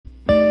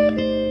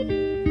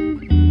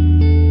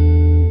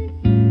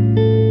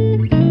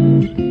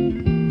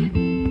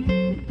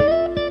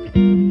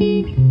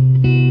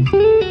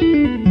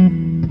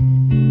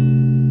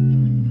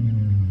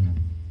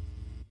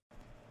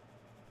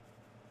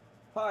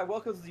Hi,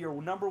 welcome to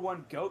your number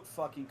one goat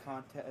fucking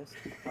contest,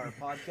 our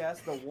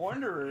podcast, The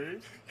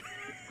Wanderers.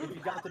 If you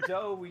got the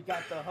dough, we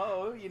got the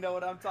hoe. You know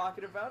what I'm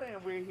talking about.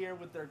 And we're here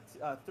with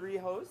our three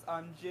hosts.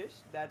 I'm Jish,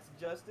 that's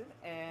Justin,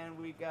 and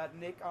we got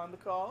Nick on the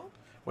call.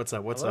 What's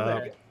up? What's Hello We up?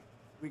 got, there.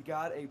 we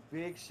got a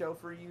big show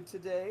for you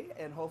today,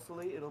 and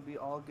hopefully it'll be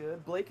all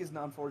good. Blake is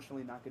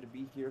unfortunately not going to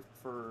be here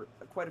for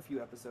quite a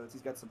few episodes.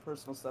 He's got some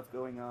personal stuff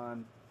going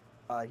on.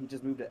 He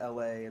just moved to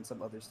LA, and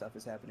some other stuff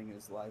is happening in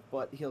his life,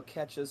 but he'll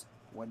catch us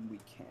when we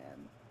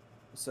can.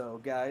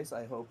 So, guys,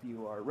 I hope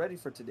you are ready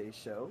for today's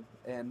show.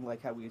 And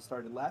like how we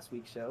started last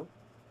week's show,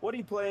 what are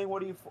you playing?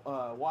 What are you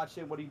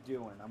watching? What are you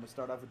doing? I'm gonna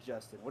start off with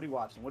Justin. What are you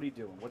watching? What are you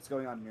doing? What's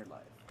going on in your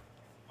life?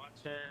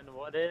 Watching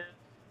What If.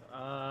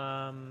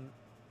 Um,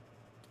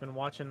 been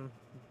watching,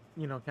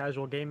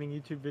 casual gaming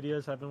YouTube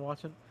videos I've been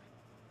watching.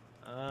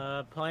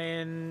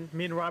 Playing,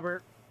 me and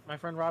Robert, my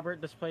friend Robert,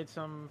 just played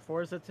some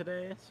Forza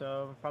today,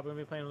 so probably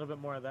gonna be playing a little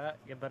bit more of that,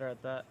 get better at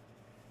that.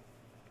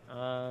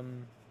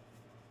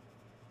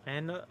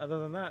 And other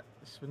than that,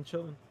 just been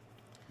chilling.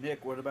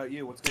 Nick, what about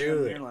you? What's going on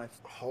in Dude, your life?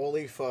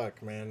 holy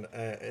fuck, man.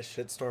 A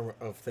shitstorm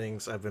of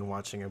things I've been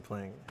watching and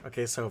playing.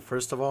 Okay, so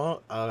first of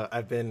all,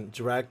 I've been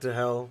dragged to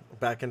hell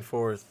back and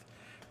forth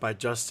by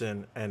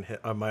Justin and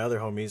my other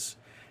homies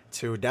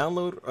to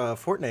download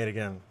Fortnite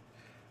again.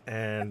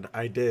 And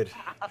I did.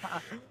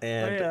 Oh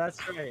And yeah,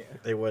 that's right.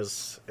 it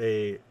was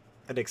an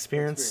experience,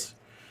 Experience.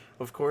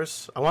 of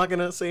course. I'm not going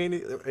to say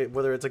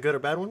whether it's a good or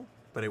bad one,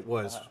 but it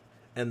was. Uh-huh.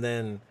 And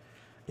then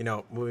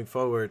moving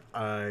forward,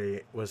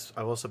 I've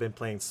also been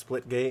playing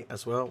Splitgate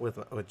as well with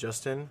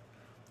Justin.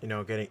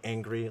 Getting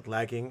angry,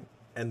 lagging,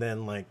 and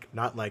then like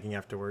not lagging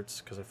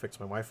afterwards because I fixed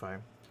my Wi-Fi.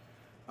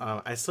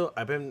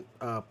 I've been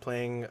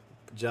playing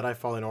Jedi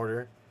Fallen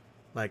Order,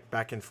 like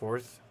back and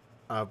forth,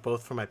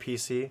 both for my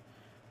PC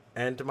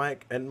and my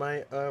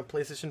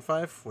PlayStation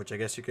 5, which I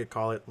guess you could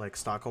call it like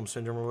Stockholm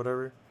syndrome or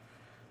whatever.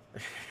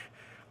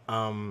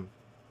 um,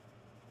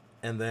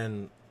 and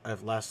then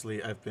I've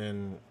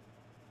been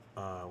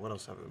what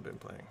else have I been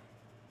playing?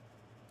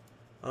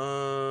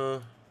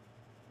 Oh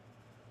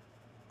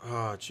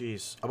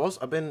jeez.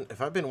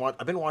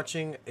 I've been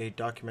watching a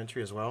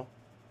documentary as well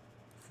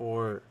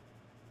for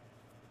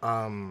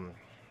um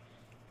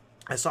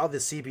I saw the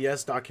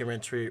CBS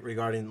documentary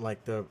regarding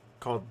like the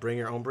called Bring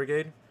Your Own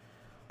Brigade.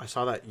 I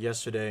saw that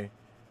yesterday,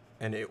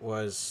 and it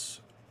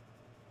was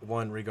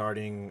one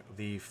regarding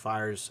the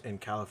fires in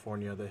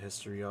California, the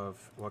history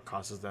of what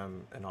causes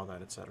them and all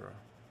that, etc.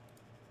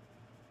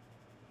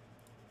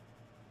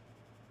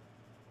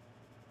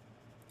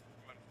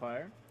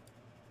 Fire.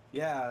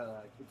 Yeah,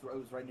 it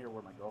was right near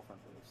where my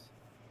girlfriend lives.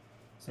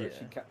 So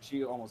Yeah.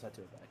 she almost had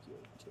to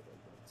evacuate to it,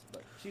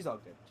 but she's all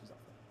good. She's all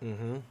fine.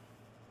 Mm-hmm.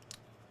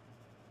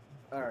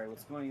 All right,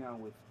 what's going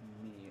on with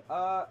me?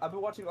 I've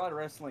been watching a lot of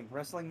wrestling.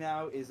 Wrestling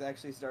now is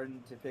actually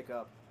starting to pick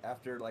up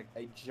after like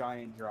a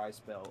giant dry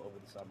spell over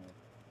the summer.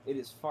 It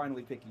is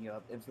finally picking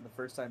up, and for the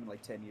first time in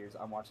like 10 years,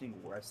 I'm watching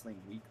wrestling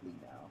weekly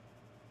now.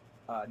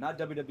 Not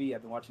WWE.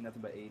 I've been watching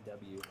nothing but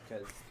AEW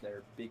because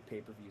their big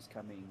pay-per-views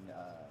coming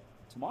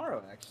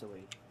tomorrow,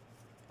 actually,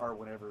 or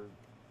whenever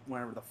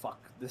the fuck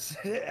this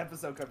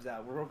episode comes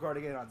out. We're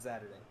recording it on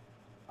Saturday.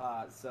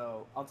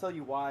 So I'll tell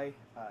you why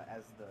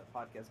as the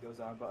podcast goes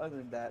on. But other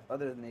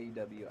than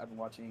AEW, I've been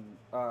watching.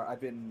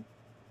 I've been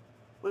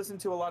listening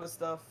to a lot of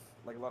stuff,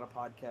 like a lot of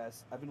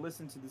podcasts. I've been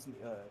listening to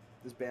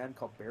this band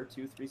called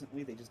Beartooth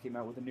recently. They just came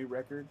out with a new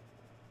record,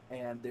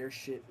 and their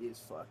shit is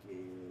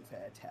fucking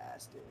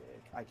fantastic.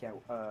 I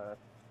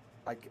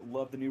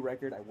love the new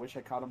record. I wish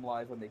I caught them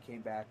live when they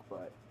came back,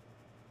 but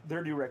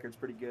their new record's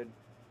pretty good.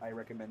 I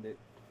recommend it.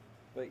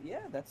 But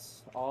yeah,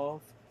 that's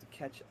all to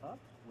catch up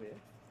with.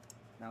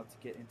 Now to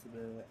get into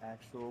the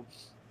actual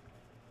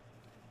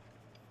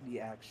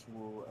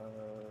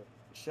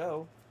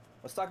show,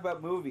 let's talk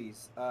about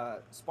movies.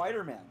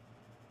 Spider-Man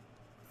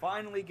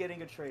finally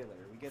getting a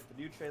trailer. We get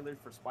the new trailer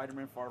for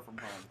Spider-Man: Far From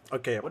Home.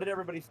 Okay, What did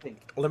everybody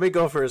think? let me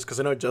go first because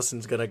I know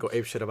Justin's gonna go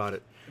ape shit about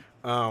it.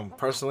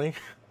 Personally,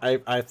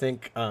 I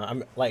think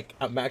I'm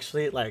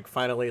actually like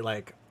finally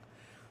like,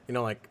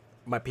 like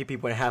my pee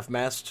went half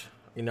mast.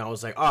 I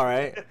was like, all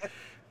right,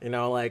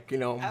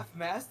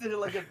 Half-mast? Did it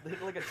like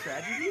a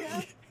tragedy?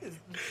 That's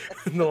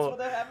no. what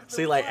that happens to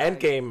See, the like flag.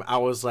 Endgame, I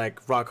was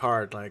like rock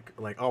hard, like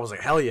I was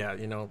like hell yeah,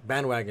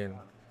 bandwagon.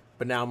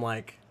 But now I'm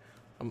like,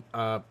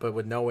 but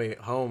with No Way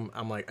Home,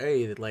 I'm like,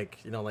 hey, like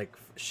like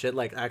shit,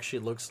 like actually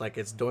looks like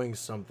it's doing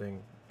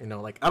something.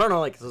 Like I don't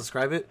know, like to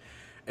describe it.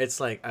 It's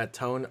like a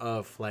tone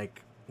of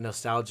like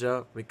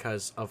nostalgia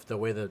because of the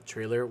way the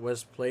trailer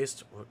was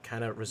placed,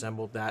 kind of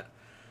resembled that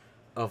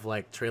of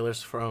like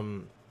trailers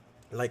from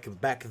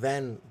like back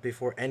then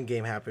before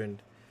Endgame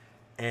happened,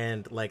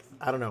 and like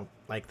I don't know,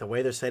 like the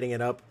way they're setting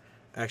it up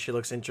actually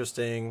looks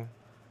interesting,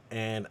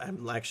 and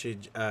I'm actually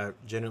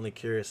genuinely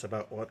curious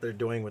about what they're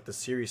doing with the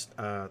series,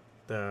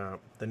 the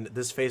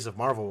this phase of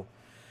Marvel,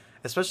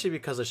 especially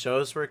because the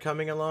shows were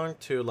coming along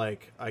to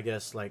like I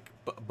guess like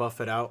buff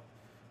it out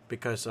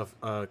because of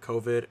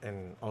COVID,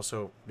 and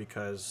also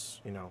because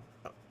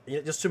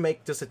just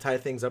to tie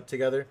things up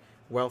together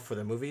well for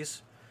the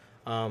movies.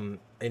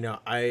 You know,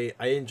 I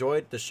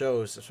enjoyed the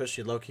shows,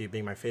 especially Loki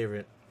being my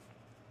favorite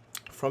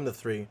from the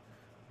three,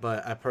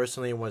 but I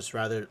personally was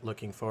rather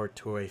looking forward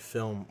to a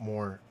film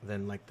more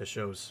than like the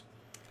shows.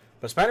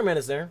 But Spider Man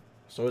is there,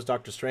 so is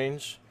Doctor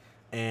Strange,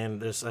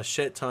 and there's a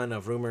shit ton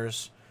of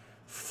rumors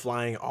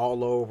flying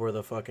all over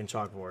the fucking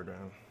chalkboard,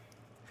 man.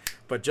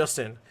 But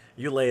Justin,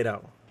 you lay it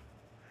out.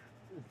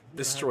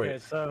 Destroy Okay,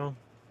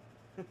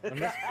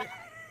 it.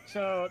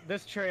 so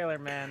this trailer,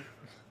 man.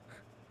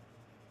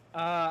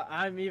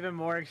 I'm even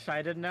more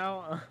excited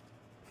now.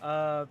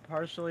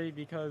 Partially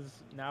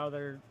because now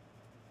they're.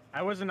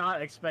 I was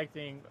not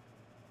expecting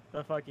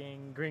the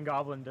fucking Green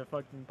Goblin to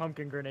fucking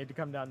pumpkin grenade to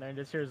come down there and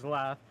just hear his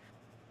laugh.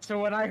 So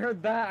when I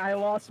heard that, I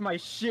lost my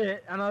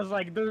shit, and I was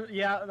like,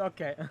 "Yeah,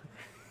 okay."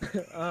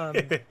 um,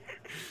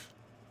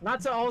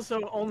 Not to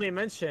also only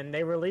mention,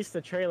 they released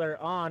the trailer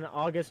on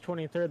August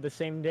 23rd, the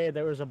same day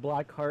there was a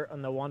black heart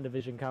on the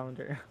WandaVision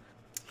calendar.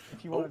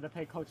 If you wanted to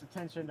pay close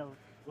attention to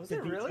Was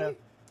it really?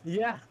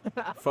 Yeah.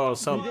 For You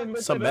some didn't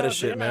look some it meta up,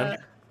 shit, man.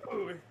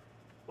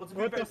 Well, to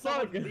be What fair, the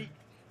fuck?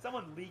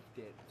 someone leaked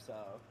it, so.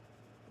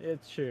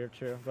 It's true,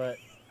 but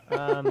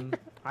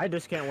I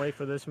just can't wait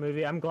for this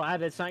movie. I'm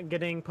glad it's not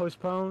getting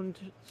postponed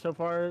so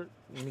far.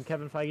 I mean,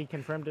 Kevin Feige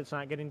confirmed it's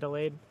not getting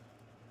delayed,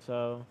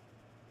 so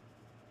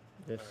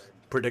this.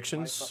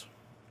 Predictions?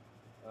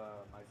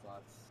 My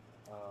thoughts.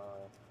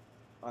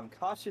 I'm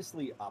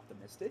cautiously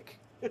optimistic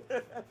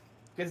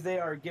because they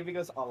are giving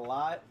us a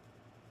lot,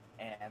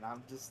 and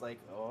I'm just like,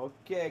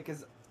 okay,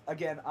 because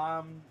again,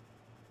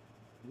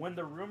 when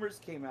the rumors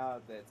came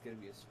out that it's gonna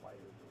be a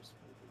Spider-Verse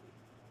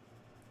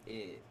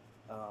movie,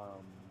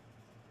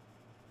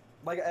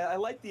 like I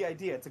like the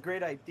idea. It's a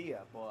great idea,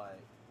 but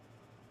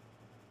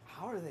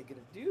how are they gonna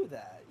do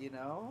that? You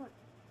know,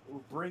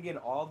 we'll bring in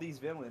all these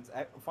villains.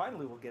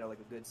 Finally, we'll get like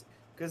a good.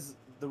 Because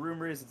the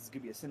rumor is it's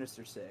gonna be a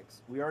Sinister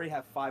Six. We already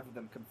have 5 of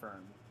them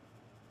confirmed,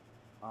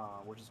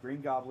 which is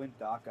Green Goblin,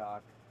 Doc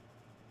Ock,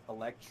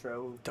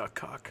 Electro. Duck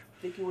cock.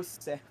 I think it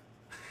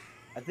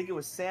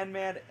was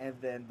Sandman, and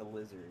then the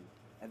Lizard,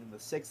 and then the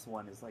 6th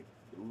one is like,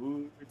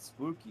 ooh, it's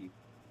spooky.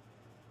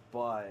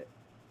 But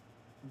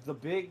the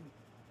big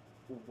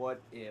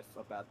what if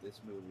about this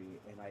movie,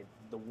 and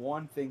the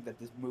one thing that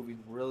this movie's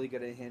really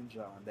gonna hinge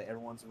on, that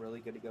everyone's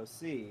really gonna go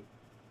see,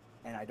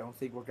 and I don't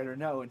think we're gonna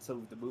know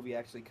until the movie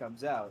actually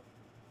comes out,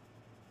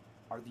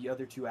 are the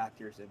other 2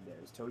 actors in there.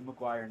 Is Tobey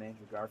Maguire and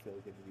Andrew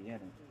Garfield going to be in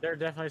it? They're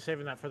definitely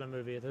saving that for the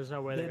movie. There's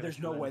no way. There's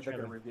no way they're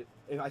gonna reveal.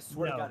 I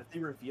swear to God, if they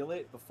reveal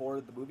it before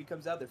the movie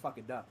comes out, they're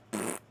fucking done.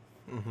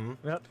 Mm-hmm.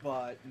 Yep.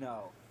 But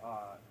no,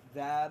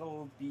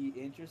 that'll be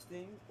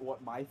interesting.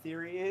 What my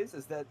theory is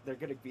that they're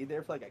gonna be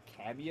there for like a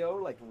cameo,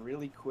 like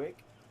really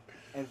quick,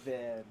 and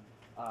then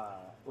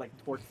like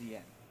towards the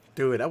end.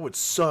 Dude, that would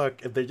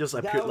suck if they just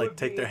appear, like,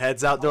 take their be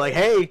heads out. They're like,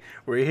 hey,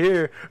 we're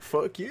here.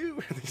 Fuck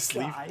you. And they just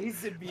leave.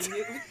 Guys,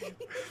 immediately.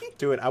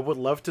 Dude, I would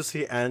love to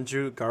see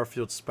Andrew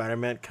Garfield's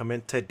Spider-Man come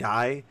in to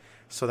die,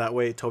 so that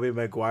way Tobey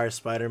Maguire's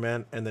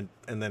Spider-Man and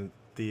then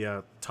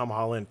the Tom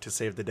Holland to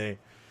save the day.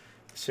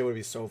 Shit would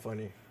be so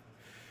funny.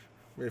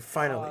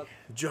 Finally,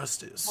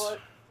 justice.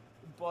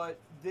 But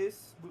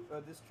this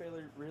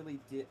trailer really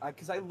did,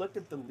 because I looked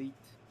at the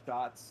leaked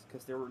shots,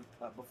 because there were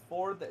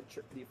before the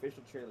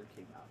official trailer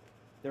came out,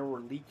 there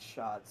were leaked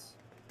shots,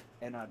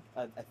 and I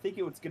think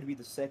it was going to be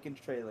the second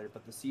trailer,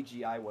 but the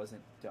CGI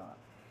wasn't done.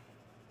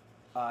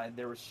 And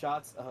there were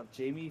shots of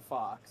Jamie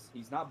Foxx.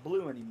 He's not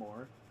blue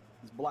anymore;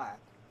 he's black.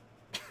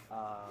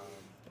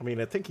 I mean,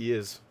 I think he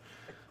is.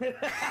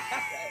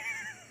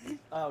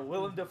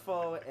 Willem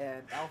Dafoe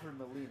and Alfred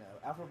Molina.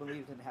 Alfred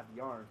Molina didn't have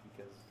the arms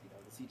because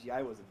the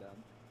CGI wasn't done.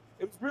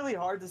 It was really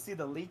hard to see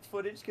the leaked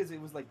footage because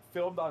it was like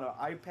filmed on an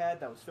iPad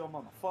that was filmed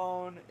on the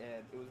phone,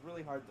 and it was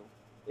really hard to.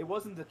 It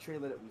wasn't the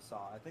trailer that we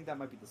saw. I think that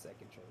might be the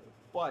second trailer,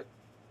 but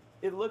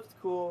it looked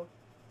cool.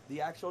 The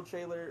actual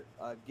trailer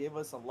gave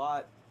us a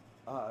lot.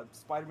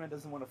 Spider-Man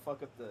doesn't want to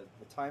fuck up the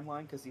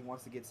timeline because he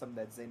wants to get some of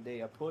that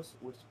Zendaya puss,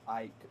 which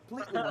I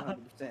completely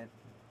 100%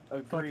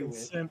 agree Fucking with.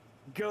 simp.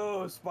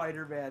 Go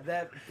Spider-Man!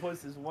 That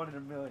puss is 1 in a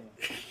million.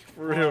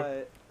 For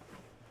real.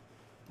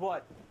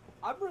 But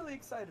I'm really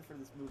excited for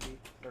this movie,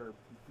 or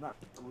not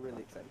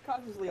really excited,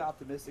 cautiously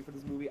optimistic for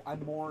this movie.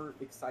 I'm more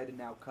excited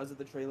now because of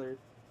the trailer.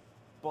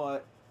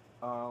 But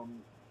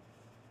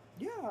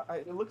yeah,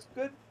 it looks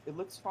good. It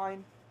looks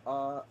fine.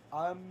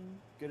 I'm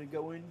gonna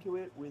go into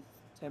it with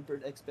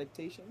tempered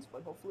expectations,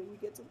 but hopefully we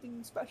get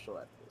something special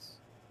at this.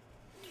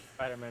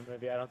 Spider-Man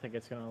movie. I don't think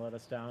it's gonna let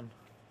us down.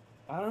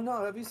 I don't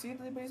know. Have you seen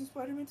The Amazing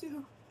Spider-Man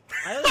 2?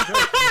 I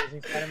enjoyed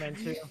Amazing Spider-Man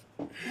 2.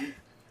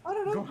 I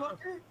don't know,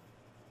 fucker.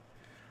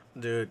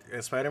 Dude,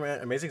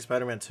 Amazing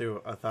Spider-Man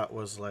 2, I thought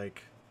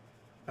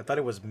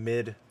it was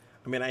mid.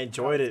 I mean, I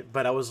enjoyed it,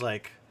 but I was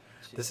like,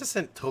 this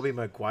isn't Tobey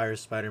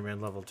Maguire's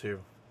Spider-Man level 2.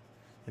 You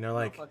know,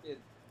 like... No, fucking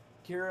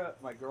Kira,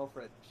 my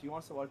girlfriend, she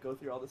wants to go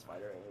through all the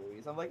Spider-Man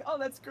movies. I'm like, oh,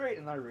 that's great.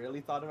 And I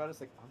really thought about it.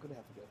 It's like, I'm going to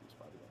have to go through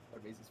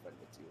Spider-Man, Amazing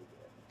Spider-Man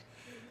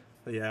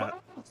 2 again. Yeah.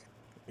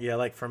 Yeah,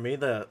 like, for me,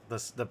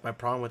 my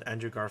problem with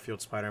Andrew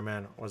Garfield's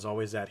Spider-Man was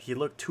always that he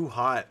looked too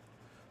hot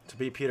to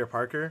be Peter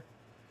Parker.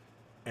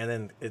 and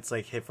then it's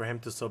like for him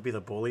to still be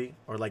the bully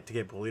or like to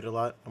get bullied a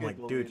lot. I'm Get like,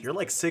 bullied dude, and you're stuff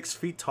like like that. 6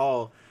 feet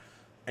tall,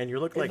 and you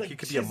look It's like you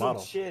could be a chiseled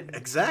model. chin, and you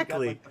got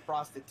Exactly. like the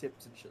frosted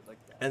tips and shit like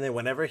that. And then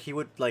whenever he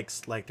would like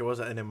there was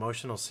an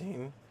emotional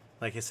scene,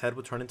 like his head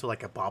would turn into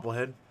like a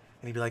bobblehead, and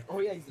he'd be like, Oh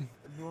yeah, he's like,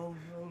 no,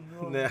 no,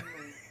 no, Nah. no.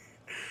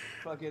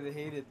 Fucking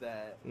hated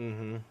that.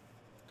 mm-hmm.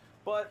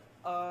 But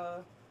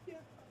yeah,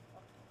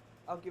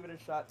 I'll give it a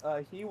shot.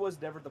 He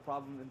was never the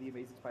problem in the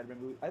Amazing Spider-Man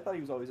movie. I thought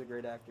he was always a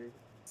great actor.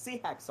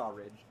 See Hacksaw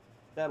Ridge.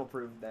 That'll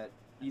prove that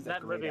he's a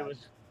great actor.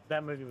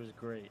 That movie was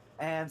great.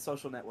 And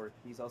Social Network.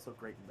 He's also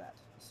great in that.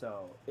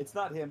 So it's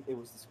not him. It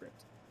was the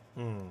script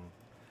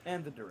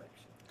and the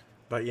direction.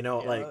 But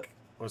like,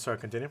 oh, sorry,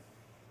 continue.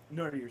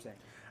 No, you're saying.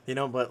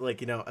 But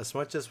like as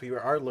much as we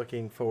are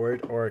looking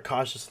forward or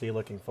cautiously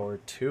looking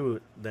forward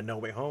to the No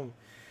Way Home,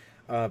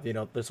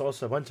 there's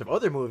also a bunch of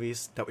other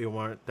movies that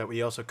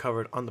we also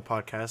covered on the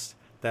podcast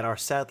that are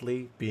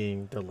sadly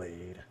being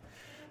delayed.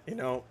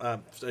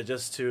 So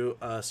just to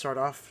start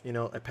off, a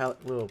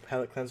little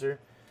palate cleanser.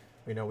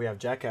 We have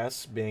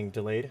Jackass being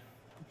delayed.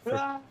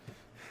 Yeah.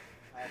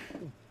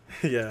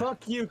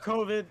 Fuck you,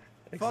 COVID.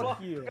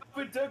 Fuck you.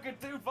 COVID took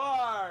it too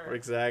far.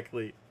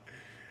 Exactly.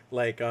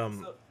 Like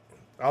So,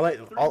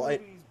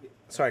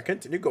 Sorry,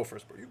 continue. Go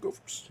first, bro. You go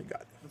first. You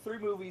got it. the 3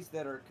 movies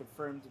that are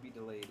confirmed to be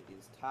delayed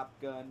is Top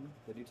Gun,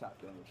 the new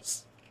Top Gun, which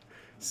is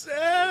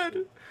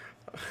Sad.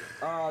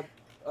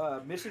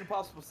 Mission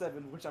Impossible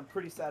 7, which I'm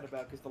pretty sad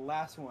about because the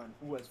last one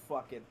was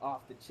fucking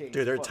off the chain.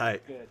 Dude, they're fucking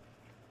tight. Good.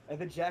 And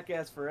then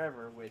Jackass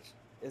Forever, which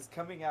is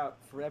coming out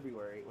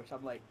February, which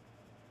I'm like,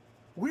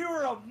 we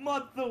were a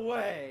month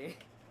away.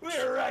 We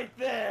were right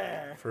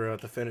there. For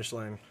the finish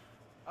line.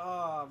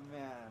 Oh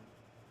man,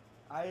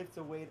 I have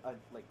to wait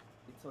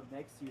until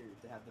next year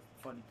to have the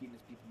funny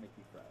penis people make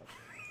me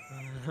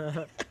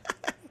proud.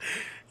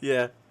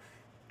 Yeah.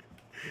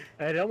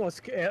 It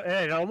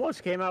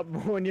almost came out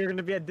when you're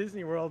gonna be at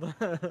Disney World.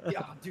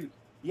 Yeah, dude.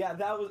 Yeah,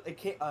 that was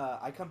it.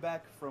 I come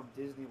back from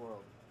Disney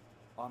World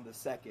on the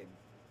 2nd.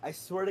 I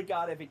swear to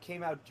God, if it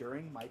came out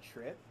during my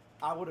trip,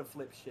 I would have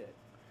flipped shit.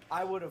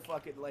 I would have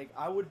fucking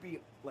I would be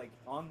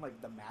on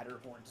the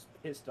Matterhorn,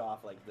 pissed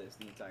off like this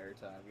the entire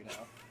time.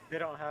 They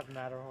don't have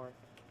Matterhorn.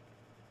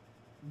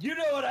 You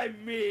know what I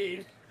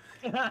mean.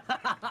 You know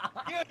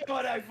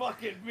what I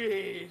fucking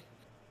mean.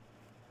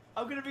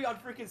 I'm gonna be on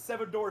freaking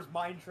Seven Doors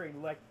Mine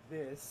Train like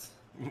this.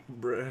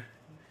 Bruh.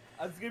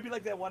 It's gonna be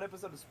like that one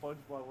episode of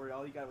SpongeBob where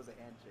all you got was a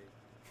handshake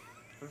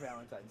for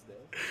Valentine's Day.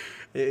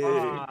 Hey.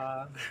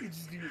 You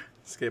just do-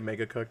 Let's get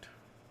mega cooked.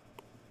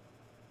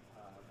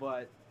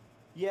 But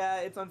yeah,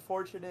 it's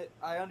unfortunate.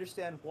 I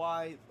understand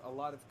why a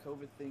lot of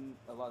COVID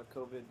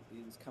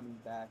is coming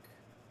back.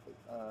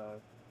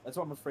 That's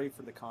why I'm afraid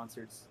for the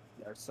concerts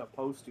that are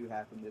supposed to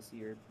happen this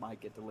year might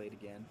get delayed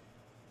again.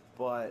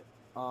 But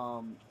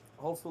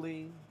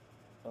hopefully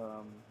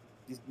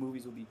these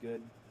movies will be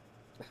good.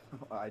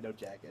 I know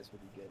Jackass will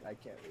be good. I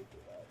can't wait for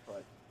that.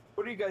 But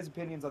what are you guys'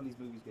 opinions on these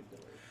movies getting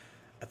delayed?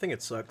 I think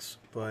it sucks,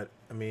 but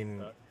I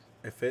mean,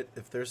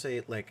 if there's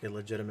a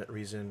legitimate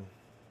reason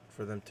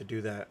for them to do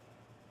that,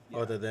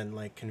 other than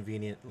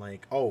convenient,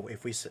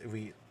 if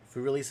we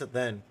release it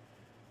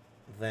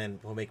then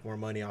we'll make more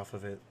money off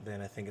of it,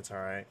 then I think it's all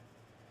right.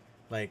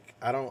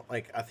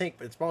 I think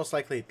it's most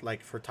likely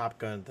for Top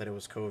Gun that it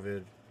was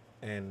COVID,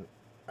 and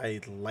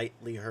I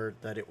lightly heard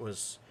that it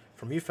was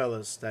from you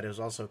fellas that it was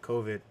also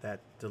COVID that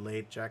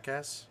delayed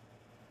Jackass.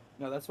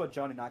 No, that's what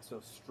Johnny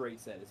Knoxville straight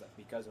said, is that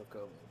because of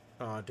COVID.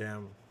 Oh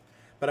damn.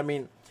 But I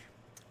mean,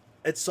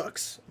 it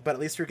sucks, but at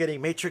least we're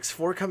getting Matrix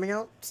 4 coming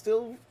out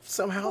still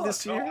somehow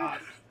this year. God.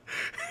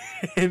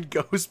 And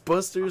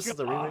Ghostbusters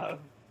the remake.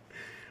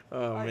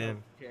 Oh I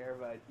man. don't care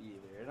about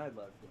either, and I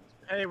love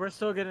Ghostbusters. Hey, we're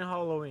still getting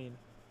Halloween.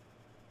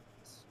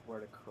 I swear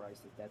to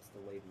Christ, if that's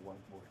delayed one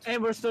more time.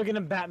 And we're still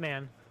getting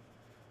Batman.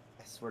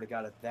 I swear to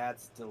God, if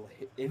that's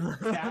delayed, if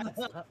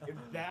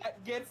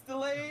that gets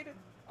delayed,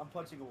 I'm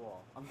punching a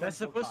wall. That's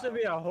supposed to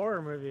be a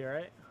horror movie,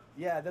 right?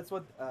 Yeah, that's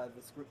what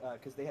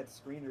because they had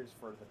screeners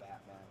for the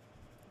Batman.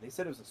 They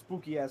said it was a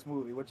spooky ass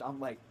movie, which I'm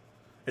like,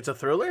 It's a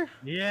thriller?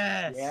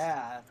 Yes.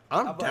 yeah.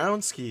 I'm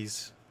down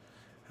skis.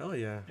 Hell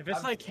yeah. If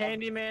it's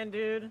Candyman,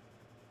 dude.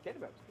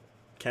 Candyman's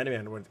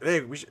Candyman.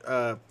 Hey, we should,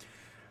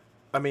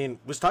 I mean,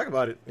 let's talk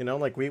about it.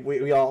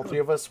 We all 3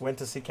 of us went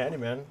to see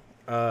Candyman.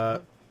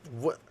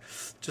 What?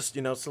 Just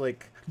so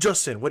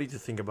Justin, what did you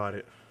think about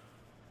it?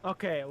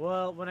 Okay,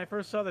 well, when I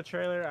first saw the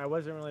trailer, I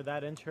wasn't really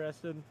that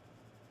interested.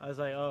 I was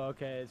like, oh,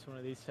 okay, it's one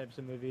of these types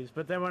of movies.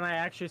 But then when I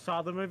actually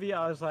saw the movie,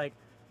 I was like,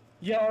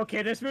 yeah,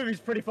 okay, this movie's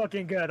pretty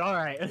fucking good. All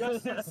right.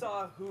 Justin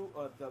saw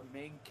the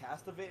main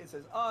cast of it and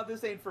says, "Oh,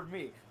 this ain't for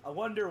me. I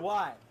wonder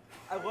why.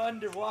 I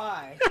wonder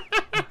why.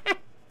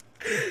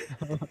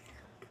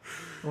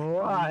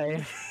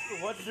 Why?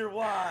 I wonder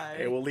why."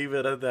 Hey, we'll leave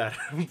it at that.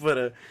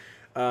 But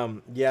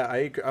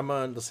yeah, I'm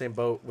on the same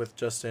boat with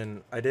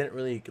Justin. I didn't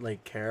really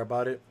care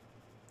about it,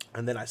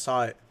 and then I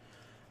saw it,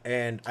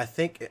 and I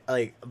think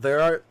there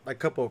are a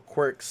couple of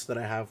quirks that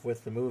I have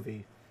with the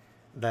movie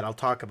that I'll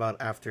talk about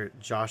after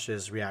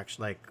Josh's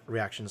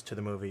reactions to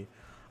the movie.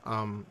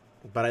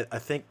 but I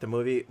think the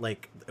movie,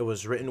 like, it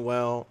was written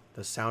well,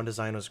 the sound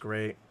design was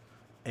great,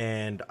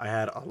 and I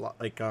had a lot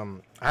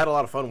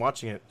of fun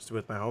watching it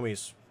with my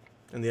homies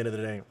in the end of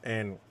the day.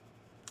 And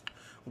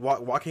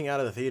walking out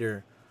of the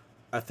theater,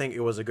 I think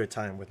it was a good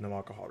time with no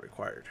alcohol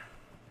required.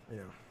 You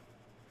know.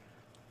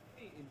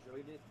 I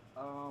enjoyed it.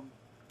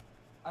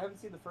 I haven't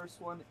seen the first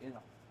one in.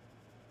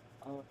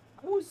 I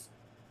was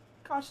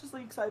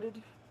cautiously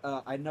excited.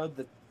 I know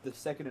that the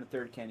second and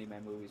third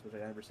Candyman movies, which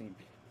I've never seen,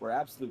 were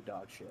absolute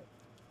dog shit.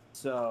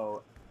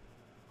 So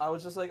I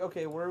was just like,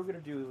 okay, what are we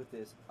gonna do with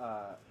this?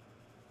 I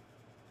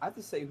have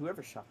to say,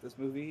 whoever shot this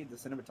movie, the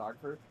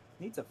cinematographer,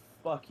 needs a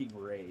fucking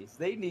raise.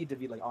 They need to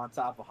be like on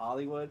top of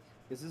Hollywood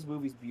because this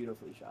movie's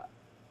beautifully shot.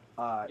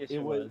 Yes, It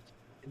it was. was.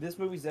 This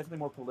movie's definitely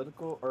more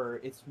political, or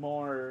it's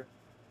more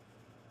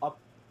up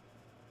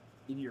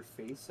in your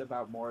face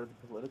about more of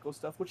the political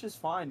stuff, which is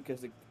fine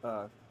because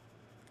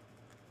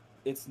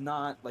it's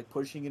not like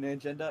pushing an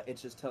agenda.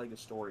 It's just telling a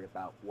story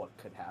about what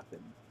could happen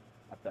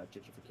about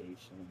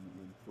gentrification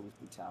and police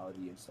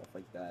brutality and stuff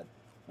like that,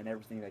 and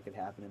everything that could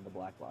happen in the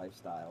Black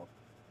lifestyle.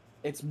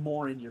 It's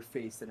more in your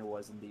face than it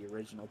was in the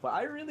original, but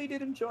I really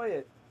did enjoy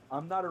it.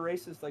 I'm not a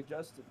racist like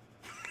Justin.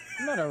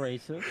 I'm not a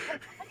racist.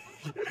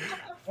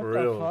 For What the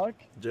real. fuck?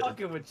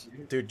 Fucking with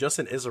you. Dude,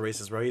 Justin is a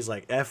racist, bro. He's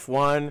like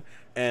F1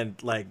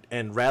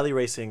 and rally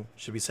racing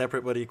should be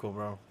separate but equal,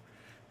 bro.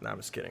 Nah, I'm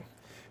just kidding.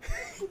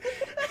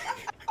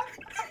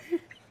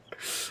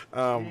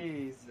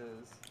 Jesus.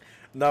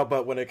 No,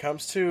 but when it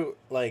comes to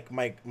like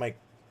my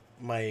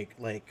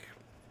like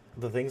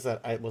the things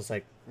that I was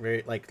like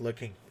very like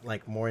looking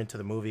like more into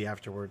the movie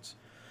afterwards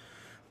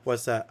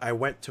was that I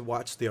went to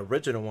watch the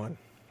original one,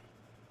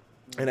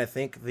 and I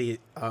think the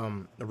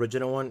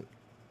original one,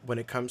 when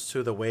it comes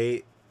to the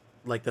way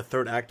like the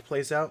third act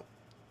plays out,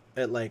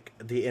 it like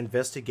the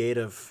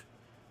investigative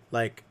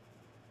like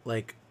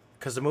like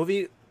because the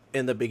movie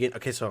in the beginning.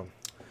 Okay, so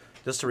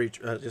just to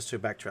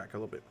backtrack a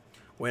little bit,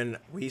 when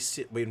we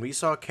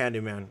saw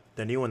Candyman,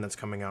 the new one that's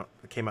coming out,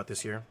 that came out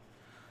this year,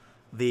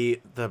 the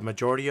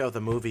majority of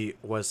the movie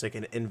was like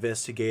an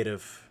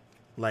investigative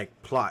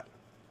like plot,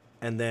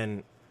 and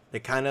then they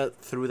kind of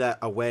threw that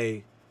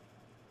away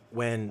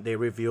when they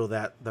reveal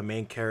that the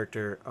main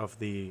character of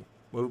the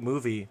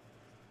movie,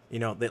 you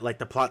know, that like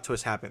the plot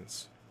twist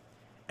happens,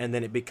 and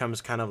then it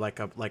becomes kind of like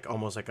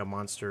almost like a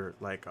monster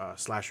like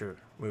slasher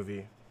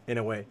movie in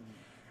a way,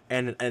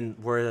 and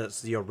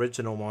whereas the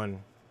original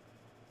one,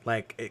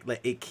 like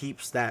it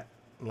keeps that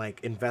like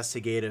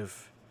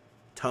investigative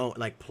tone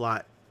like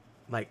plot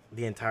like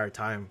the entire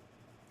time.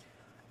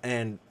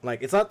 And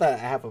like it's not that I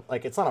have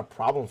it's not a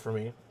problem for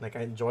me. Like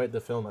I enjoyed the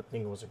film. I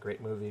think it was a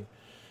great movie.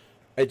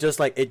 It just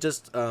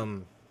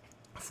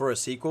for a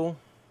sequel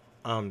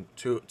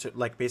to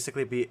like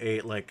basically be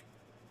a like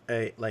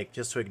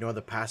just to ignore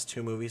the past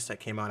two movies that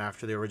came out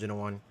after the original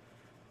one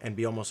and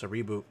be almost a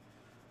reboot.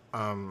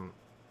 Um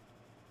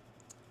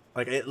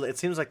like it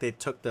seems like they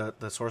took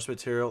the source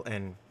material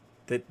and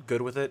did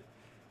good with it,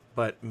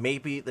 but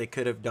maybe they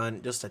could have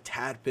done just a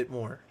tad bit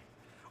more.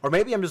 Or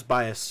maybe I'm just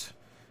biased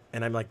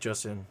and I'm like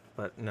Justin,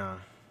 but nah.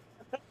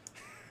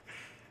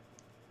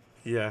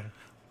 Yeah.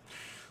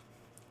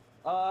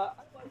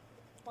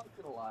 Liked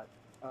it a lot.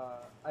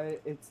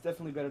 It's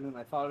definitely better than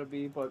I thought it'd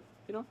be, but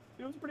you know,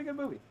 it was a pretty good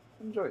movie.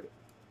 Enjoyed it.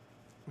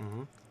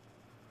 Mhm.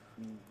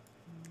 Mm.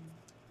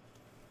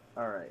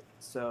 All right.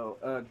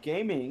 So,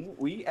 gaming,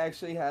 we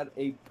actually had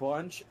a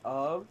bunch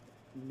of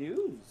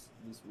news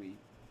this week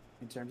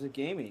in terms of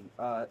gaming.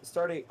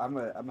 Starting, I'm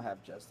gonna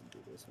have Justin do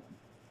this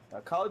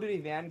one. Call of Duty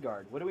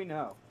Vanguard. What do we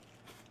know?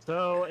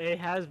 So it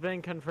has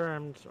been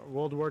confirmed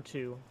World War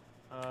II.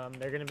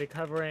 They're going to be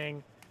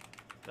covering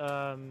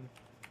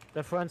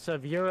the fronts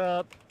of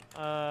Europe,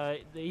 the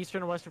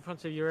eastern and western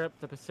fronts of Europe,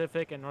 the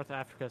Pacific, and North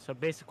Africa. So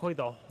basically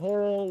the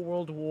whole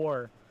World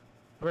War.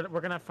 We're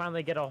going to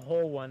finally get a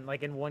whole one,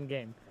 like in one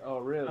game. Oh,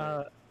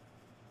 really?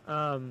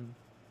 And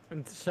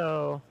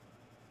so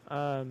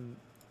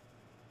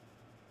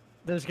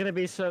there's going to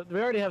be we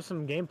already have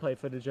some gameplay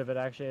footage of it.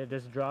 Actually, it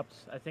just dropped.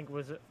 I think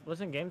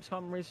wasn't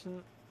Gamescom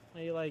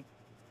recently like.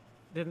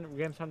 Didn't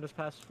Gamescom just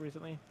pass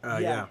recently?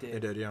 Yeah, it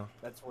did. Yeah.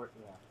 That's where.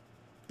 Yeah.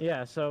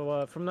 Yeah,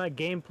 so from that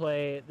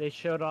gameplay, they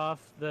showed off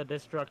the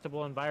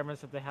destructible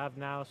environments that they have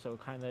now, so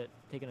kind of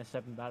taking a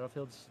step in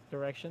Battlefield's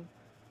direction.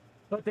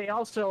 But they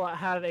also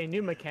had a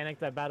new mechanic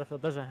that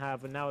Battlefield doesn't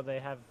have, and now they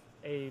have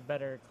a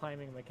better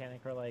climbing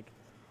mechanic, or like,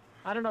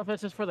 I don't know if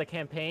it's just for the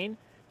campaign.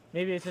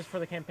 Maybe it's just for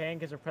the campaign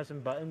because they're pressing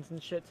buttons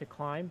and shit to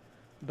climb.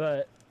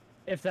 But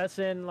if that's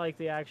in like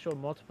the actual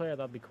multiplayer,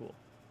 that'd be cool.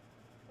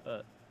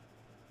 All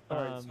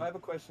right, so I have a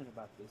question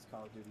about this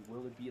Call of Duty.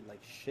 Will it be like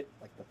shit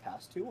like the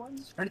past two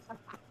ones? Or not?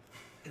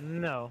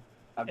 No.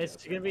 I'm It's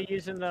joking. going to be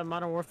using the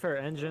Modern Warfare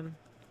engine.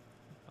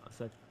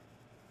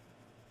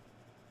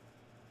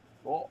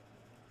 Well,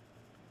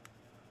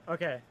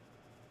 Okay.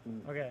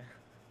 Mm. Okay.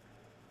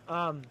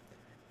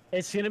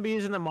 It's going to be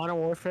using the Modern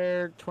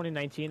Warfare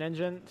 2019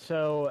 engine,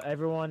 so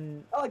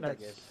everyone I like that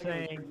that's game. That game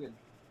was pretty saying... good.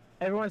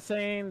 everyone's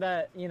saying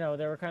that they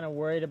were kind of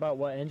worried about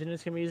what engine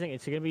it's gonna be using.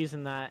 It's gonna be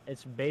using that.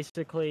 It's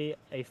basically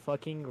a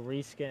fucking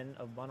reskin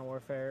of Modern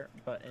Warfare,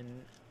 but in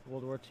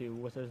World War II,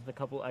 with a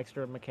couple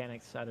extra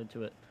mechanics added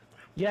to it.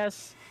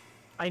 Yes,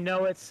 I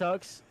know it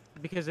sucks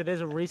because it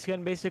is a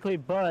reskin basically,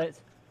 but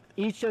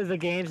each of the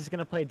games is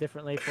gonna play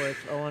differently for its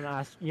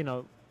own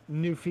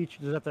new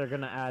features that they're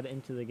gonna add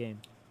into the game.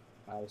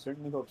 I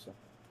certainly hope so.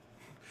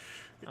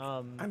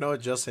 I know,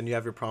 Justin, you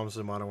have your problems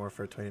with Modern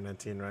Warfare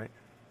 2019, right?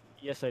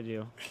 Yes, I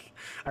do.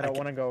 I don't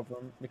want to go over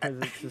them because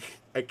it's just.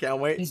 I can't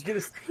wait. He's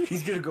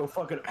gonna go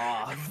fucking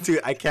off.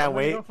 Dude, I can't I'm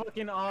wait. gonna go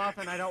fucking off,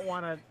 and I don't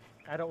want to.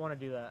 I don't want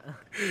to do that.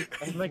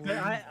 Like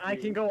I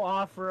can go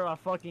off for a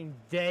fucking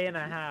day and a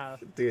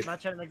half. Dude. I'm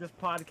not trying to make this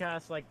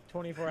podcast like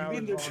 24 You hours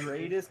mean the long.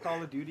 greatest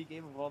Call of Duty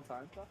game of all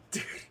time, Tom?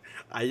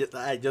 Dude,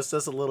 I just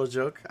as a little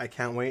joke, I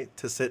can't wait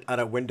to sit at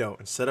a window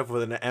instead of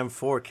with an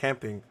M4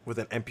 camping with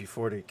an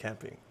MP40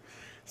 camping.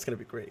 It's gonna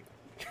be great.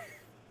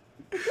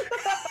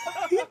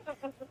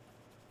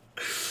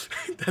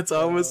 That's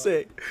all I'm gonna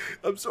say.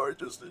 I'm sorry,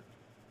 Justin.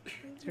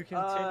 To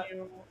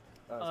continue,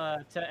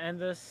 to end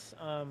this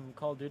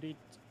Call of Duty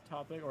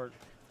topic, or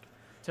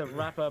to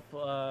wrap up,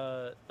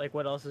 like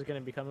what else is going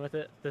to be coming with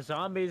it? The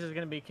zombies is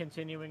going to be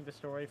continuing the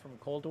story from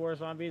Cold War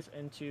zombies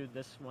into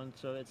this one,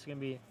 so it's going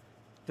to be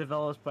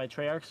developed by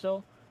Treyarch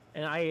still.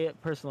 And I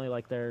personally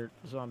like their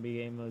zombie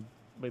game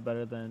way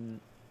better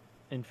than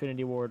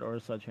Infinity Ward or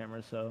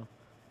Sledgehammer, so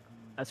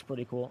that's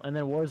pretty cool. And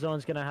then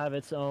Warzone's going to have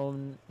its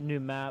own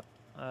new map,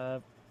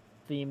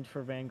 themed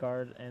for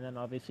Vanguard, and then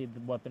obviously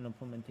the weapon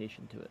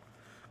implementation to it.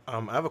 I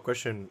have a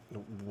question.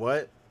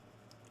 What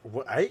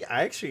I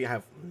actually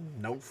have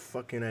no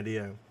fucking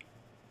idea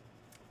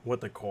what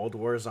the Cold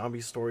War zombie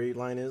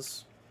storyline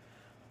is.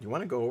 You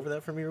want to go over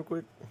that for me real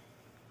quick?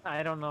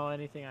 I don't know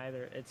anything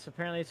either. It's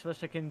apparently supposed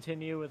to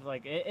continue with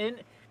like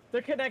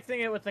they're connecting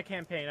it with the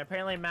campaign.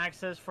 Apparently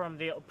Maxis from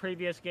the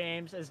previous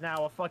games is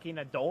now a fucking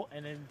adult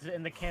and is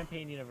in the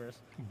campaign universe.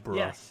 Bruh.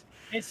 Yes.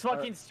 It's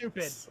fucking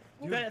stupid.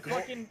 Dude, That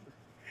fucking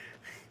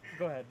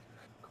Go ahead.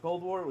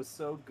 Cold War was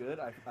so good.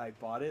 I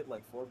bought it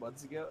like 4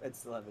 months ago and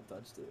still haven't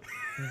touched it.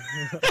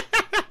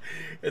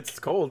 It's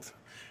cold,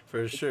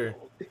 for sure.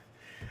 Cold.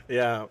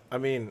 Yeah, I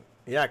mean,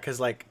 yeah, because,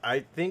 like,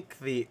 I think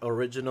the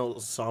original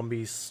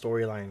Zombies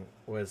storyline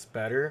was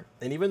better.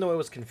 And even though it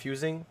was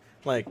confusing,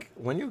 like,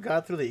 when you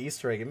got through the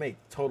Easter egg, it made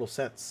total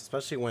sense.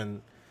 Especially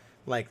when,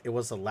 like, it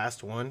was the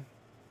last one.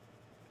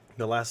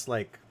 The last,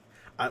 like...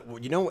 I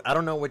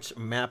don't know which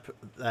map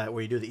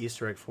where you do the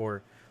Easter egg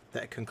for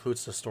that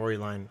concludes the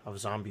storyline of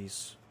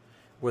Zombies.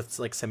 With,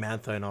 like,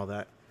 Samantha and all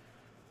that.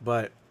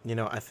 But,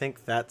 I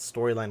think that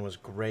storyline was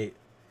great.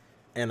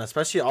 And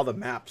especially all the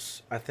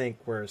maps, I think,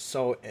 were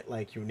so,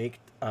 like, unique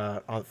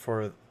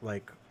for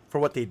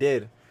what they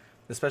did.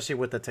 Especially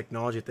with the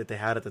technology that they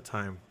had at the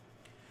time.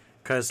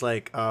 Because,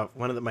 like,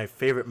 one of my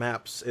favorite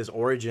maps is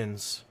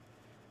Origins.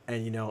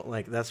 And,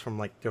 like, that's from,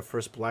 like, the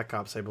first Black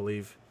Ops, I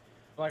believe.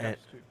 Black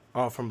Ops 2.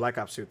 Oh, from Black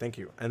Ops 2, thank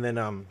you. And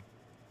then,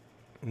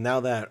 now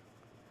that,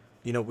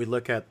 we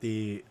look at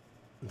the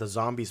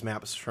Zombies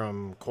maps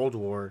from Cold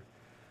War,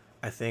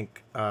 I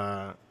think,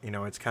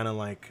 it's kind of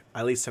like,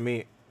 at least to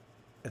me,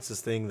 it's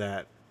this thing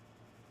that,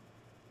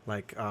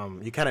 like,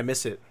 you kind of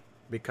miss it,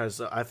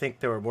 because I think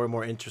they were more and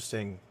more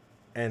interesting,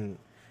 and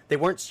they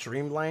weren't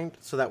streamlined,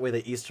 so that way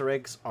the Easter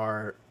eggs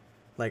are,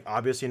 like,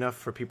 obvious enough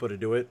for people to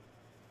do it,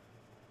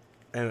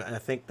 and I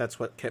think that's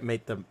what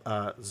made the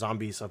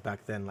Zombies of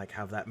back then, like,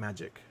 have that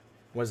magic,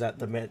 was that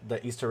the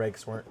Easter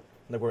eggs were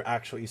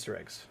actual Easter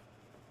eggs.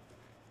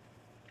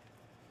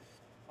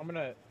 I'm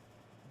gonna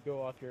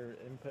go off your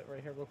input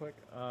right here real quick.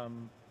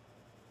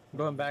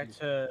 Going back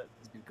to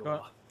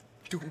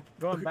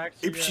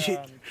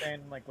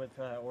saying like with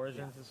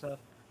Origins and stuff.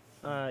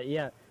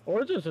 Yeah,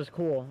 Origins is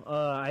cool.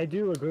 I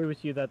do agree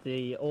with you that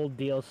the old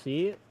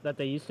DLC that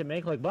they used to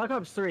make, like Black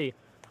Ops 3,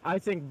 I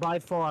think by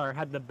far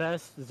had the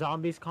best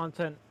zombies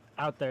content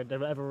out there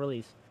they've ever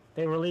released.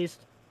 They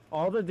released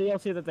all the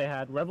DLC that they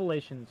had.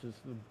 Revelations was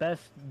the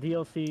best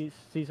DLC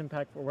season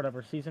pack or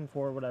whatever, season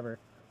 4, whatever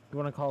you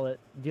want to call it,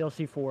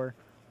 DLC 4.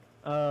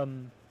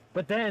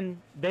 But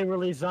then they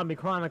released Zombie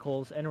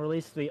Chronicles and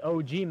released the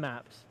OG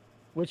maps,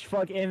 which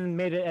fucking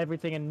made it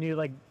everything in new,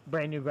 like,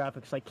 brand new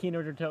graphics, like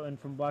Kino der Toten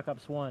from Black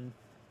Ops 1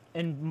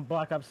 and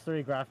Black Ops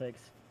 3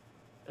 graphics,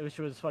 which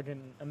was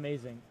fucking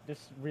amazing.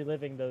 Just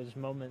reliving those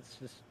moments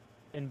just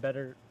in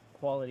better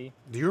quality.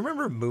 Do you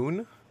remember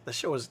Moon? That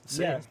show was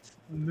insane. Yes,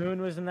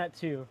 Moon was in that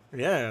too.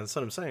 Yeah, that's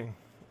what I'm saying.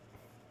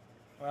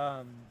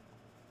 I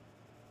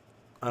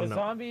don't know.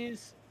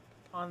 Zombies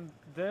on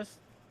this,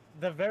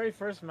 the very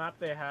first map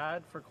they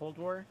had for Cold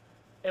War,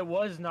 it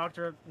was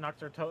Noctur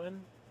Toten,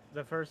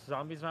 the first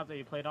zombies map that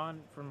you played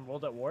on from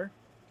World at War.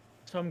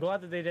 So I'm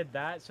glad that they did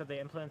that, so they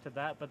implemented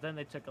that, but then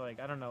they took, like,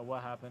 I don't know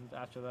what happened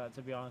after that,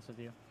 to be honest with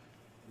you.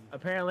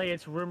 Apparently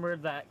it's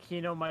rumored that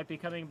Kino might be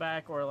coming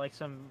back, or like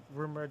some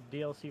rumored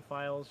DLC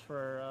files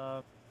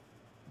for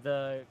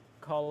the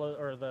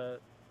the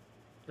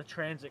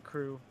Transit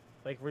Crew,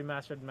 like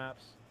remastered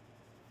maps,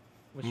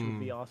 which would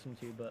be awesome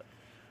too, but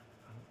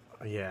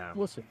Yeah.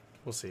 we'll see.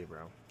 We'll see,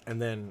 bro.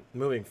 And then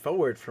moving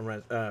forward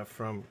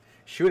from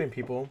shooting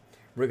people,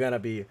 we're gonna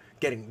be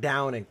getting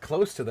down and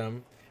close to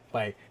them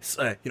by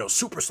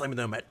super slamming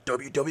them at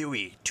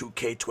WWE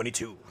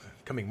 2K22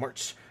 coming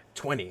March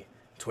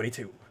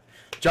 2022.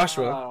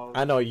 Joshua, Oh.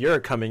 I know you're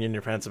coming in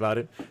your pants about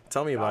it.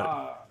 Tell me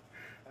about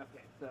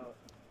Okay, so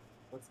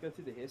let's go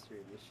through the history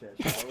of this shit,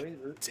 shall we?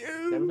 it.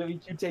 Dude. WWE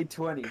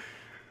 2K20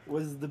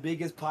 was the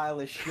biggest pile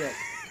of shit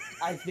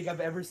I think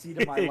I've ever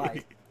seen in my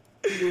life.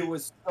 It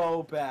was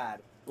so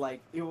bad.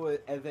 Like, it was,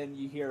 and then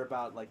you hear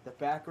about, like, the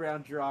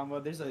background drama.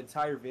 There's an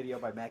entire video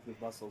by Mac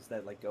McMuscles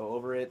that, like, go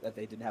over it, that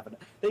they didn't have enough.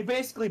 They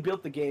basically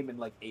built the game in,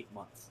 like, 8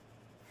 months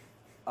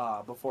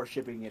before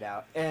shipping it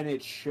out, and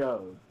it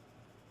showed.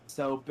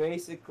 So,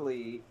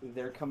 basically,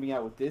 they're coming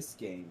out with this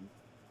game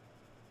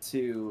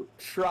to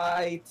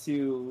try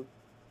to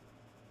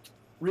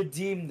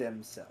redeem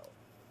themselves.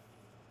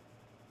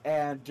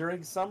 And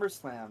during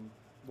SummerSlam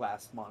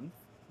last month,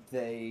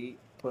 they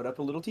put up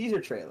a little teaser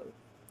trailer.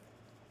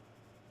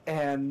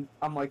 And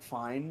I'm like,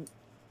 fine,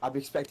 I'm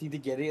expecting to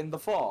get it in the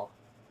fall.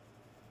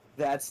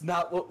 That's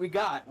not what we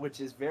got, which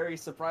is very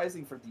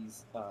surprising for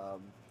these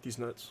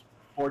nuts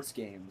sports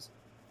games,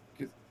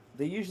 because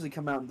they usually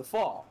come out in the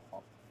fall.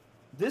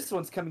 This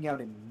one's coming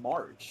out in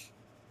March,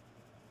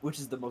 which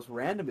is the most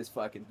randomest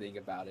fucking thing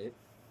about it.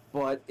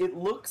 But it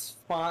looks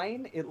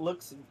fine. It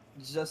looks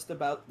just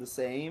about the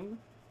same.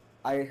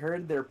 I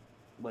heard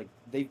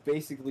they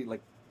basically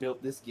like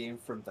built this game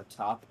from the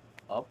top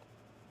up.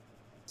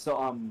 So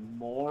I'm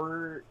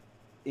more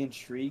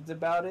intrigued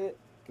about it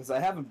because I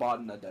haven't bought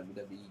a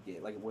WWE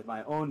game like with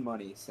my own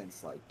money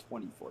since like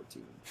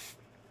 2014.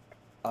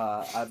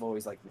 I've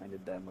always like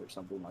rented them or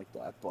something like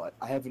that, but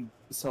I haven't.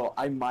 So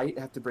I might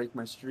have to break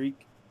my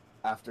streak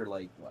after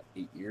like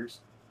 8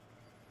 years.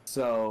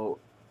 So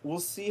we'll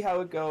see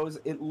how it goes.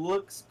 It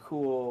looks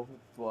cool,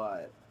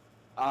 but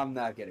I'm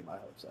not getting my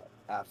hopes up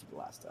after the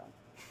last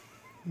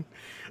time.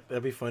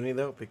 That'd be funny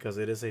though, because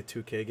it is a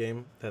 2K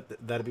game.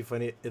 That'd be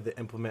funny if they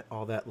implement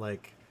all that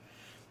like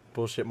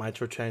bullshit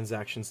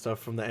microtransaction stuff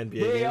from the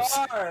NBA games.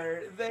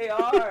 They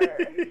are.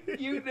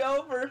 You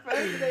know for a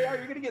fact they are.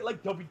 You're gonna get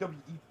like WWE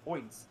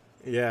points.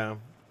 Yeah,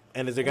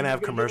 and is it gonna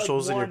have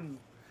commercials Get, like,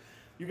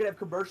 You're gonna have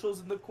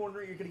commercials in the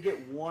corner. You're gonna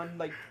get one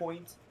like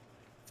point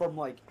from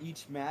like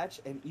each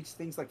match, and each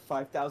thing's like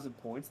 5,000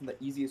 points. And the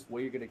easiest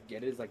way you're gonna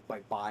get it is like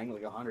by buying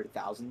like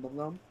 100,000 of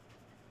them.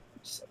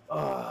 Just,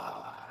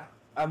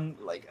 I'm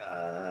like,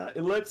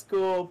 it looks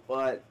cool,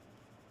 but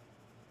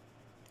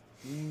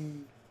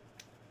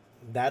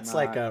that's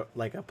like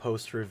a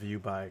post review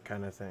buy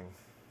kind of thing.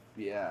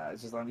 Yeah,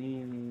 it's just like,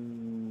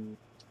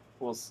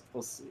 we'll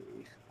see.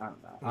 I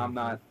don't know. Mm-hmm. I'm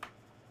not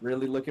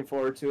really looking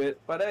forward to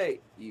it, but hey,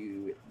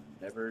 you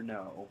never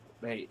know.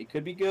 Hey, it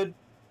could be good.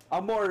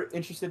 I'm more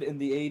interested in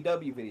the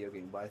AEW video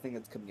game, but I think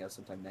it's coming out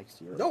sometime next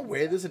year. No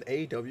way, there's an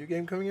AEW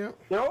game coming out?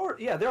 They're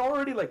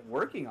already like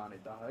working on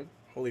it, dog.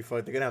 Holy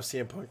fuck, they're gonna have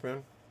CM Punk,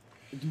 man.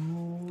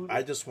 Dude.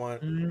 I just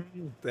want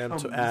them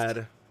to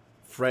add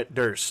Fred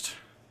Durst.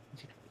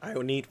 I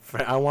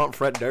want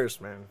Fred Durst,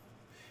 man.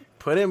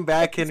 Put him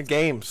back in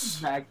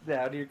games. Back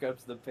down, here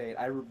comes the pain.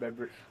 I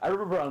remember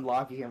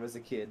unlocking him as a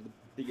kid.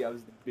 I think I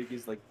was the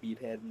biggest like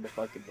meathead in the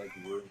fucking like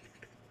room.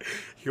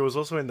 He was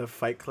also in the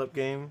Fight Club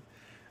game,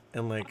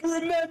 and like. I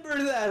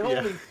remember that.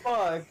 Yeah. Holy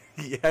fuck.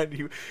 Yeah,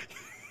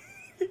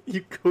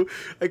 you go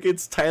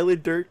against Tyler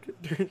Durk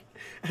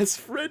as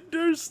Fred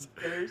Durst.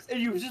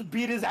 And you just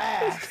beat his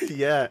ass.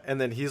 Yeah,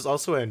 and then he's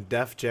also in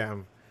Def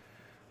Jam.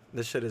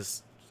 This shit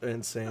is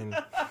insane.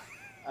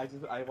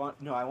 I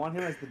want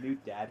him as the new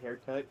dad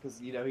haircut,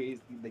 because you know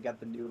they got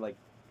the new like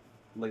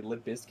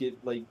Limp Bizkit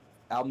like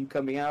album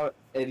coming out,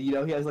 and you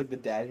know he has like the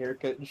dad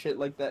haircut and shit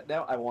like that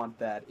now. I want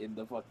that in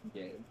the fucking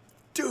game.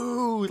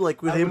 Dude,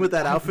 like with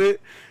that outfit?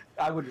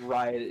 I would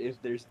riot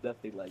if there's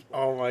nothing like that.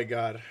 Oh my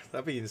god,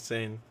 that'd be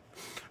insane.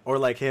 Or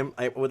like him,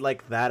 I would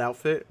like that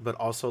outfit, but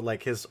also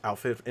like his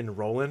outfit in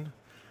Rollin'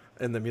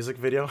 in the music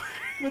video.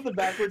 With the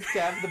backwards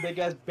cap, the big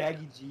ass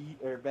baggy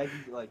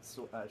like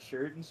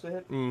shirt and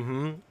shit.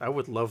 Mm-hmm. I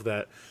would love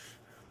that.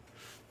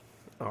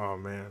 Oh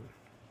man.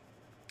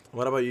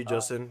 What about you,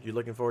 Justin? You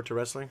looking forward to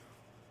wrestling?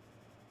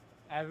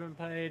 I haven't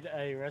played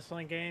a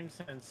wrestling game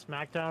since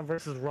SmackDown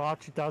vs. Raw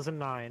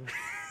 2009.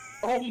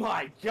 Oh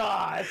my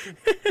god!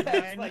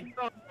 That's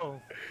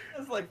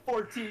like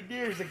 14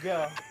 years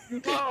ago.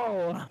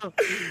 No!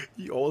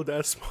 You old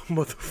ass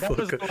motherfucker. That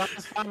was the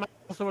last time I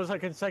also was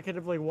like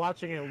consecutively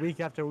watching it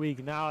week after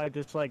week. Now I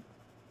just like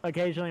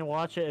occasionally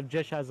watch it if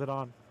Jish has it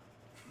on.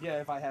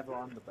 Yeah, if I have it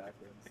on the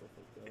background and stuff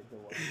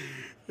like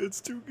that.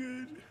 It's too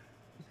good.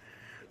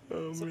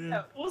 Oh so, man.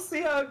 Yeah, we'll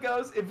see how it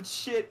goes. If it's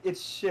shit,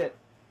 it's shit.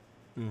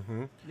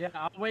 Mm-hmm. Yeah,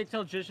 I'll wait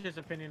till Jish's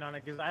opinion on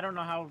it, because I don't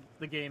know how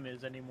the game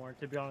is anymore,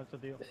 to be honest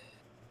with you.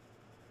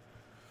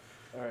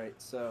 Alright,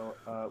 so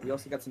we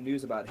also got some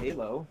news about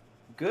Halo.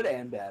 Good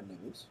and bad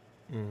news.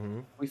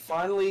 Mm-hmm. We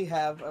finally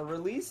have a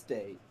release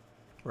date.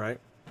 Right.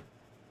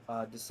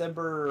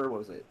 December, what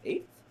was it,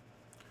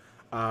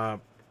 8th?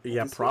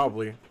 Yeah,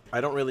 probably.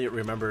 I don't really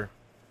remember.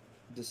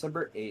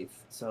 December 8th.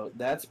 So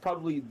that's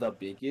probably the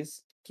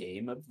biggest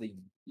game of the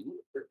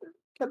year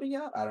coming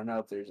out. I don't know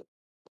if there's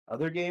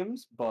other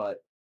games,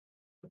 but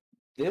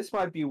this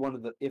might be one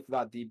of the, if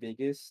not the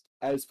biggest,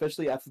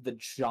 especially after the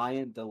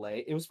giant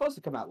delay. It was supposed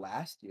to come out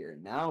last year,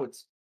 and now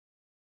it's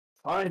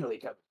finally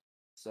coming.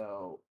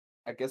 So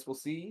I guess we'll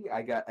see.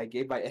 I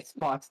gave my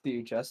Xbox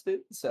to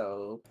Justin,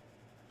 so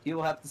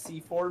he'll have to see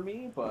for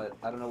me. But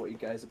I don't know what you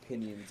guys'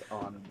 opinions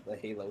on the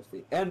Halo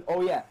thing. And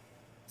oh yeah,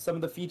 some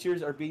of the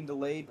features are being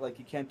delayed. Like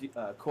you can't do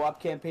co-op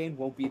campaign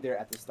won't be there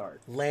at the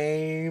start.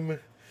 Lame.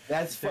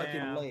 That's fucking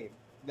Damn. lame.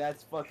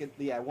 That's fucking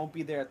yeah. It won't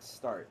be there at the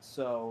start.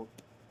 So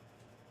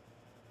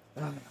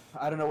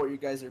I don't know what your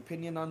guys'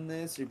 opinion on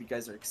this. If you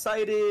guys are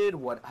excited,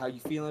 how you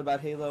feeling about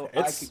Halo?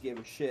 I could give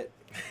a shit.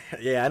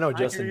 Yeah, I know I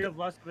Justin. could give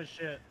less of a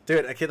shit.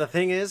 Dude, okay, the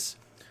thing is,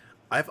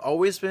 I've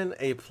always been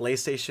a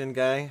PlayStation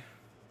guy,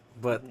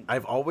 but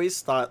I've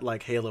always thought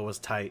like Halo was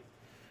tight.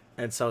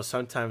 And so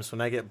sometimes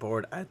when I get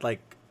bored, I'd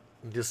like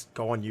just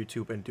go on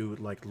YouTube and do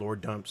like lore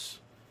dumps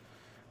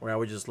where I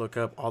would just look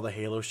up all the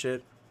Halo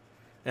shit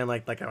and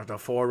like the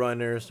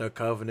Forerunners, the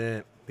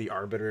Covenant, the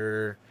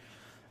Arbiter,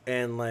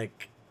 and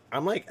like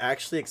I'm like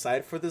actually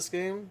excited for this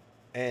game,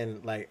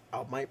 and like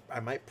I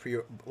might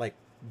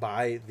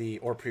buy the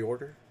or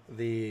pre-order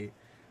the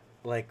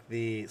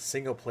the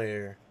single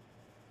player,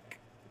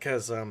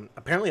 because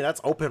apparently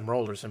that's open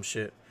world or some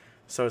shit.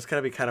 So it's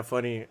gonna be kind of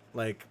funny,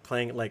 like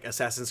playing like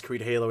Assassin's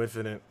Creed Halo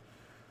Infinite,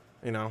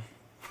 you know.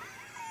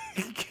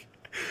 You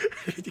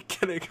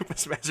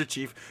get Master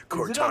Chief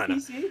Cortana.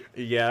 Is it on PC?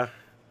 Yeah,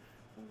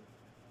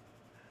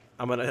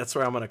 That's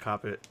where I'm gonna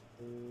cop it.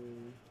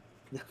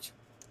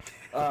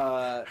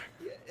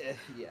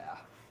 Yeah.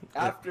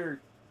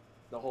 After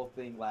the whole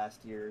thing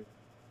last year,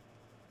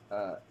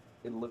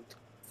 it looked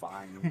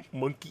fine.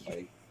 Monkey.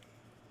 Like,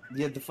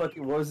 yeah, the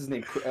fucking what was his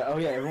name? Oh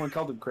yeah, everyone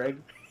called him Craig.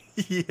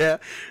 Yeah.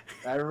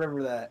 I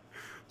remember that.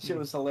 Shit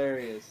was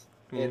hilarious,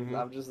 and Mhm.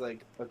 I'm just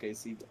like, okay,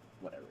 see,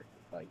 whatever.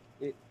 Like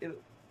it.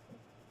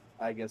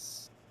 I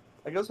guess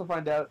we'll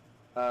find out.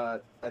 I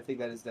think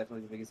that is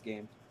definitely the biggest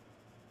game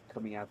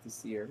coming out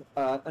this year.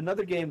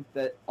 Another game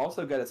that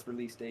also got its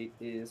release date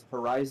is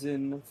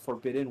Horizon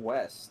Forbidden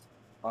West.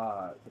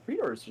 The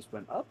pre-orders just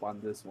went up on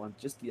this one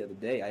just the other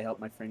day. I helped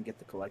my friend get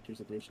the collector's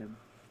edition.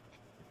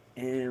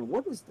 And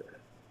what is that?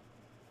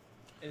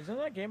 Isn't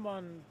that game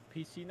on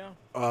PC now?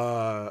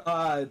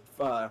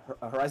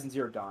 Horizon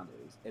Zero Dawn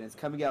is, and it's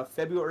coming out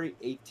February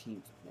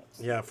 18th next.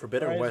 Yeah,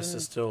 Forbidden West Horizon-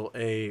 is still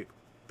a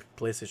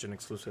PlayStation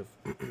exclusive.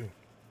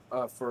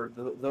 For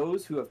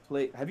those who have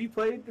played, have you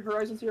played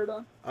Horizon Zero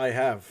Dawn? I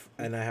have,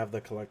 and I have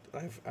the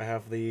I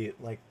have the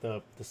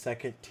the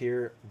second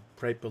tier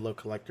right below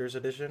collector's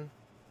edition.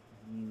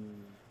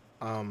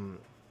 I mean,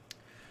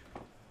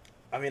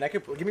 I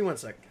could give me 1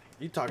 sec.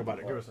 You talk about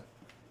it. Give me a sec.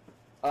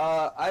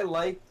 I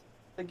liked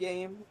the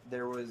game.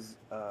 There was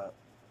I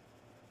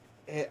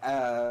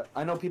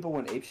know people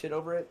went apeshit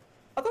over it.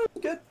 I thought it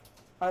was good.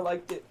 I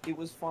liked it. It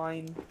was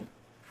fine.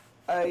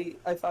 I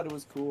thought it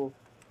was cool,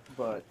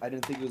 but I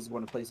didn't think it was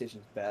one of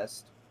PlayStation's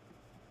best.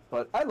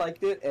 But I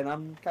liked it, and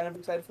I'm kind of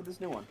excited for this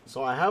new one.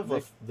 So I have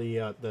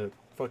the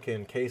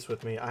fucking case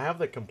with me. I have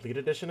the complete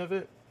edition of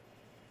it.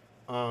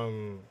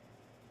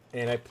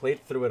 And I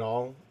played through it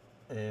all,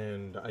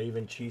 and I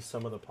even cheesed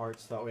some of the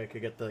parts that way I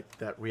could get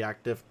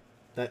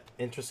that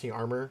interesting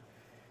armor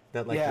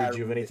that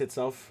rejuvenates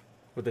itself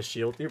with the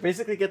shield. You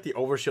basically get the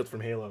overshield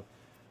from Halo,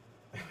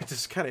 which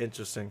is kind of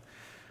interesting.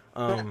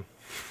 I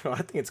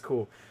think it's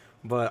cool,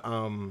 but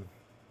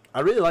I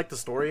really like the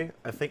story.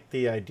 I think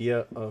the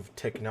idea of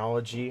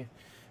technology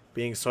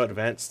being so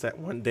advanced that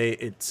one day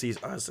it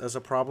sees us as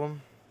a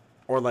problem,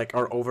 or like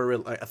our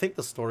I think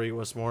the story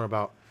was more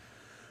about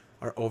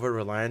our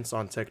over-reliance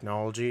on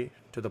technology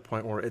to the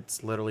point where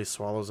it's literally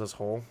swallows us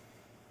whole,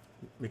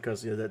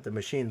 because the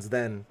machines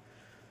then,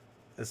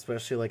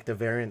 especially like the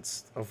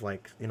variants of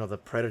the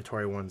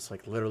predatory ones,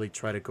 like literally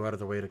try to go out of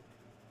the way to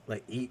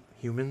like eat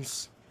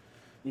humans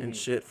and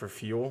shit for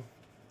fuel,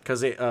 because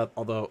they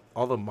although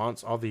all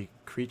the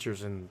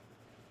creatures in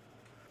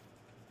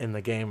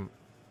the game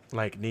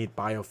like need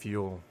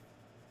biofuel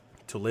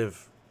to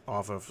live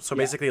off of, so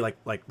basically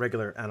like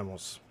regular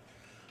animals,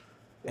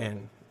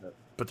 and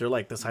but they're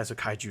like the size of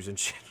kaijus and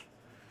shit.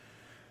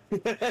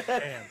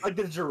 Damn. Like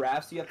the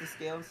giraffes you have to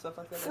scale and stuff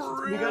like that.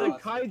 We got a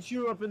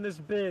kaiju up in this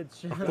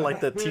bitch.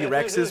 Like the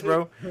T-Rexes,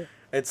 bro.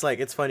 It's like,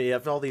 it's funny. You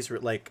have all these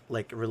like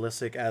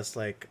realistic as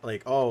like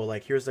oh,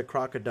 like here's the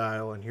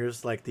crocodile, and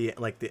here's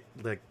the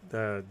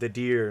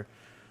deer,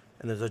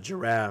 and there's a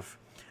giraffe,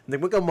 and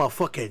then we got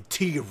motherfucking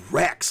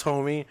T-Rex,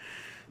 homie.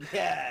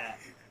 Yeah.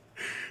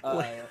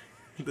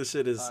 This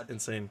shit is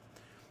insane.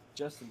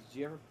 Justin, did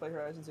you ever play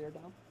Horizon Zero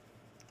Dawn?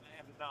 I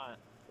have not.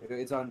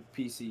 It's on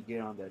PC.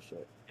 Get on that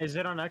shit. Is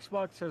it on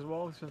Xbox as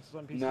well, since it's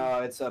on PC?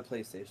 No, it's a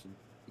PlayStation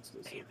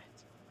exclusive. Damn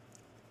it.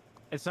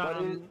 It's not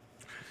on.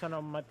 It's not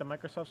on the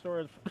Microsoft Store.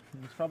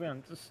 It's probably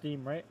on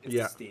Steam, right? It's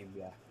Yeah. Steam,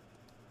 yeah.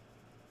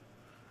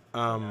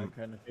 I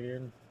kind of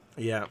figured.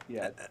 Yeah.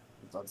 Yeah,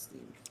 it's on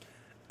Steam.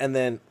 And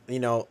then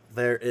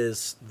there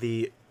is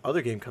the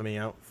other game coming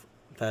out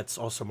that's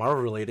also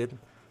Marvel related,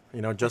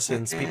 You know,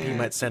 Justin's PP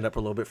might stand up a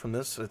little bit from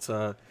this. It's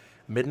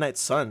Midnight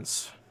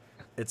Suns.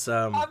 It's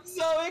I'm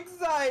so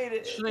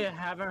excited. Actually, I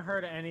haven't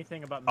heard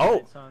anything about Oh,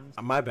 Midnight Suns.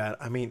 my bad.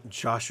 I mean,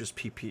 Josh's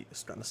PP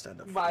is gonna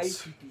stand up for My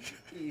this.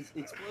 PP is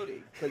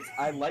exploding because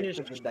I like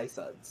the Midnight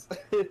Suns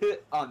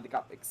on the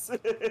comics.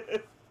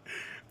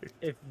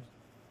 If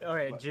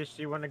okay, What? Jish,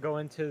 do you want to go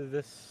into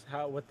this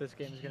what this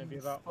game is gonna be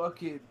about?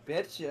 Fucking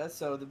betcha.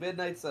 So the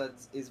Midnight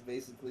Suns is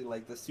basically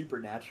like the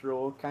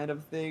supernatural kind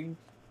of thing.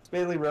 It's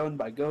mainly run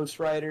by Ghost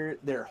Rider.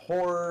 They're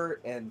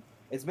horror and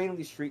it's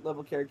mainly street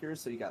level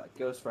characters. So you got like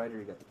Ghost Rider,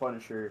 you got the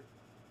Punisher,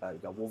 you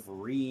got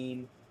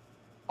Wolverine,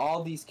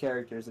 all these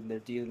characters, and they're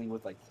dealing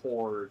with like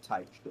horror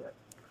type shit.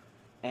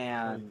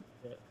 And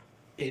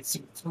it's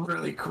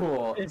really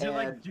cool. Is it And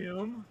like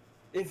Doom?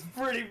 it's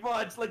pretty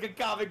much like a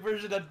comic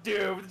version of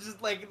Doom. It's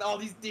just like all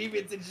these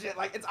demons and shit.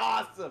 Like it's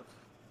awesome.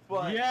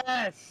 But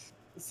Yes.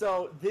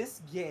 so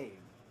this game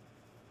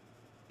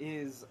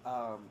is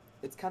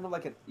it's kind of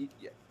like an you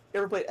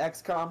ever played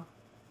XCOM?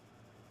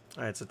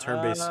 It's a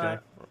turn-based guy.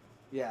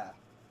 Yeah,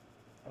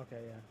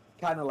 Okay, yeah.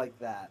 kind of like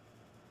that.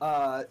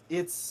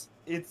 It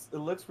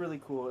looks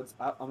really cool.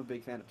 I'm a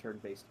big fan of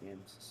turn-based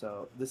games,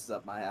 so this is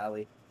up my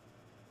alley.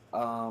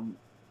 And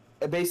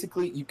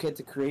basically, you get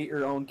to create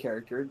your own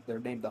character. They're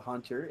named the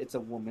Hunter. It's a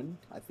woman.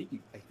 I think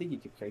you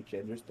can create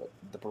genders, but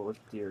the birth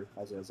here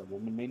has it as a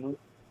woman mainly.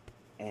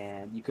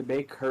 And you can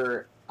make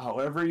her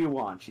however you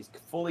want. She's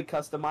fully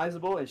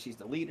customizable, and she's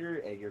the leader.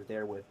 And you're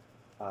there with,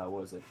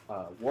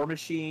 War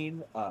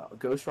Machine,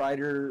 Ghost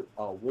Rider,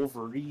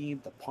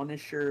 Wolverine, the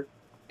Punisher,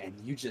 and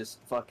you just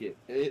fuck it.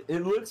 It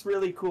looks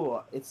really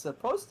cool. It's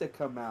supposed to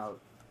come out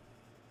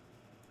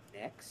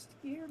next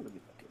year. Let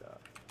me look it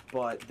up.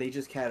 But they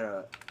just had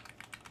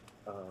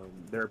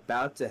they're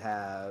about to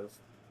have,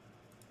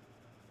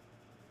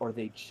 or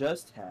they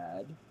just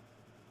had,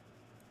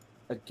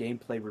 a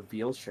gameplay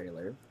reveal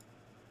trailer,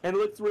 and it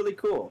looks really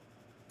cool.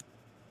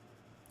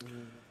 Let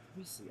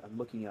me see. I'm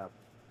looking up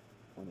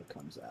when it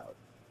comes out.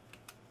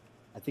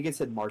 I think it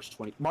said March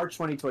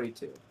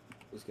 2022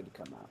 is going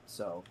to come out.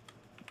 So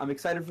I'm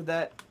excited for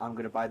that. I'm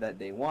going to buy that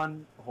day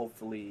one.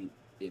 Hopefully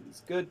it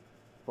is good,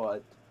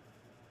 but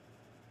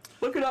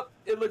look it up.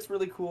 It looks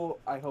really cool.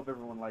 I hope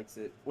everyone likes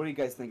it. What do you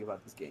guys think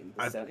about this game?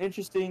 Does it sound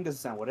interesting? Does it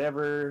sound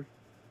whatever?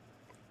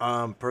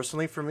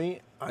 Personally for me,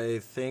 I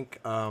think,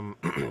 I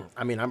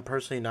mean, I'm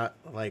personally not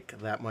like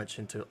that much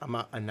into, I'm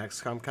not an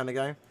XCOM kind of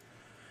guy,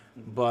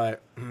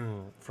 but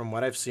from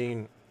what I've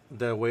seen,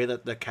 the way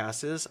that the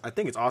cast is, I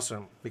think it's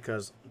awesome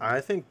because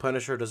I think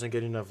Punisher doesn't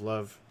get enough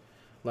love,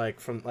 like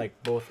from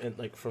like both in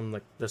like from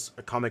like this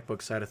comic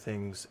book side of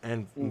things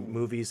and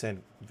movies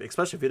and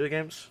especially video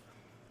games.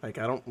 Like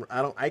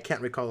I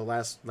can't recall the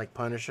last like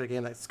Punisher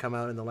game that's come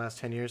out in the last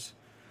 10 years.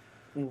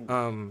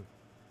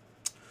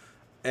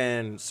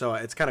 And so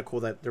it's kind of cool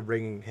that they're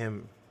bringing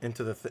him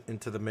into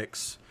the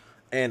mix.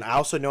 And I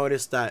also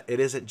noticed that it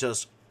isn't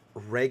just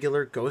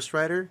regular Ghost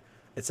Rider.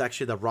 It's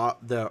actually the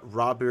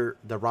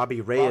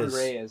Robbie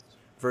Reyes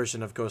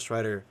version of Ghost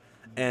Rider.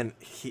 And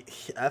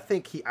I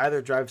think he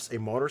either drives a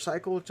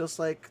motorcycle just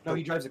like... No,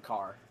 he drives a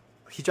car.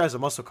 He drives a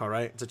muscle car,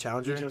 right? It's a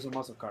Challenger? He drives a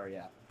muscle car,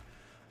 yeah.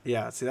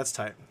 Yeah, see, that's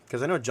tight.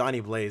 Because I know Johnny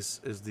Blaze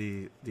is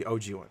the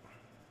OG one.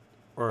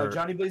 Or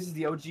Johnny Blaze is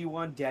the OG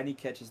one. Danny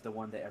Ketch is the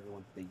one that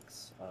everyone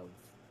thinks of.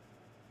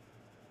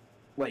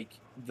 Like,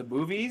 the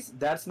movies,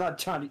 that's not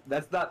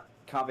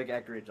comic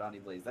accurate Johnny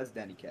Blaze. That's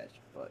Danny Ketch.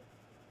 But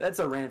that's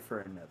a rant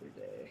for another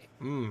day.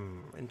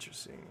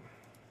 Interesting.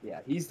 Yeah,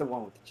 he's the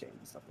one with the chain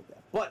and stuff like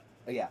that. But,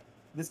 yeah,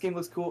 this game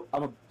looks cool.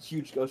 I'm a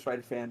huge Ghost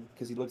Rider fan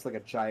because he looks like a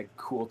giant,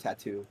 cool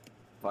tattoo.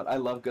 But I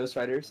love Ghost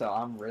Rider, so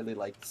I'm really,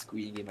 like,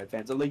 squeaking in my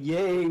pants. I'm like,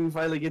 yay, we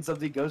finally get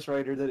something Ghost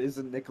Rider that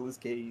isn't Nicolas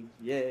Cage.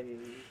 Yay.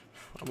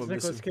 Is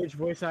Nicolas Cage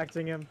voice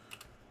acting him?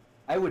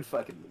 I would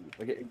fucking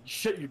leave. Like,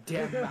 shut your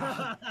damn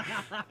mouth.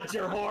 Shut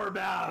your whore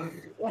mouth.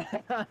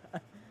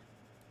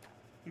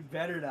 You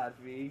better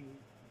not be.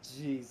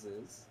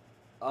 Jesus.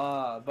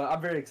 But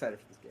I'm very excited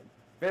for this game.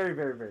 Very,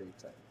 very, very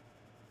excited.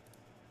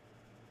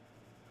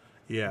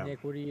 Yeah. Nick,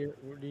 how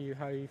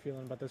are you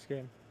feeling about this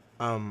game?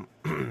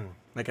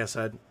 Like I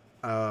said,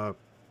 I'm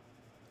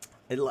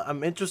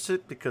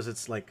interested because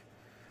it's like,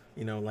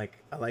 you know, like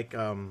I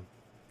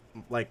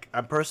like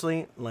I'm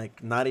personally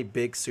like not a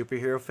big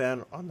superhero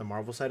fan on the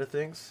Marvel side of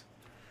things.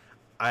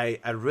 I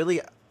really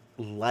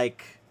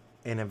like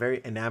and I'm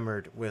very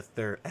enamored with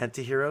their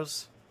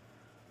anti-heroes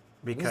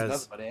because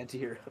this is nothing but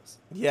anti-heroes.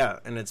 Yeah,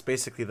 and it's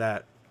basically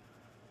that.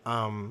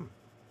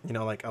 You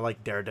know, like I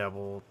like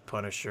Daredevil,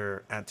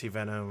 Punisher,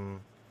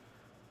 Anti-Venom.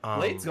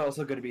 Blade's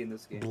also going to be in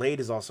this game. Blade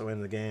is also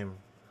in the game.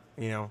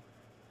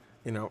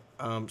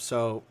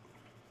 So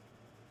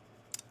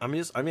I'm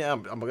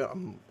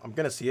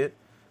gonna see it,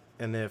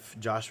 and if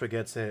Joshua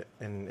gets it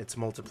and it's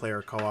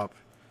multiplayer co-op,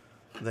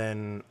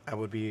 then I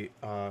would be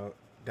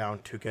down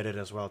to get it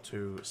as well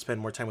to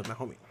spend more time with my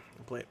homie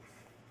and play it.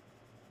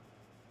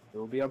 It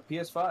will be on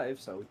PS5,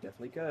 so we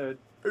definitely could.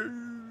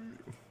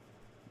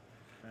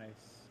 Nice.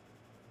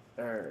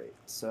 Alright,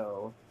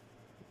 so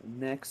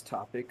next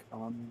topic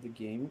on the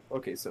game.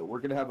 Okay, so we're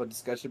going to have a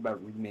discussion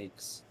about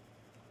remakes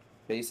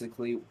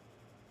basically.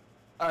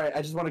 All right,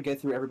 I just want to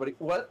get through everybody.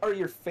 What are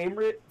your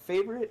favorite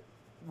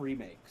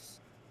remakes?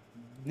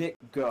 Nick,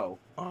 go.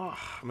 Oh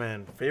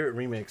man, favorite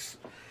remakes.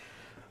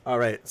 All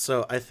right,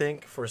 so I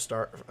think for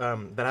start,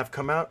 that have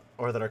come out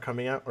or that are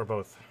coming out or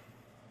both.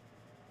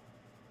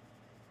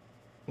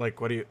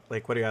 What are you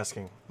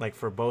asking? Like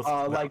for both?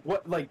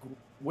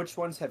 Which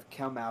ones have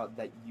come out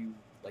that you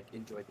like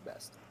enjoyed the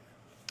best?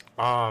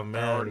 Oh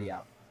They're already man,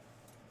 out.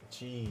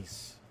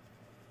 jeez.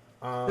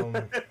 Um,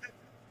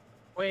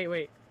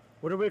 Wait.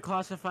 What are we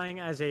classifying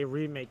as a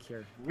remake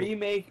here?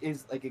 Remake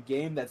is like a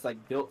game that's like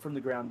built from the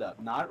ground up,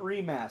 not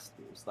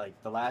remasters, like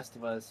The Last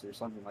of Us or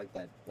something like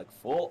that. Like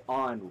full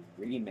on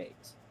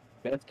remakes.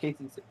 Best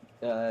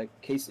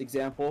case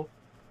example,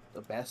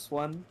 the best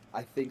one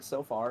I think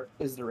so far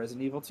is the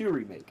Resident Evil 2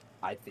 remake.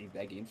 I think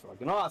that game's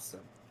fucking awesome.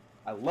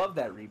 I love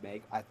that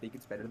remake. I think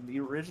it's better than the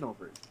original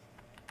version.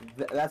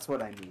 That's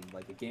what I mean.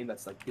 Like a game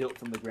that's like built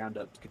from the ground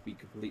up could be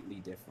completely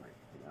different,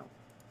 you know.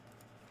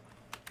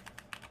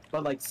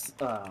 But like,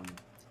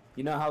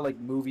 you know how like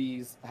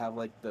movies have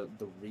like the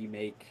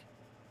remake,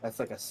 that's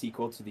like a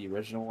sequel to the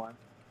original one.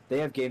 They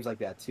have games like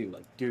that too,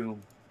 like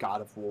Doom,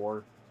 God of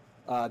War.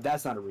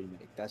 That's not a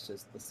remake. That's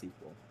just the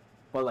sequel.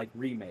 But like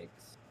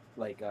remakes,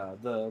 like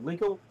the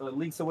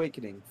Link's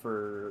Awakening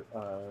for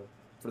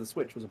the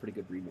Switch was a pretty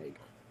good remake.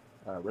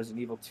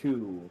 Resident Evil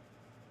 2.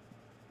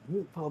 Let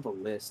me pull up a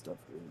list of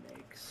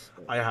remakes.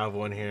 I have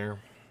one here.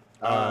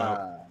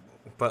 Uh,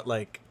 But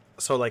like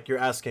you're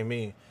asking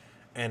me,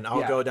 and I'll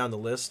Yeah. go down the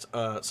list.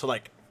 So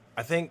like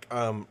I think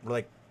I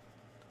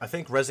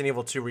think Resident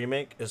Evil 2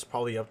 remake is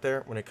probably up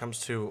there when it comes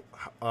to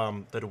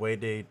the way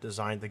they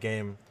designed the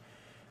game.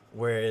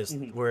 Whereas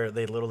where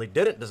they literally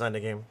didn't design the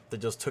game, they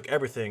just took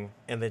everything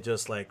and they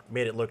just like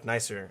made it look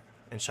nicer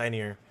and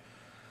shinier.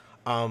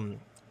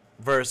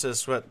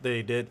 Versus what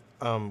they did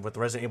with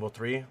Resident Evil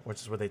 3,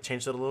 which is where they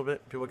changed it a little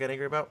bit. People get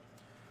angry about.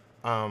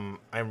 I'm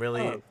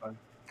really oh, fun.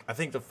 I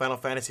think the Final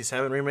Fantasy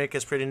VII remake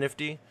is pretty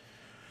nifty.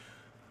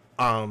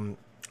 I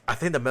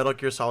think the Metal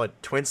Gear Solid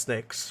Twin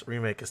Snakes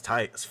remake is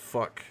tight as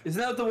fuck.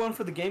 Isn't that the one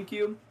for the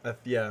GameCube?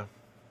 Yeah,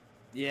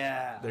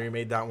 Yeah. they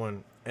remade that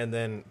one, and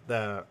then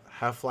the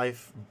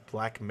Half-Life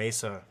Black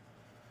Mesa,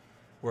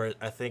 where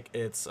I think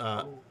it's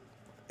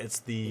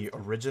the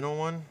original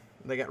one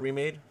that got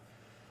remade.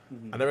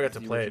 I never got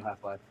to play it,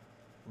 Half-Life.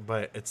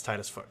 but it's tight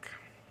as fuck.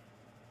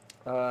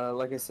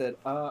 Like I said,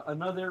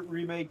 another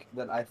remake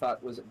that I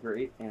thought was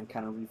great and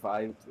kind of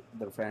revived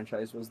the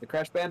franchise was the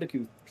Crash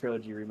Bandicoot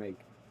trilogy remake.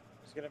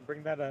 Just gonna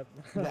bring that up.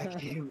 That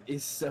game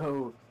is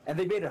so, and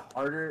they made it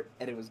harder,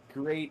 and it was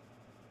great.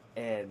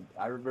 And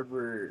I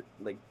remember,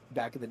 like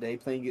back in the day,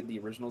 playing it the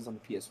originals on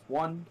the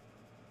PS1,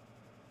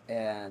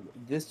 and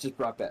this just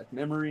brought back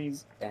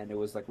memories. And it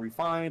was like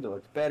refined, it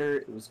looked better,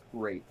 it was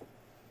great.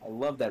 I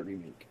love that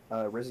remake.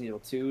 Resident Evil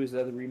 2 is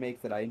another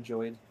remake that I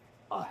enjoyed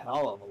a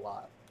hell of a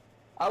lot.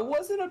 I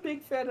wasn't a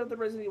big fan of the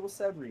Resident Evil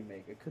 7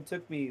 remake. It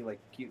took me like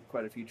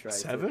quite a few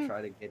tries to 7?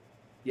 try to get.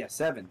 Yeah,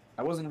 7.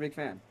 I wasn't a big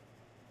fan.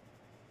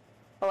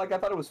 I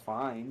thought it was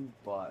fine,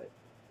 but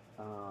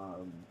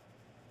but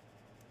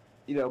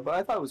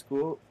I thought it was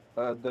cool.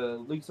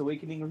 The Link's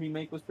Awakening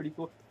remake was pretty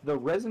cool. The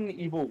Resident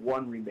Evil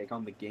 1 remake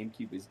on the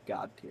GameCube is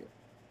god tier.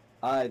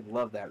 I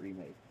love that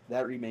remake.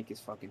 That remake is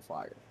fucking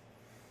fire.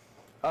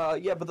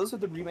 Yeah, but those are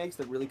the remakes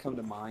that really come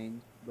to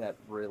mind that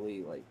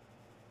really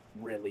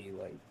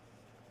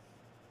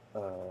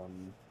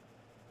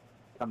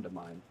come to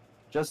mind.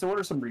 Justin, what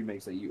are some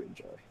remakes that you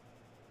enjoy?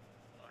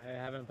 I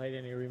haven't played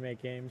any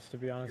remake games, to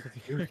be honest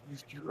with you.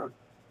 You're a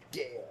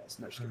gas.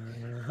 No, just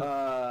kidding.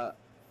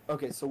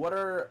 Okay, so what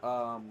are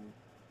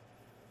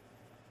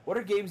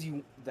games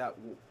you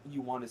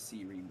want to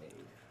see remade?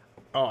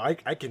 Oh, I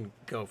can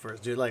go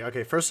first, dude. Like,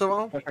 okay, first of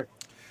all,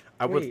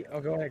 I would. Wait,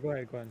 go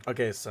ahead.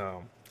 Okay,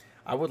 so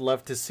I would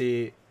love to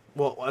see.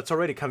 Well, it's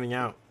already coming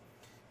out.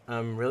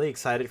 I'm really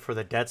excited for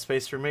the Dead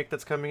Space remake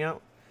that's coming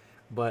out.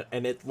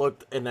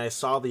 And I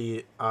saw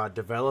the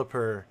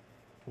developer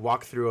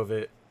walkthrough of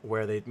it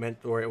where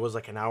it was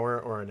like an hour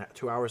or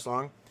 2 hours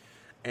long,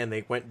 and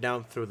they went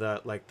down through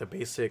the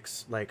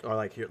basics, like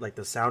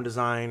the sound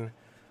design,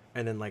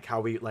 and then like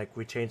how we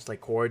changed like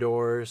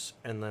corridors,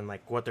 and then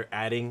like what they're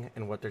adding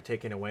and what they're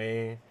taking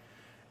away,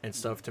 and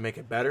stuff to make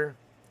it better.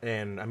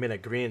 And I'm in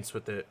agreement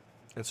with it.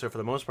 And so for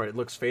the most part, it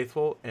looks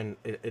faithful, and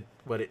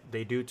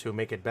they do to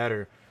make it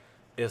better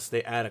is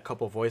they add a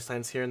couple voice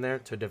lines here and there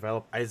to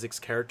develop Isaac's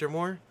character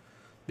more,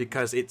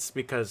 because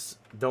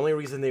the only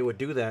reason they would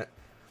do that,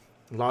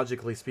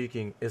 logically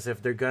speaking, is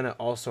if they're gonna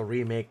also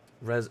remake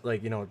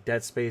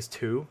Dead Space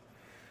 2,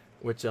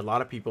 which a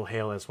lot of people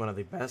hail as one of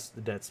the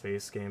best Dead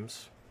Space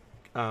games.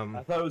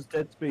 I thought it was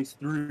Dead Space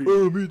 3.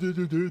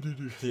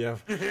 Yeah.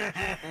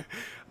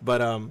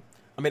 But I mean,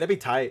 that'd be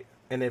tight.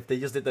 And if they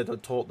just did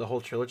the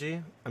whole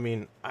trilogy, I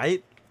mean,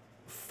 I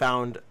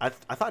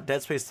thought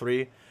Dead Space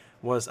 3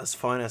 was as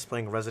fun as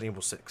playing Resident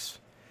Evil 6.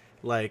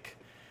 Like,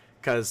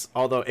 because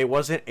although it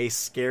wasn't a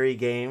scary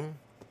game,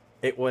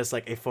 it was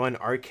like a fun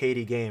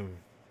arcadey game.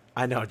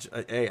 I know,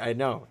 hey, I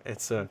know.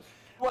 It's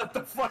What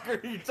the fuck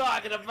are you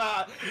talking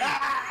about?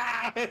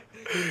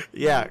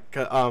 Yeah,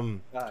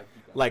 Ah,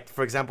 like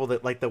for example,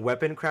 the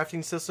weapon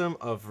crafting system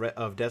of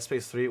Dead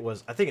Space 3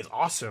 was, I think it's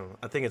awesome.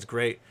 I think it's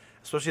great,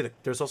 especially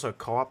there's also a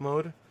co-op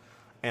mode,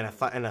 and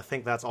I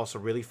think that's also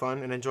really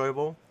fun and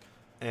enjoyable,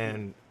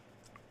 and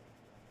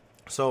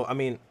so I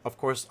mean, of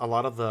course, a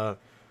lot of the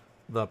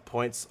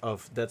points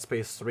of Dead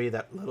Space 3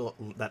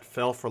 that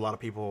fell for a lot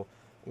of people,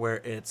 where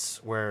it's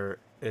the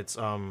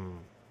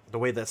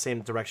way that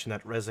same direction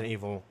that Resident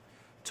Evil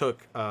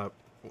took,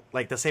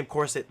 like the same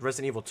course that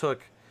Resident Evil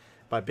took,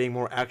 by being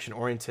more action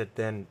oriented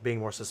than being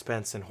more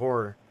suspense and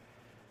horror,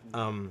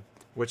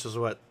 which is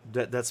what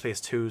Dead Space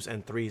 2's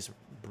and 3's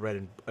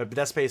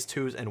Dead Space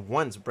 2's and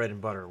 1's bread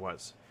and butter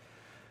was.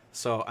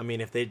 So I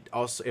mean, if they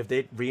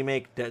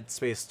remake Dead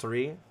Space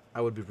 3, I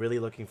would be really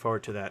looking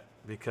forward to that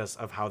because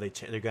of how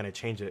they're gonna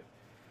change it.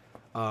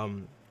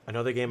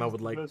 Another game I would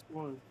like. best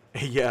one.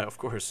 Yeah, of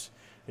course.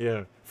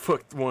 Yeah,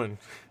 fuck 1.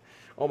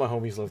 All my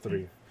homies love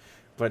 3.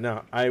 But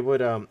no, I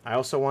would. I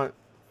also want,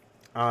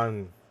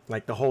 on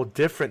like the whole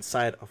different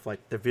side of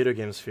like the video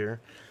game sphere,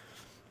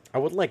 I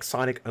would like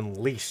Sonic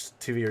Unleashed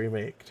to be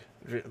remade.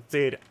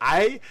 Dude,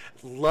 I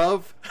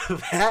love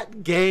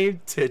that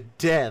game to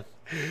death.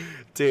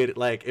 Dude,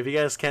 like if you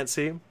guys can't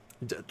see,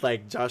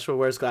 like Joshua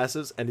wears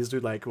glasses, and this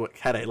dude like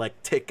had a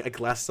like take a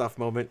glasses off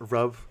moment,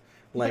 rub,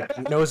 like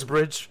nose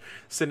bridge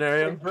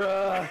scenario.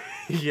 Bruh.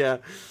 Yeah,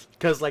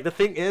 because like the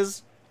thing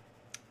is,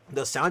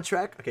 the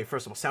soundtrack. Okay,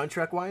 first of all,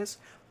 soundtrack wise,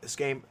 this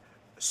game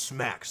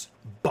smacks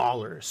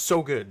baller,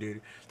 so good,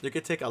 dude. You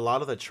could take a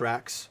lot of the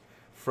tracks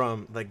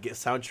from the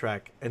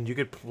soundtrack and you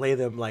could play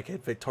them like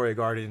at Victoria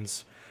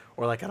Gardens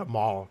or like at a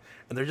mall,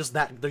 and they're just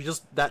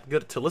that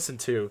good to listen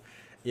to.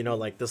 You know,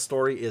 like the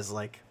story is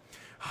like,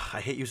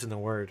 I hate using the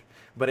word,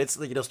 but it's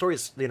like, the story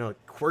is,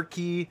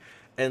 quirky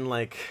and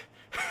like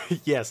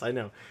yes, I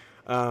know.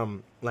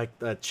 Like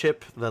the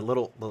Chip, the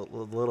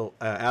little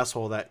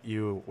asshole that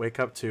you wake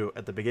up to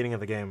at the beginning of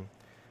the game,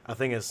 I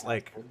think it's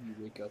like you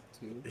wake up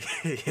to.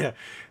 yeah,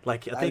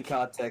 like I think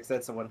context.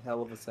 That's one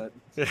hell of a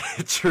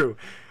sentence. true,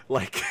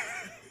 like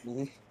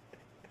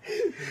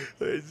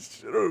it's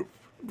true,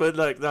 but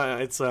like no,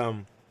 it's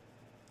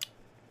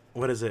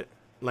what is it?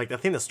 Like I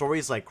think the story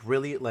is like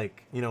really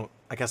like,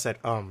 like I said,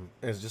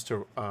 is just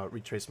to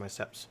retrace my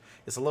steps.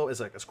 It's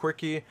it's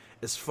quirky,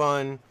 it's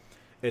fun,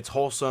 it's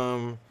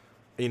wholesome.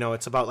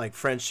 It's about like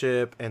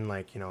friendship and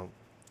like,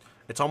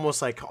 it's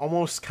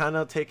almost kind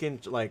of taking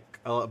like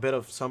a bit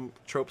of some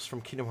tropes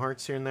from Kingdom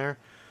Hearts here and there,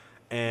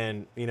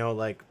 and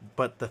like,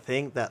 but the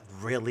thing that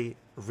really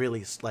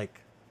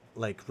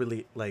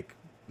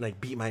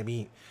beat my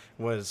meat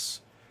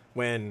was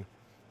when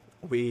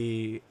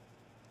we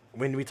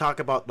talk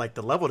about like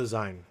the level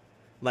design,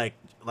 like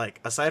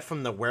aside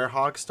from the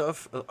werehog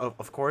stuff,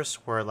 of course,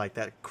 where like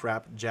that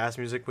crap jazz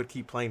music would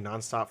keep playing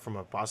nonstop from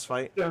a boss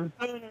fight. Yeah,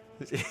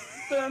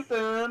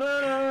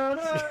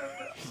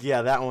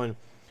 that one.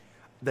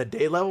 The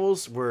day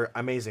levels were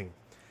amazing.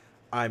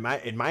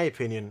 In my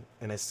opinion,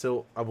 and I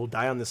will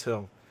die on this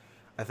hill,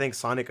 I think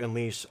Sonic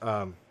Unleashed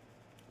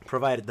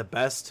provided the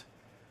best,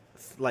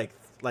 how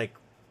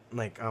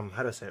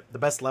to say it, the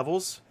best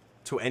levels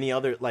to any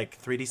other like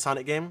 3D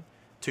Sonic game,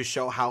 to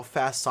show how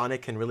fast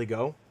Sonic can really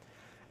go,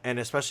 and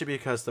especially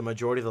because the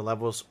majority of the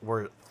levels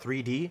were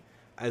 3D,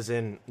 as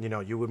in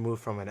you would move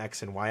from an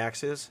X and Y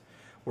axis,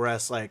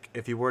 whereas like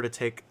if you were to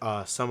take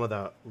some of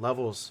the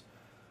levels,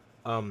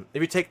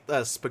 if you take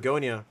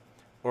Spagonia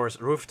or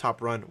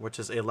Rooftop Run, which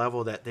is a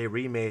level that they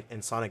remade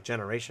in Sonic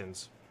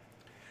Generations,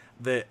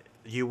 that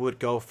you would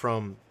go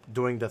from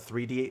doing the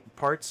 3D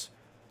parts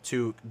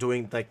to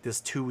doing like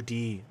this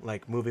 2D,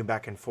 like moving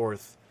back and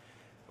forth,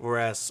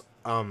 whereas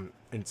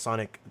in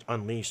Sonic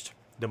Unleashed,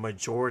 the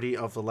majority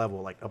of the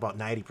level, like about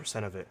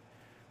 90% of it,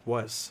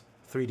 was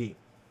 3D.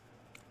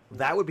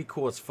 That would be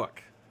cool as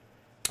fuck.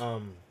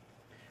 But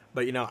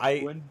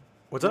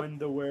what's up?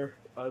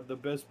 The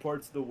best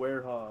part's the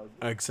werehog.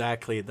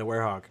 Exactly, the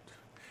werehog.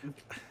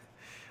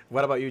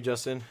 What about you,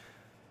 Justin?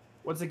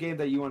 What's a game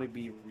that you want to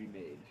be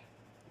remade?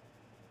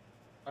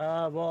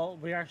 Well,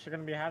 we're actually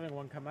gonna be having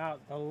one come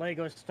out, the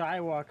Lego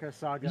Skywalker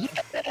Saga.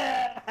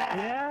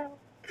 Yeah.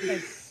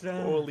 It's,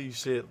 Holy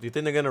shit! Do you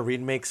think they're gonna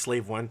remake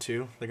Slave 1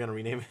 too? They're gonna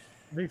rename it.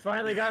 We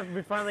finally got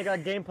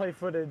gameplay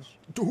footage.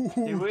 Dude.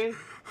 Do we?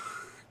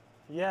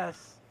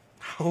 Yes.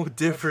 How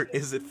different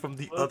is it from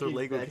the other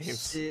Lego that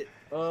games? Shit.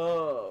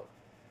 Oh.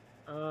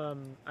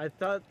 I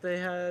thought they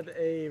had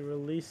a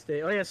release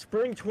date. Oh yeah,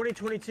 spring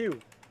 2022.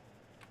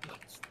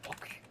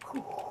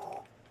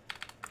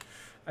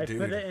 I Dude.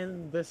 put it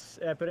in this.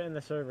 I put it in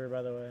the server,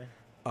 by the way.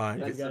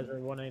 If you guys are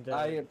wanting to.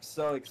 I am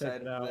so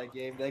excited it for out. that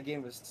game. That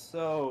game was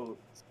so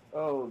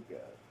good.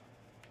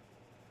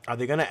 Are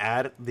they gonna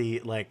add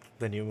the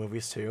new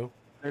movies too?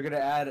 They're gonna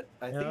add.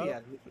 I think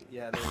No.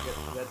 yeah. They're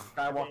gonna that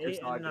Skywalker 8 and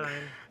Saga. 9.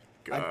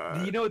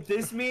 God. You know what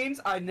this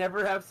means? I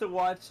never have to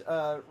watch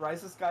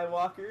Rise of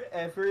Skywalker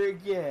ever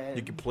again.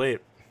 You can play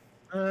it.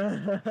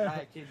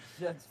 I can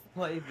just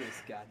play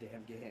this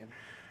goddamn game.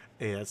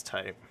 Yeah, that's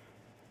tight.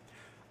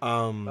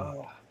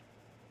 Oh.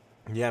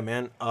 Yeah,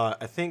 man.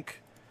 I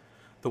think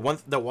The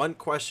one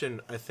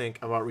question I think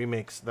about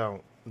remakes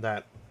though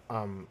that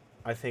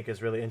I think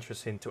is really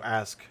interesting to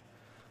ask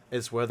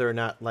is whether or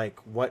not like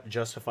what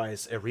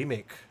justifies a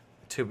remake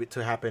to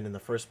happen in the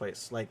first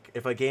place. Like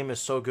if a game is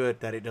so good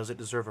that it doesn't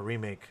deserve a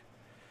remake,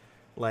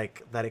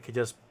 like that it could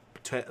just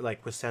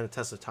like withstand the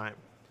test of time.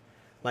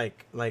 I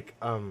like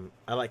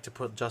to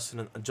put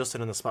Justin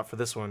in the spot for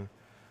this one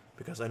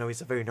because I know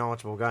he's a very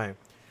knowledgeable guy,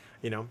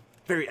 you know,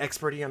 very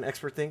experty on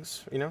expert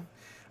things, you know.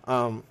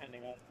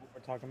 Depending on what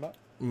we're talking about.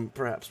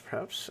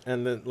 Perhaps,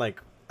 and then like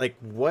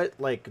what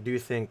like do you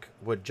think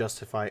would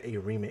justify a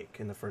remake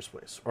in the first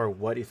place, or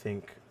what do you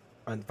think,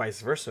 and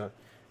vice versa,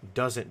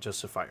 doesn't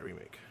justify a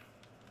remake?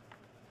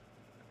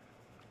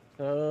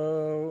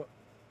 So,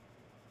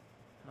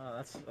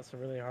 that's a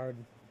really hard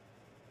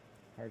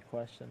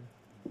question.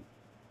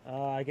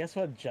 I guess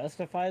what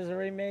justifies a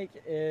remake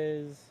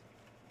is,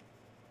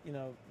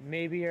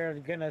 maybe you're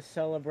gonna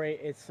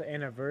celebrate its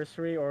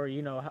anniversary, or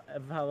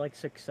of how like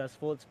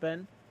successful it's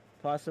been,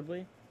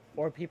 possibly,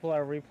 or people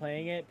are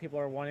replaying it. People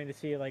are wanting to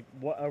see like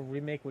what a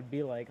remake would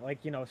be like. Like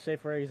say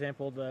for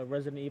example the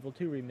Resident Evil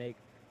 2 remake.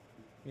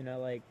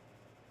 Like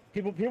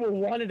people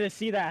wanted to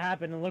see that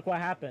happen, and look what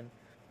happened.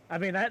 I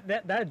mean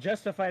that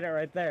justified it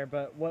right there.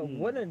 But what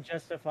wouldn't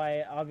justify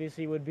it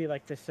obviously would be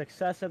like the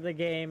success of the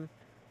game.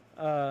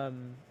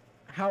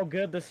 How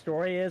good the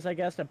story is, I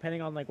guess,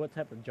 depending on like what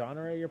type of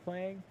genre you're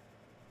playing.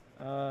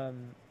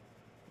 And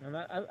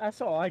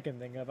that's all I can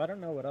think of. I don't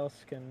know what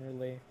else can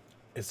really.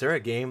 Is there a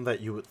game that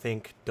you would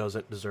think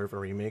doesn't deserve a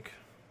remake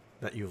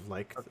that you've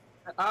liked?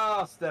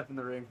 I'll step in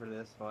the ring for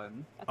this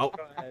one. Oh,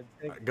 Go ahead.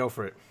 go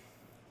for it.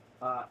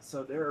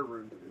 So there are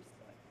rumors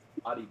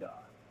that Naughty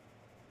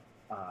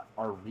Dog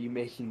are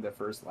remaking the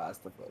first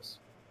Last of Us.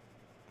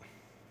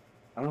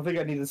 I don't think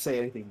I need to say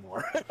anything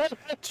more.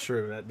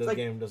 True, that the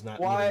game does not.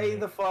 Why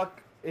the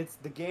fuck?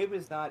 The game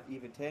is not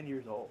even 10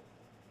 years old.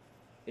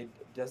 It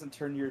doesn't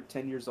turn your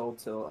 10 years old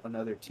till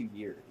another 2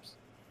 years.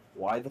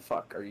 Why the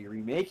fuck are you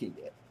remaking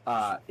it?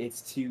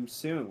 It's too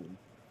soon.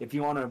 If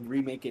you want to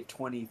remake it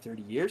 20,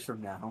 30 years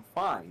from now,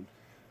 fine.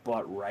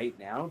 But right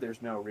now,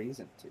 there's no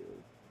reason to.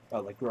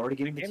 Like, we're already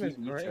getting the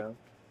TV show.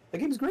 The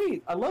game's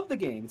great. I love the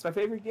game. It's my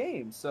favorite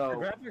game. So the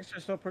graphics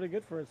are still pretty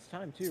good for its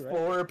time too, right?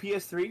 For a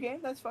PS3 game,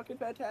 that's fucking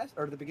fantastic.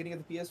 Or the beginning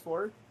of the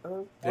PS4.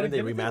 Didn't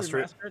they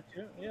remaster it?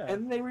 Too? Yeah.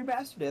 And they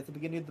remastered it at the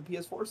beginning of the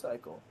PS4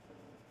 cycle.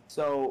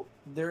 So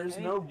there's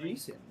no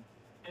reason.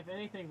 If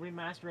anything,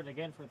 remaster it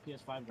again for the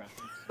PS5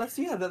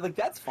 graphics.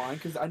 That's fine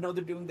because I know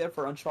they're doing that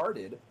for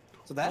Uncharted,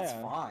 so that's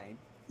fine.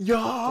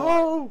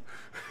 Yo!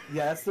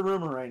 Yeah, that's the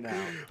rumor right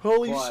now.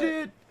 Holy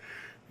shit!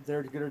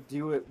 They're gonna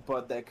do it,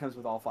 but that comes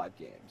with all 5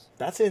 games.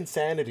 That's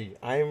insanity.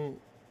 I'm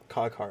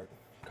cock hard.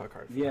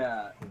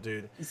 Yeah,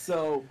 dude.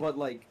 So, but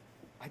like,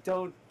 I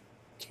don't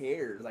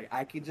care. Like,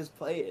 I can just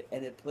play it,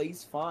 and it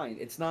plays fine.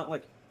 It's not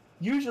like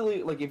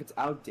usually like if it's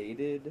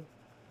outdated,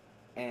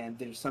 and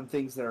there's some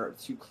things that are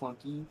too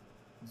clunky.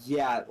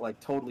 Yeah, like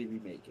totally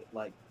remake it.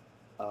 Like,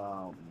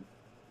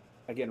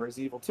 again,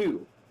 Resident Evil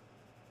 2.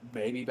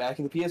 Maybe back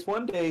in the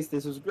PS1 days,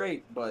 this was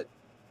great, but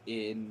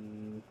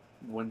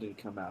when did it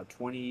come out?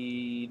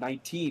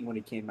 2019 when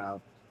it came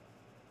out.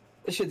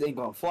 This shit ain't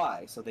gonna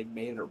fly, so they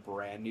made it a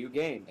brand new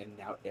game, and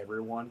now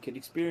everyone can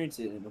experience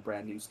it in a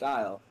brand new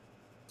style.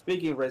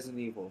 Speaking of Resident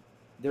Evil,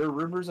 there are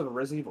rumors of a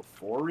Resident Evil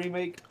 4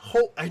 remake.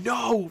 Oh, I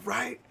know,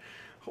 right?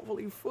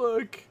 Holy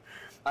fuck.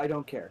 I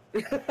don't care.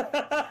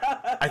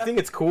 I think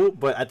it's cool,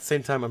 but at the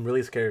same time, I'm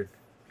really scared.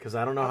 Because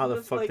I don't know how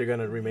the fuck they're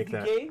gonna remake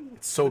that.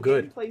 It's so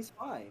good. The game plays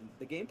fine.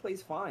 The game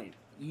plays fine.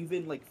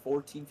 Even like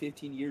 14,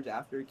 15 years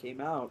after it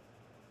came out,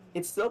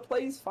 it still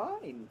plays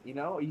fine. You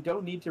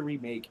don't need to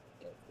remake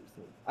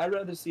everything. I'd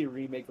rather see a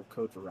remake of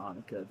Code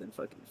Veronica than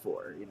fucking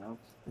 4,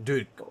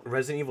 Dude,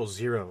 Resident Evil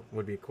 0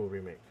 would be a cool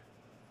remake.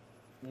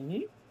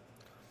 Mm-hmm.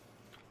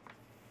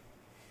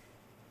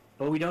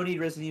 But we don't need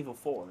Resident Evil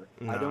 4.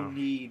 No. I don't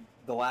need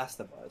The Last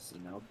of Us,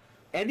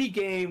 Any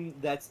game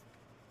that's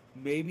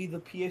maybe the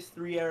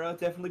PS3 era,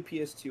 definitely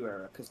PS2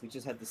 era, because we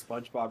just had the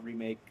SpongeBob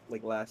remake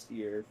like last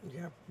year.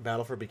 Yeah,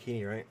 Battle for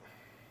Bikini, right?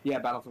 Yeah,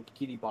 Battle for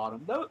Bikini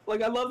Bottom.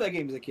 I love that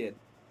game as a kid.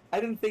 I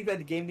didn't think that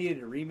the game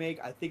needed a remake.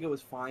 I think it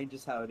was fine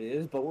just how it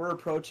is, but we're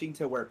approaching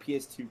to where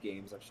PS2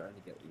 games are starting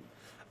to get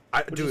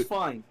remakes. Which is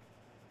fine.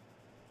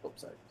 Oh,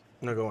 sorry.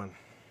 No, go on.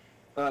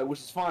 Which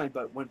is fine,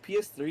 but when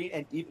PS3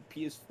 and even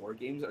PS4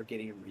 games are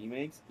getting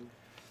remakes,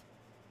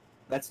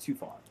 that's too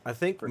far. I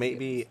think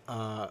maybe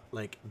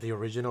like the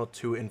original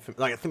 2 Infamous,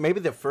 like I think maybe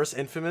the first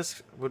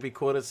Infamous would be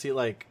cool to see,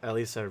 like at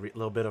least a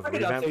little bit of a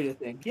revamp.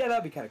 Yeah,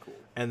 that'd be kind of cool.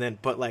 And then,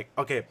 but like,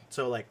 okay,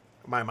 so like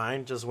my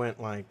mind just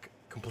went like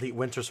complete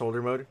Winter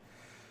Soldier mode.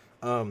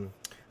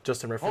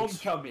 Just in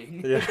reference.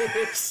 Homecoming.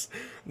 Yes.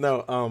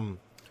 No.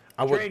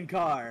 I would. Train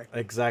car.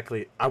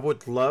 Exactly. I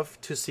would love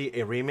to see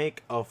a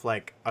remake of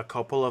like a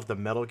couple of the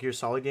Metal Gear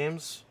Solid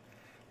games,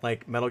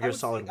 like Metal Gear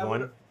Solid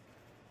 1.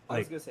 I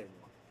was gonna say 1.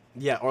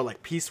 Yeah, or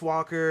like Peace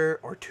Walker,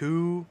 or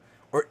 2,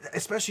 or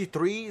especially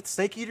 3,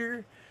 Snake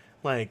Eater.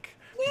 Like,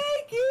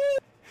 Snake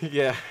Eater!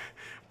 Yeah,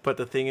 but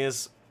the thing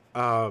is,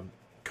 Code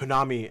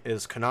Konami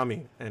is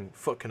Konami, and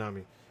fuck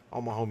Konami.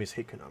 All my homies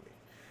hate Konami.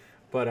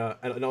 But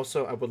and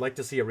also I would like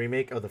to see a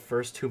remake of the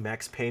first two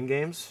Max Payne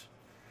games.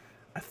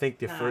 I think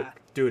the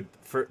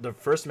the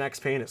first Max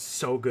Payne is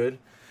so good,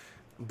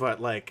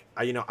 but like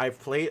I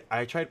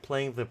tried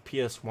playing the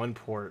PS1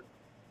 port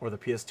or the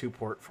PS2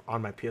 port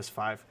on my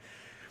PS5,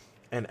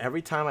 and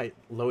every time I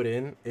load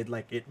in, it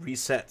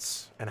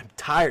resets, and I'm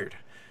tired.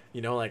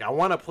 Like I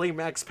want to play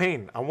Max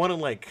Payne. I want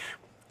to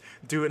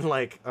do it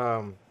like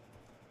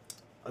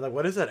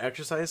what is that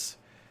exercise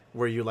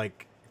where you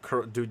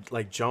do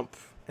jump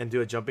and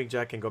do a jumping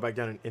jack and go back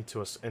down into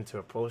a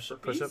push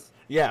up.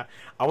 Yeah,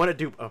 I want to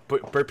do a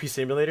burpee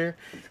simulator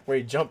where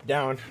you jump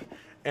down,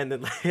 and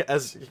then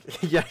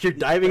you're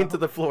diving into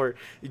the floor,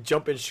 you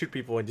jump and shoot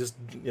people and just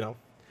get on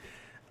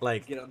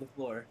the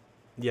floor.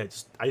 Yeah,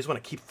 I just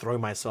want to keep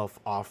throwing myself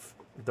off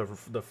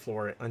the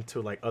floor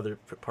onto other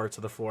parts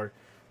of the floor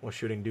while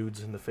shooting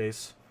dudes in the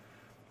face.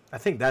 I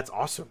think that's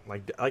awesome.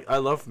 I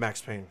love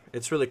Max Payne.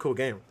 It's a really cool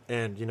game,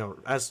 and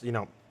as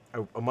a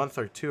month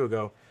or two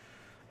ago,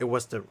 it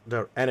was the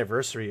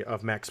anniversary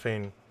of Max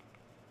Payne,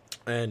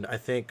 and I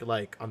think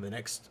on the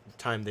next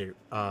time the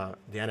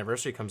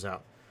anniversary comes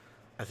out,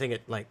 I think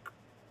it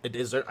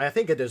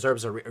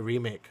deserves a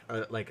remake.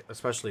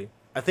 Especially,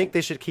 I think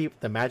they should keep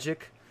the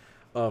magic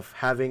of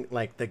having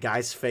the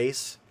guy's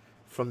face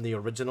from the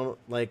original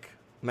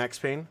Max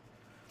Payne,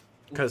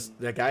 because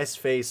the guy's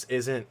face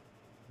isn't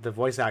the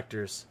voice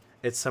actors;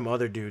 it's some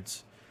other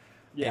dudes.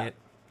 Yeah,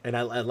 and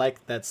I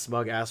like that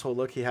smug asshole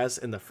look he has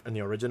in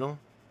the original.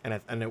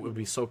 And it would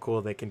be so cool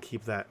if they can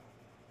keep that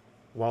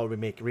while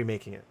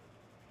remaking it.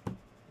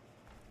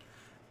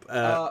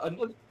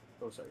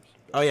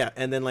 Oh yeah,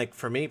 and then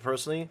for me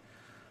personally,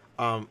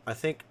 I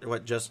think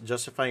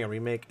justifying a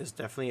remake is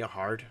definitely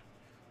hard,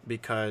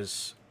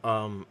 because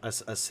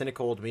as a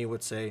cynical old me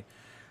would say,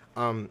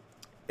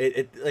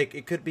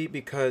 it could be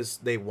because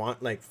they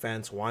want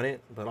fans want it,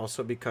 but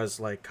also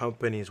because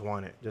companies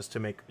want it just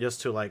to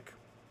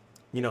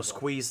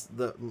squeeze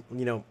the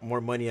more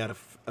money out of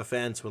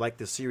fans who like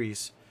the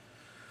series.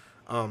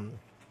 For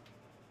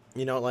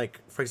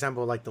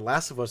example, The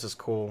Last of Us is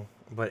cool,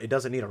 but it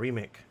doesn't need a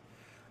remake,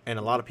 and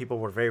a lot of people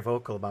were very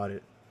vocal about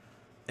it,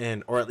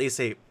 or at least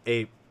a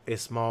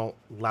small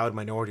loud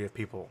minority of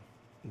people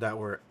that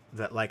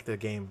like the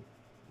game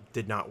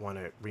did not want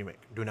a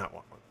remake, do not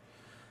want one.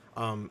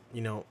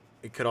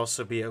 It could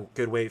also be a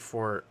good way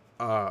for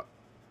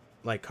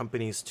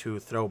companies to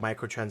throw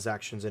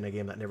microtransactions in a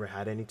game that never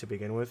had any to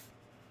begin with.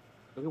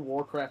 Look at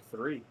Warcraft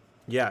 3.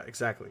 Yeah,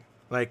 exactly.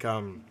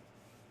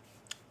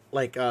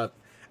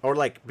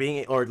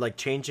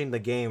 Changing the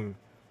game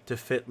to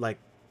fit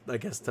I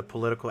guess the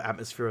political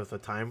atmosphere of the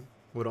time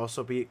would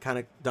also be kind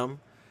of dumb,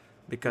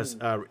 because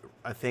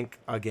I think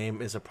a game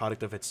is a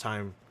product of its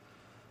time,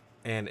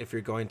 and if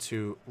you're going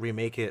to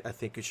remake it, I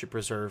think you should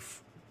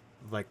preserve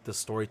the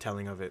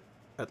storytelling of it,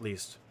 at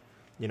least,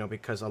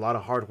 because a lot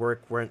of hard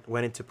work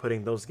went into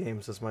putting those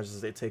games as much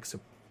as it takes to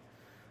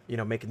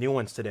make new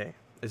ones today.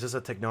 It's just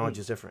that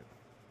technology is different.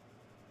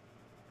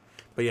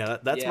 But yeah,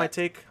 that's my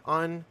take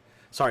on.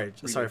 Sorry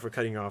for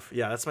cutting you off.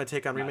 Yeah, that's my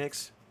take on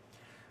remakes.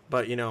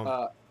 But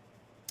I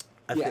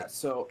think.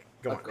 So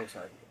go on. Oh,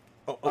 sorry.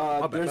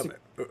 My bad.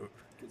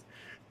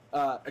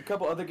 A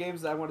couple other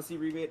games that I want to see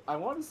remade. I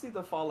want to see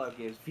the Fallout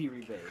games be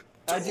remade.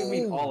 I do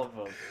mean all of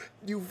them.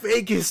 New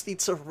Vegas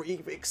needs a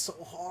remake so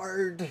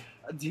hard.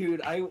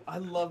 Dude, I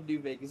love New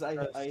Vegas.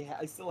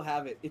 I still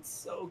have it. It's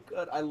so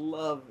good. I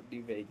love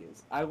New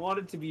Vegas. I want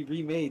it to be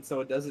remade so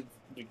it doesn't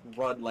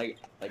run like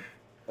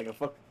a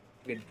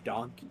fucking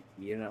donkey,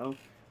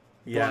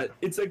 Yeah. But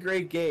it's a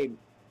great game.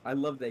 I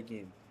love that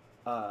game.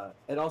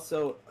 And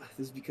also,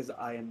 this is because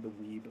I am the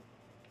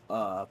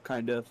weeb,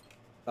 kind of.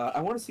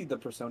 I want to see the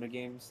Persona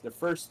games, the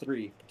first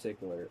 3 in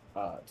particular,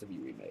 to be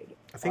remade.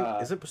 I think,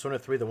 isn't Persona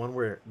 3 the one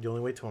where the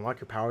only way to unlock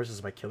your powers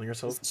is by killing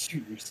yourself?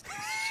 Shoot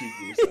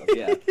yourself,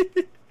 yeah.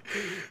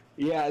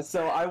 Yeah,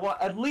 so I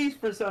want at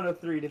least Persona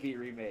 3 to be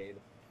remade.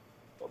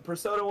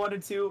 Persona 1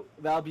 and 2,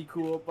 that'll be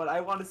cool, but I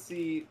want to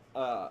see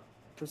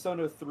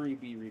Persona 3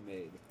 be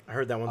remade. I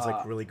heard that one's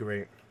really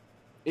great.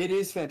 It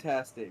is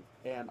fantastic,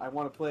 and I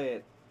want to play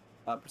it.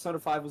 Persona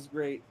 5 was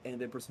great,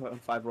 and then Persona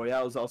 5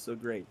 Royale is also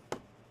great.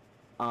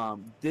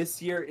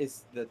 This year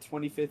is the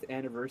 25th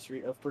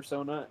anniversary of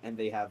Persona, and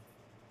they have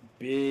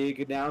big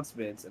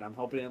announcements, and I'm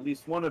hoping at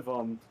least one of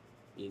them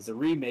is a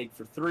remake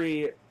for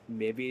 3,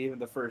 maybe even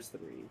the first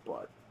 3,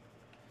 but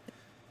I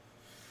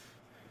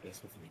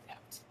guess we'll find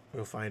out.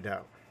 We'll find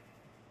out.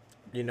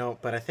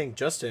 But I think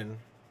Justin,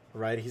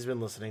 right, he's been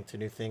listening to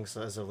new things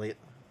as of late.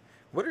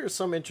 What are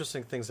some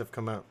interesting things that have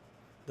come out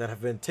that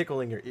have been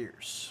tickling your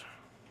ears?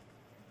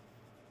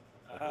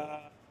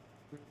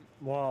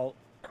 Well,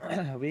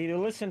 we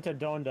listened to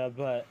Donda,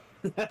 but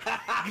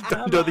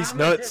Donda, these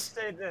nuts.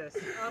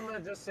 I'm gonna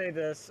just say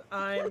this.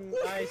 I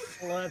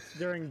slept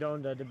during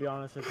Donda, to be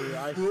honest with you.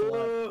 I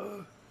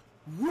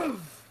slept.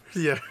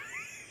 Yeah.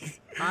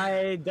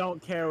 I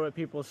don't care what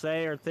people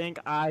say or think.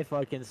 I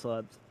fucking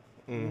slept.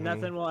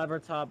 Nothing will ever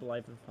top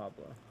Life of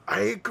Pablo. I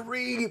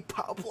agree.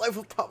 Life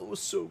of Pablo was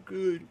so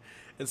good,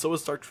 and so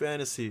was Dark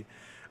Fantasy.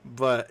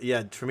 But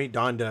yeah, for me,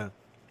 Donda,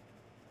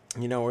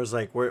 you know, it was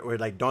like we're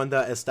like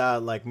Donda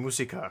está like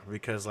música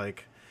because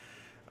like,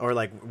 or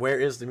like where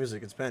is the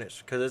music in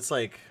Spanish? Because it's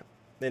like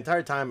the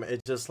entire time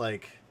it just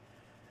like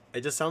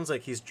it just sounds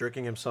like he's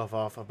jerking himself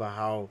off about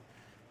how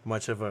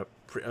much of a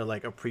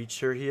like a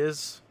preacher he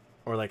is,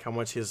 or like how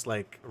much his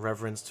like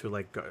reverence to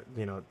like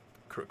you know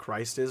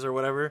Christ is or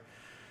whatever.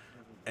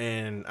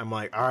 And I'm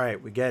like, all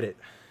right, we get it.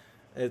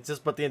 It's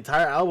just, but the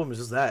entire album is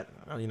just that,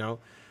 you know.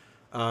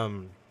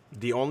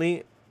 The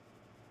only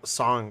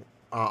song,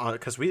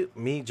 because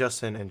me,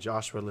 Justin, and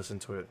Joshua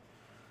listened to it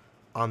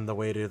on the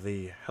way to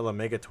the Hella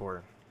Mega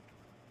tour,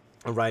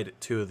 right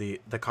to the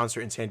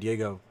concert in San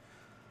Diego.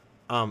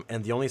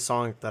 And the only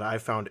song that I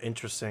found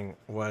interesting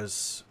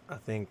was I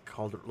think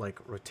called like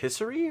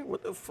Rotisserie.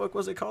 What the fuck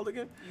was it called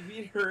again? You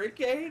mean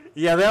Hurricane?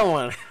 Yeah, that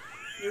one.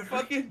 You're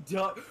fucking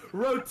dumb.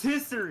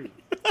 Rotisserie.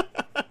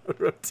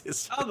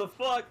 Rotisserie. How the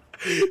fuck?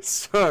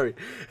 Sorry.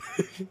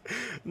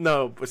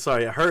 No, but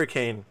sorry.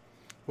 Hurricane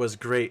was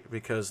great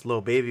because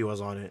Lil Baby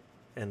was on it,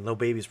 and Lil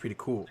Baby's pretty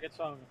cool. Good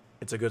song.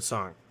 It's a good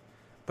song,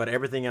 but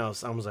everything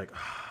else, I was like,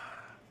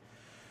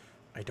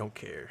 I don't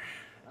care.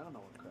 I don't know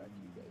what crack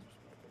you guys are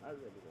smoking. I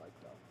really like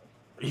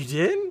Donda. You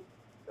did?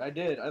 I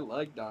did. I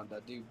like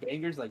Donda, dude.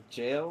 Bangers like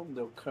Jail,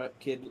 No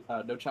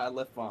Child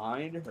Left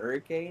Behind,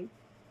 Hurricane.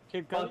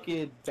 Kid Cudi?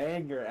 Fucking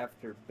banger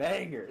after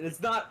banger. It's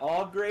not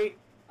all great.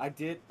 I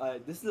did.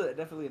 This is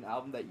definitely an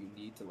album that you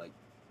need to like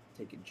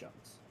take in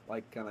chunks,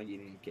 like kind of like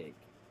eating a cake,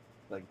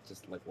 like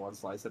just like one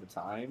slice at a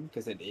time,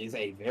 because it is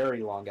a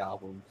very long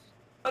album.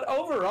 But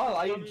overall,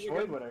 I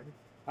enjoyed what I heard.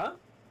 Huh?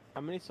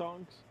 How many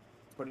songs?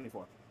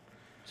 24.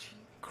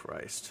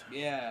 Christ.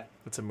 Yeah.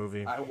 It's a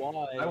movie. I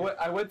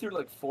went through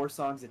like 4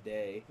 songs a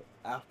day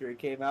after it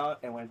came out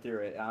and went through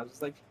it, and I was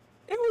just like,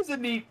 it was a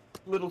neat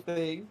little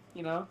thing,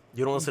 you know.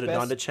 You don't listen to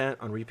Best- Donda chant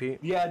on repeat?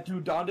 Yeah,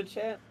 do Donda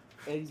chant,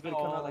 and he's gonna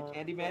come out like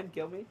Candyman,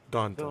 kill me.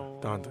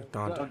 Donda, Donda,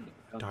 Donda.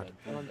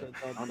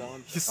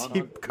 Donda. You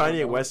see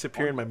Kanye West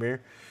appear in my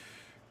mirror?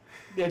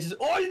 Yeah, just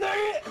oh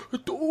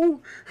there.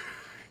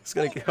 He's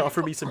gonna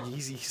offer me some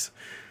Yeezys.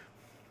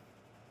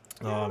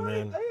 Oh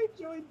man. I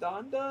enjoyed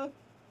Donda.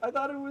 I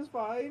thought it was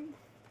fine.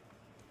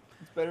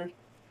 It's better.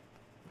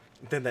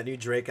 Then that new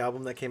Drake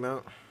album that came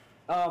out.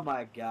 Oh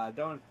my god!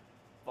 Don't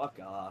fuck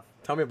off.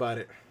 Tell me about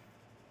it.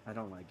 I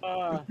don't like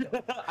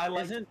it. I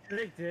like. Isn't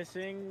Drake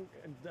dissing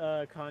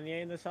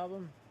Kanye in this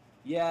album?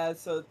 Yeah,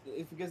 so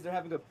it's because they're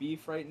having a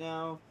beef right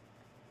now.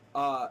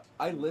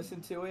 I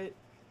listened to it,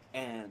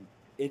 and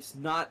it's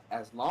not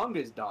as long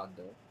as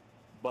Donda,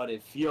 but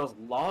it feels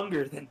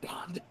longer than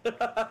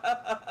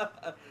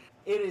Donda.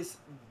 It is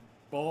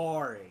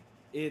boring.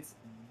 It's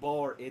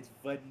boring. It's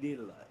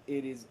vanilla.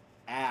 It is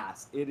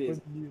ass. It is.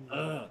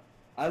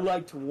 I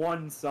liked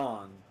one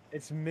song.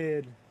 It's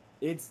mid.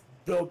 It's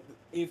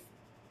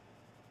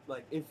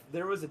if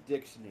there was a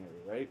dictionary,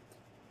 right,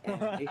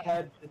 and it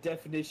had the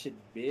definition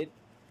mid,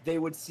 they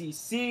would see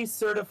C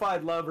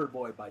Certified Lover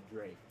Boy by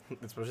Drake.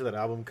 Especially that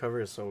album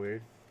cover is so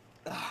weird.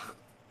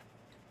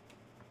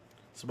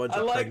 It's a bunch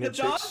I of like the pregnant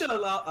chicks.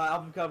 Donda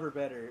album cover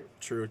better.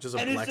 True, just a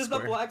And black it's just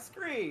square. a black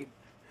screen.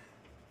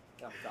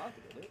 I'm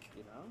talking to it,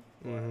 you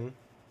know? Mm-hmm.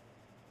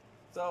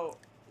 So,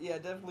 yeah,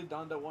 definitely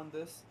Donda won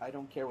this. I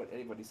don't care what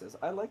anybody says.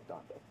 I like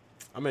Donda.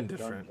 I'm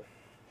indifferent,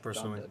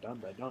 personally.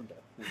 Donda.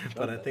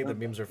 But I think the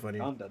memes are funny.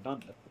 Donda.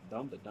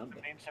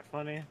 Names are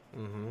funny.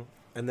 Mm-hmm.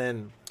 And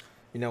then,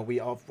 you know, we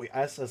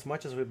as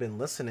much as we've been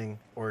listening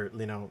or,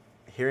 you know,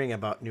 hearing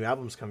about new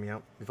albums coming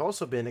out, we've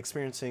also been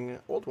experiencing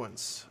old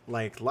ones,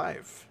 like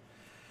live.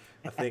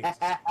 I think we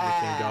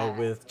can go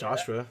with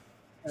Joshua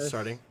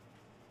starting.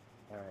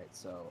 All right,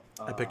 so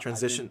Epic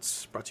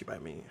Transitions brought to you by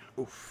me.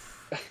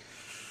 Oof.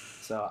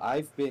 So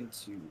I've been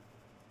to,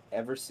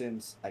 ever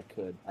since I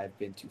could, I've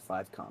been to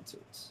 5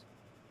 concerts,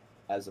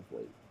 as of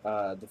late.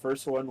 The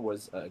first one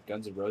was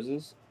Guns N'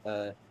 Roses,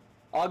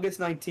 August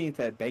 19th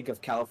at Bank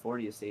of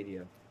California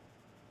Stadium.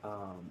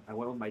 I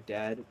went with my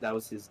dad. That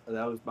was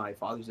my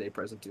Father's Day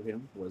present to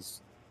him.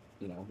 Was,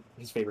 you know,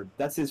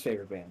 that's his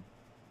favorite band.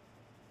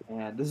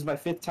 And this is my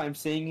 5th time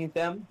seeing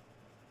them.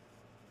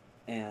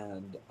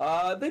 And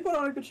they put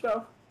on a good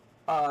show.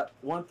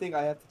 One thing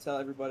I have to tell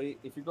everybody,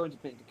 if you're going to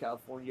Bank of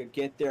California,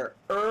 get there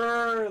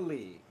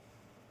early.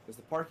 Because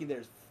the parking there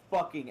is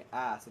fucking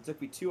ass. It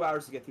took me 2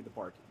 hours to get through the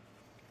parking.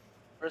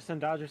 Worse than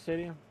Dodger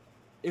Stadium?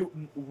 It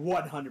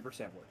 100%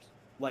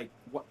 worse.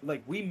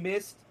 Like we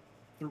missed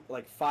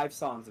like 5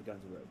 songs of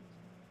Guns N' Roses.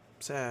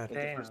 Sad.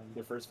 Like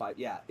the first 5.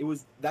 Yeah, it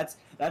was. That's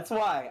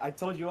why I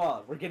told you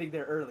all we're getting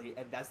there early,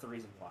 and that's the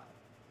reason why.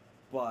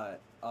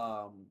 But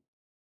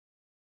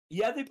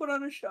yeah, they put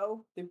on a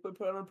show. They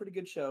put on a pretty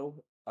good show.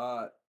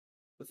 The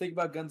thing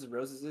about Guns N'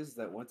 Roses is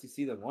that once you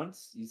see them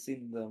once, you've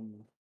seen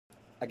them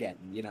again.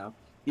 You know,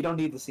 you don't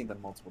need to see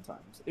them multiple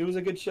times. It was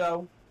a good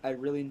show. I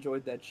really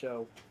enjoyed that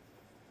show.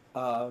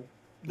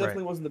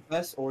 Definitely wasn't the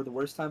best or the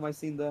worst time I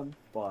seen them,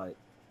 but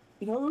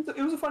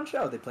it was a fun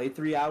show. They played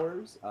 3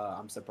 hours.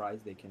 I'm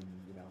surprised they can,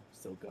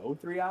 still go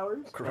 3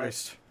 hours.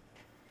 Christ.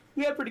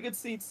 We had pretty good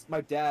seats.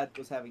 My dad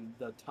was having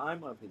the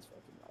time of his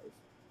fucking life.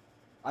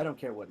 I don't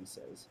care what he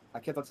says. I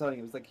kept on telling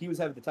him, it was like he was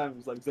having the time.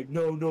 He's like,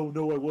 no, no,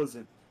 no, I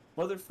wasn't.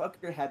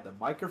 Motherfucker had the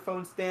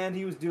microphone stand.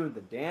 He was doing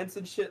the dance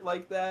and shit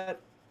like that.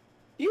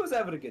 He was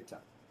having a good time.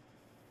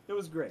 It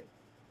was great.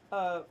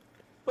 But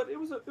it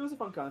was a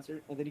fun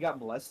concert. And then he got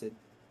molested.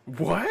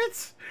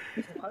 What?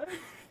 What?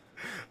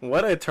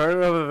 What a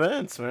turn of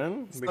events,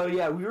 man. So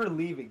yeah, we were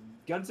leaving.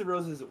 Guns N'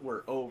 Roses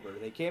were over.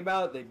 They came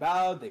out, they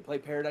bowed, they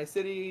played Paradise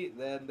City,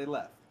 then they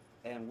left.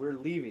 And we're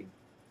leaving.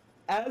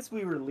 As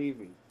we were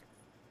leaving,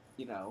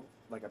 I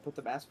put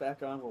the mask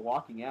back on, we're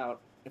walking out,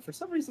 and for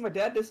some reason my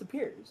dad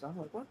disappears. I'm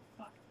like, what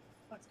the fuck?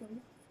 What's going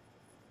on?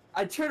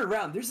 I turn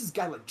around, there's this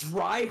guy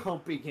dry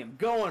humping him,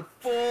 going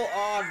full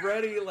on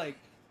ready,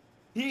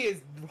 he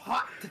is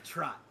hot to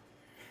trot.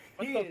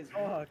 He is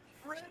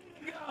ready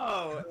to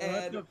go.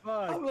 And what the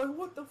fuck? I'm like,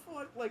 what the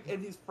fuck?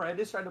 And his friend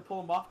is trying to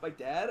pull him off my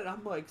dad, and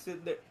I'm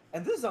sitting there,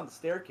 and this is on the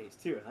staircase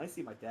too, and I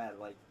see my dad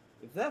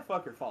if that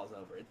fucker falls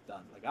over, it's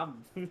done.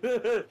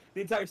 The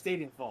entire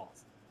stadium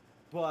falls.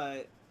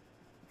 But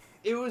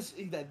it was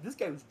that this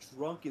guy was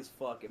drunk as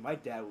fuck, and my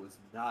dad was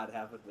not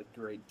having a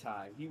great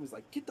time. He was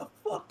like, "Get the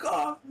fuck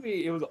off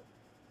me!" It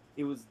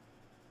was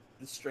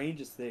the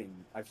strangest thing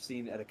I've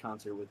seen at a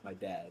concert with my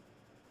dad.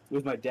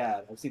 With my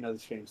dad, I've seen other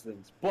strange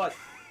things, but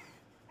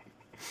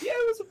yeah,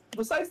 it was.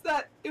 Besides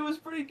that, it was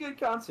a pretty good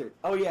concert.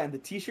 Oh yeah, and the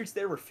T-shirts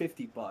there were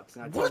 $50,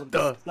 and I told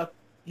him,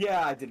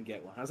 yeah, I didn't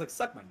get one. I was like,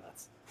 suck my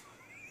nuts.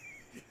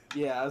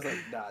 Yeah, I was like,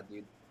 nah,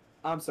 dude,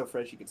 I'm so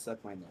fresh you can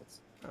suck my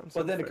nuts.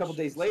 But then a couple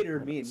days later,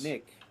 me and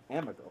Nick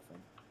and my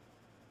girlfriend,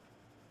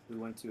 we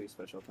went to a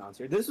special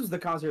concert. This was the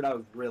concert I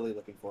was really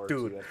looking forward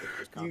to. At the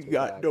first concert you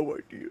got no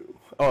idea.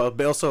 Oh,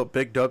 also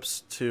big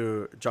dubs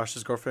to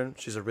Josh's girlfriend.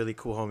 She's a really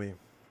cool homie,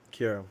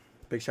 Kira.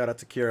 Big shout out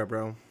to Kira,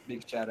 bro.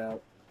 Big shout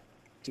out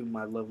to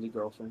my lovely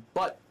girlfriend.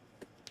 But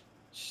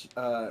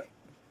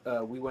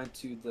we went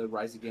to the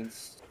Rise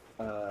Against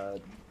the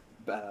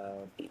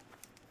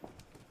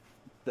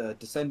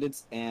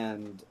Descendants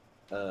and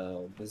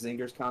the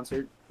Zingers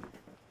concert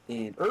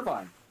in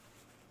Irvine.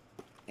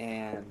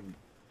 And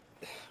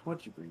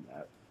what'd you bring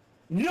that?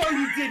 No,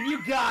 you didn't.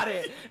 You got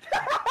it.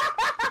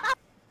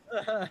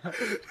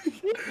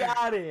 You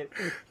got it.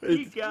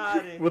 You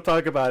got it. We'll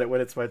talk about it when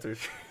it's my turn.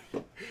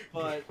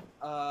 But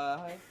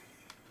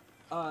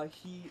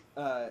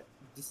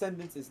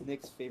Descendants is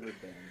Nick's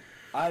favorite band.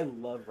 I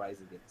love Rise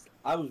Against.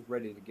 I was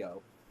ready to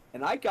go,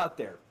 and I got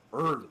there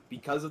early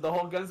because of the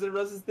whole Guns N'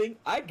 Roses thing.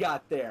 I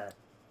got there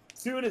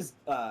soon as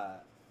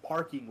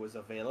parking was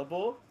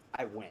available.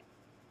 I went,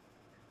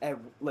 and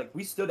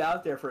we stood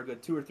out there for a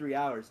good 2 or 3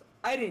 hours.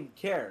 I didn't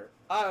care.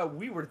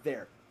 We were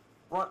there,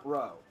 front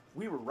row.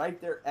 We were right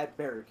there at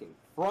barricade,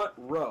 front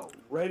row,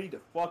 ready to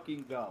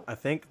fucking go. I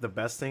think the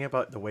best thing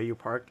about the way you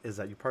park is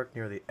that you park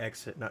near the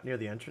exit, not near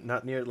the entrance,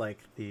 not near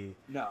the.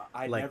 No,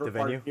 I never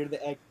parked near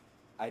the exit.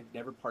 I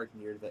never parked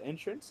near the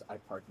entrance. I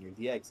parked near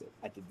the exit.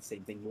 I did the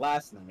same thing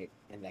last night,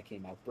 and that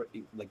came out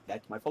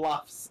that's my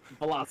philosophy.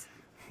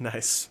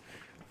 Nice.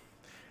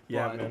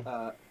 Yeah,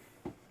 but,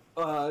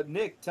 man.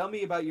 Nick, tell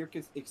me about your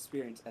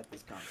experience at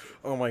this concert.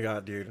 Oh my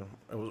god, dude!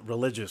 It was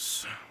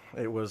religious.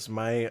 It was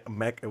my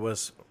Mecca. It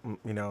was,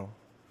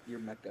 your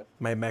Mecca.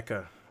 My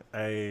Mecca.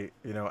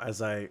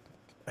 As I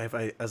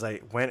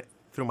went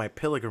through my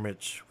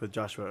pilgrimage with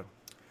Joshua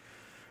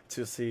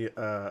to see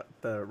the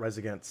Rise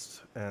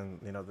Against and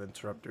the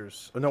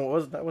Interrupters. Oh, no,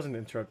 that wasn't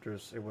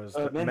Interrupters. It was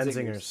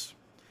Menzingers.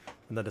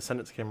 When the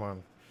Descendants came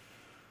on,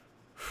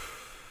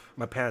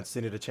 my pants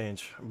needed to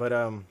change, but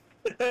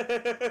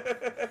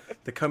the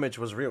comage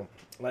was real.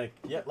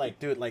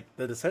 Dude,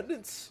 the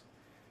Descendants,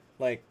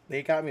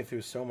 they got me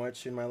through so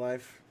much in my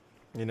life,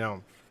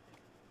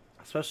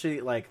 especially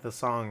the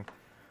song,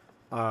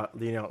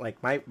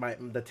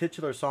 the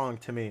titular song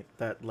to me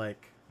that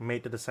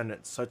made the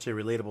Descendants such a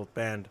relatable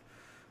band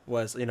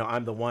was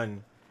I'm the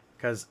one,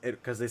 because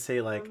they say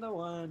I'm the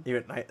one.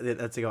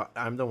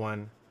 I'm the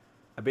one,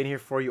 I've been here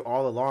for you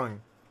all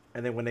along,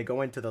 and then when they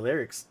go into the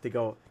lyrics they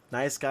go,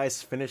 nice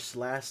guys finish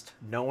last,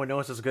 no one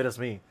knows as good as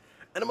me,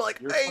 and I'm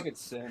like, you're hey, fucking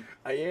sin.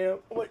 I am.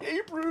 I'm like,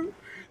 hey bro,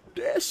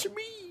 that's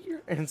me.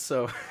 And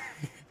so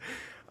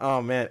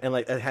oh man, and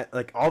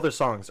all their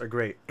songs are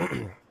great.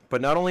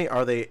 But not only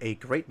are they a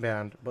great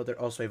band, but they're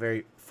also a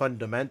very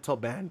fundamental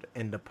band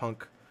in the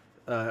punk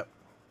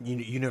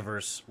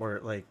universe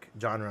or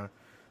genre,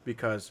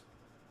 because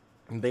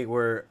they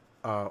were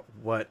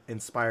what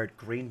inspired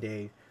Green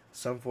Day,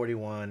 Sum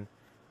 41,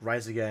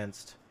 Rise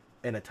Against,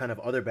 and a ton of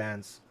other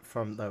bands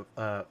from the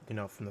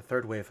from the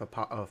third wave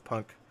of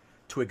punk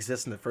to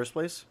exist in the first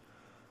place.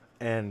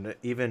 And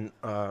even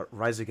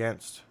Rise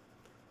Against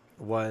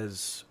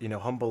was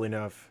humble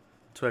enough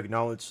to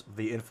acknowledge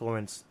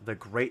the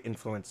great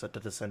influence that the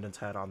Descendants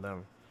had on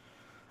them.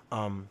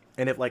 And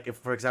if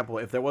for example,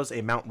 if there was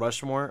a Mount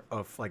Rushmore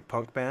of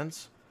punk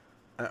bands,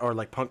 or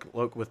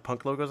with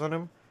punk logos on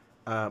them,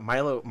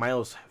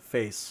 Milo's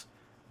face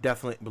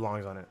definitely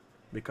belongs on it.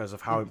 because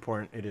of how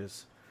important it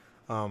is.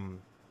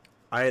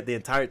 The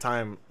entire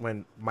time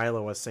when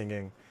Milo was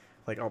singing,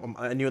 like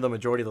I knew the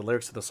majority of the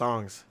lyrics to the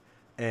songs,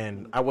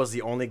 and I was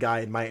the only guy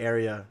in my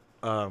area,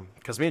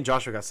 because me and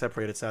Joshua got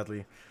separated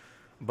sadly,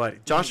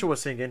 but Joshua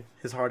was singing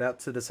his heart out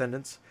to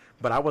Descendants,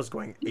 but I was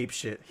going ape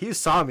shit. He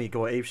saw me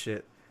go ape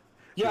shit.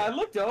 Yeah, I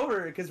looked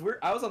over because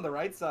I was on the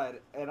right side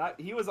and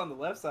he was on the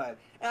left side,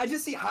 and I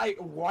just see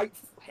white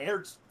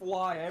hair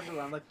fly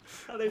everywhere. I'm like,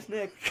 oh, there's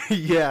Nick.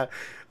 Yeah,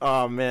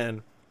 oh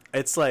man,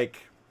 it's like,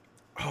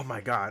 oh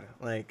my god,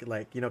 like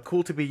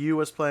Cool to Be You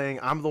was playing.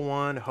 I'm the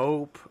One,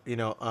 Hope,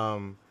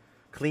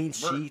 Clean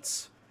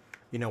Sheets,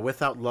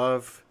 Without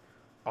Love.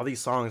 All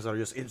these songs are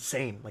just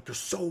insane. Like they're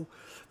so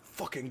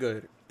fucking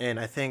good, and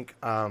I think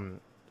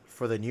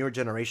for the newer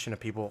generation of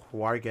people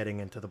who are getting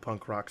into the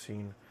punk rock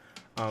scene,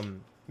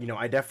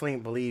 I definitely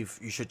believe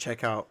you should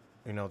check out,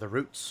 the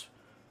Roots,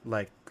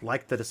 like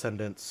the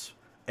Descendants,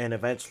 and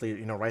eventually,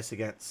 Rise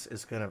Against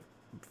is gonna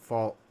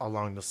fall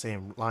along the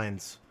same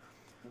lines.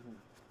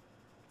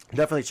 Mm-hmm.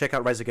 Definitely check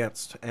out Rise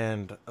Against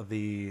and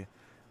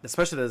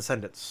especially the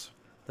Descendants.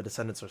 The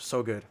Descendants are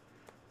so good.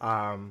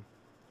 I'm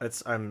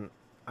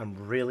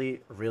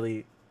really,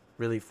 really,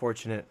 really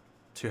fortunate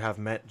to have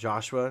met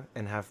Joshua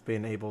and have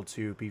been able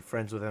to be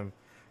friends with him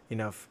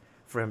enough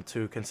for him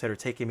to consider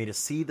taking me to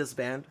see this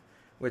band,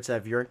 which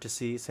I've yearned to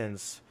see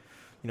since,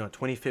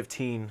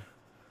 2015.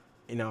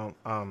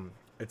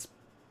 It's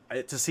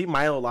to see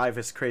Milo live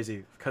is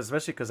crazy,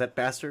 especially because that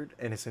bastard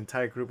and his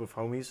entire group of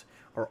homies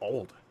are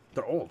old.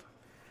 They're old.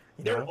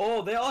 They're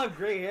old. They all have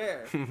gray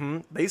hair. Mm-hmm.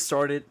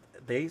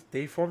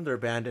 They formed their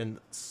band in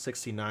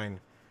 '69.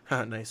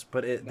 Nice,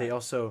 but they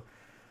also,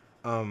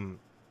 how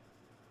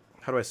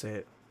do I say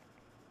it?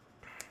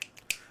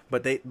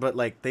 But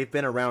they've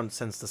been around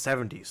since the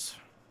 '70s,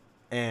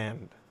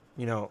 and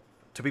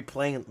to be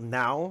playing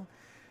now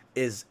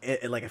is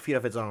like a feat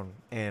of its own,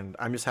 and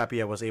I'm just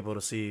happy I was able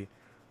to see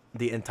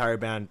the entire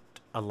band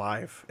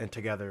alive and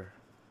together,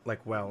 like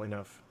well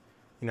enough.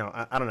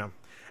 I don't know.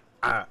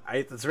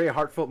 It's a very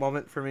heartfelt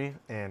moment for me,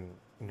 and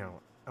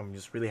I'm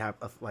just really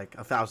happy. Like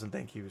 1,000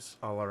 thank yous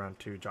all around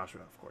to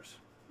Joshua, of course.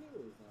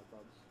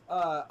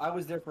 I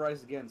was there for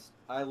Rise Against.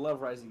 I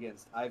love Rise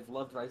Against. I've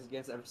loved Rise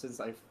Against ever since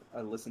I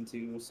listened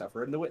to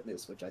Suffer and the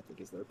Witness, which I think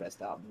is their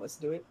best album.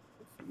 Listen to it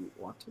if you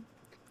want to.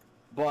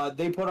 But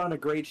they put on a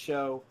great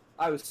show.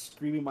 I was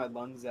screaming my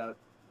lungs out,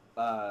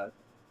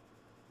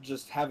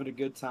 just having a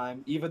good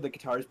time. Even the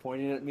guitar's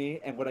pointing at me,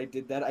 and when I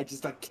did that, I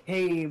just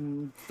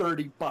came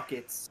 30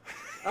 buckets.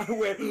 I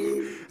went,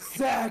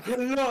 Zach,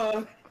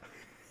 hello!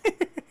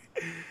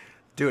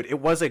 Dude, it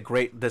was a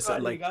great... I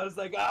was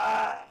like,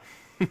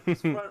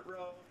 front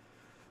row.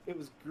 It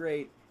was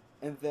great.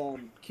 And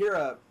then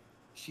Kira,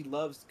 she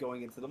loves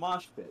going into the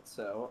mosh pit.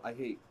 So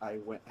I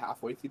went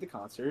halfway through the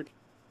concert.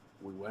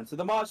 We went to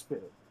the mosh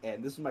pit.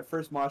 And this was my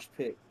first mosh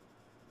pit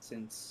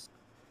since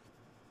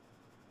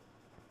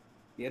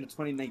the end of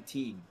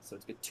 2019. So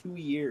it's been 2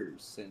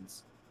 years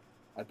since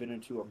I've been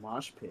into a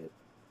mosh pit.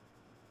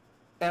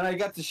 And I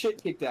got the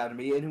shit kicked out of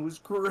me, and it was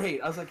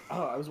great. I was like,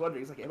 I was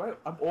wondering, it's like,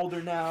 I'm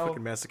older now.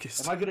 Fucking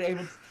masochist.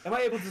 Am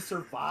I able to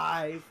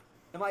survive?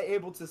 Am I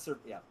able to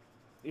survive?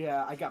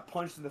 Yeah, I got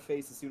punched in the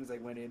face as soon as I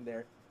went in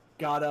there.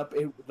 Got up,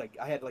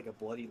 I had a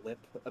bloody lip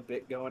a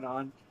bit going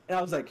on. And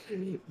I was like,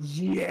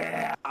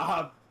 yeah,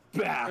 I'm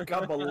back,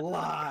 I'm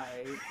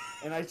alive.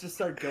 And I just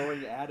started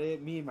going at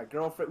it. Me and my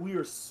girlfriend, we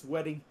were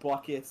sweating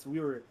buckets. We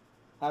were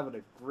having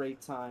a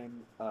great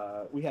time.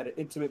 We had an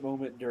intimate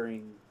moment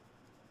during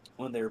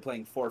when they were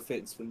playing Forfeit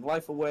and Swing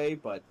Life Away,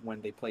 but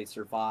when they played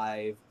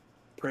Survive,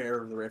 Prayer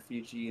of the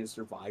Refugee, and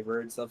Survivor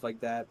and stuff like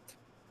that,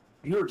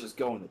 we were just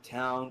going to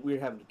town. We were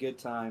having a good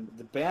time.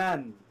 The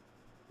band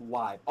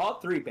live, all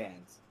three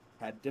bands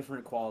had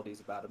different qualities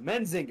about them.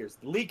 Menzingers,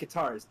 the lead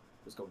guitarist,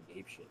 was going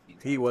apeshit.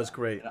 He was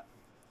great.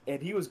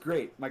 And he was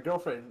great. My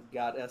girlfriend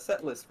got a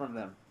set list from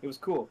them. It was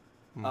cool.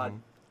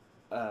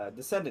 Mm-hmm.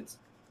 Descendants.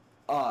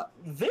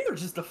 They are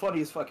just the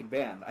funniest fucking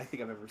band I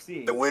think I've ever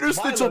seen. The Wiener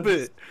Schnitzel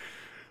bit!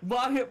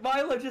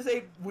 Milo just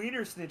ate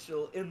Wiener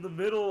Schnitzel in the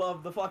middle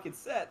of the fucking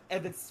set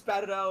and then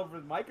spat it out over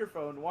the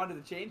microphone and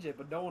wanted to change it,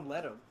 but no one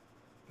let him.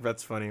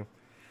 That's funny.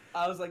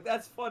 I was like,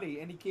 that's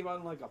funny. And he came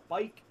on a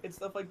bike and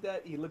stuff like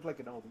that. He looked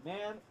like an old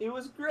man. It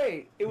was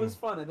great. It was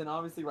fun. And then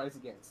obviously Rise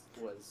Against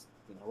was,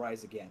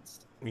 Rise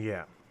Against.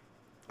 Yeah.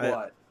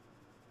 What?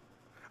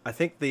 I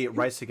think the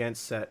Rise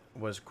Against set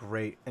was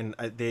great. And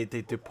they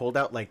pulled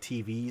out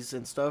TVs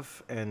and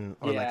stuff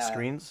or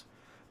screens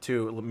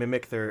to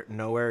mimic their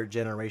Nowhere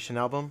Generation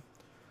album.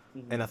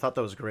 Mm-hmm. And I thought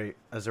that was great.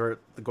 As they were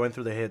going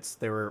through the hits,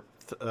 they were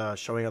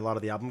showing a lot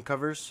of the album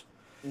covers.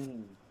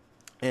 Mm-hmm.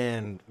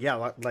 And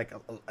yeah,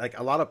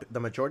 a lot of the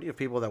majority of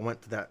people that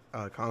went to that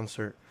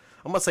concert,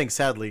 I'm not saying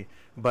sadly,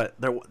 but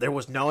there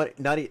was not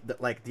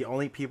the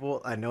only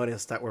people I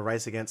noticed that were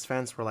Rise Against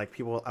fans were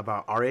people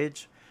about our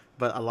age,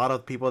 but a lot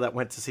of people that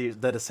went to see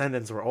the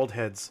Descendants were old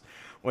heads,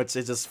 which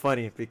is just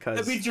funny because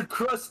that means you're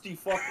crusty,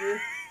 fucker.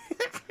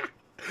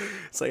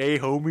 It's like, hey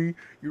homie,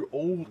 you're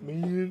old,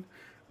 man.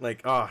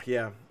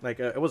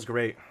 It was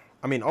great.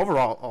 I mean,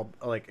 overall,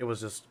 like it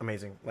was just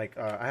amazing. Like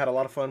I had a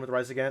lot of fun with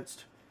Rise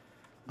Against.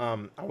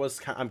 I'm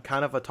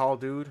kind of a tall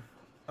dude,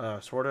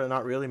 sorta,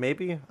 not really,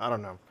 maybe, I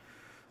don't know.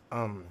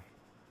 Um,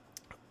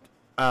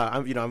 I'm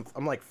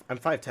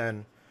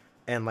 5'10",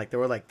 and like there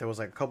was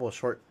like a couple of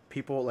short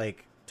people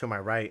like to my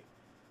right,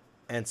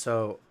 and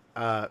so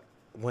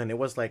when it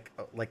was like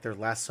their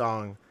last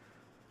song,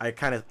 I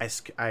kind of I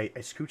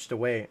scooched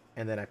away,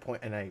 and then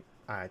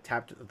I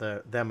tapped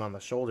them on the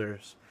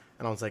shoulders,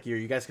 and I was like,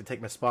 you guys can take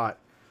my spot,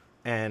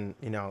 and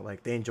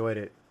like they enjoyed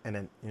it, and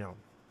then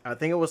I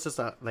think it was just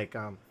a like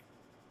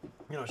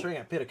showing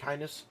a bit of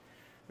kindness,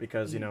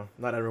 because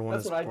not everyone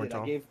That's is what I born did.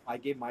 tall. I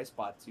gave my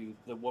spot to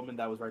the woman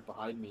that was right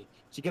behind me.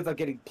 She kept on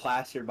getting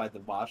plastered by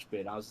the mosh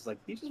pit. I was just like,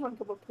 "You just want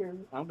to come up here?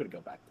 I'm gonna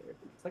go back there."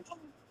 It's like, oh,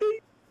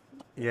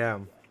 Yeah,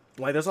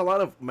 like there's a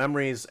lot of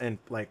memories and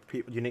like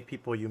unique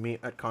people you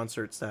meet at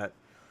concerts that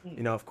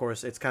of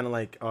course it's kind of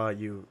like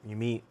you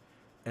meet,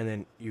 and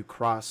then you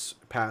cross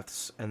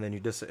paths, and then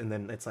and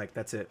then it's like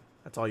that's it,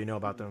 that's all you know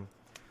about them.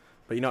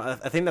 But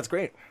I think that's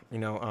great.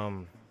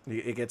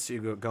 It gets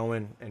you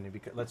going, and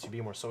lets you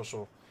be more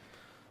social.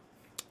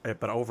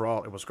 But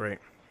overall it was great.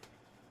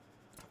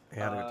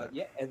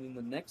 yeah. And then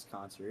the next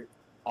concert,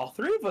 all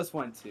three of us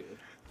went to.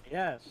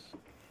 Yes.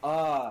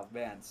 Oh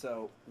man,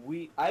 so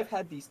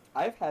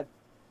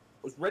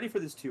was ready for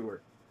this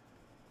tour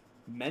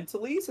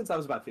mentally since I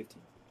was about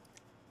 15.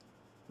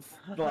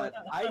 But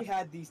I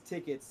had these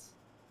tickets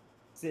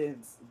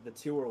since the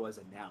tour was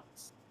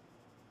announced.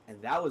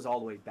 And that was all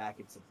the way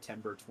back in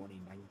September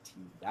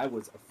 2019. That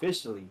was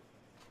officially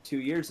 2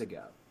 years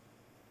ago.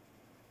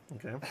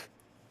 Okay.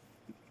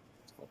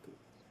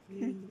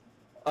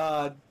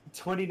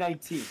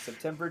 2019,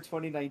 September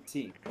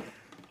 2019.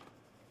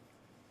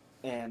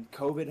 And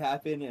COVID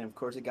happened, and of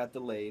course it got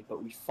delayed,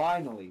 but we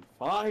finally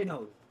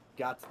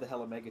got to the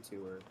Hella Mega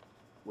Tour,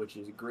 which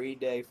is Green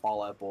Day,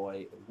 Fall Out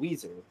Boy, and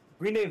Weezer.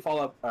 Green Day and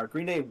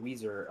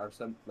Weezer are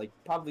some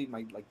probably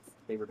my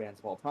favorite bands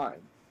of all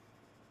time.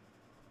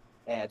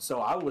 And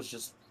so I was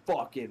just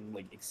fucking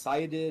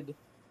excited.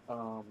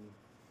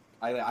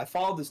 I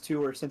followed this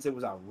tour since it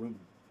was our room,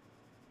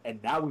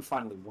 and now we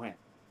finally went.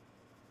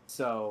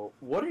 So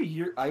what are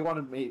your? I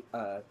want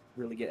to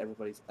really get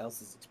everybody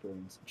else's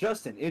experience.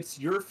 Justin, it's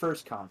your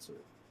first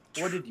concert.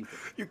 What did you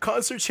think? Your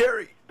concert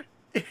cherry.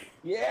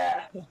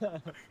 Yeah.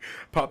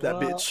 Pop that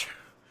bitch.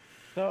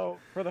 So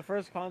for the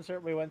first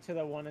concert, we went to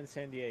the one in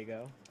San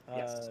Diego.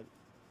 Yes.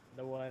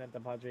 The one at the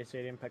Padre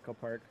Stadium, Petco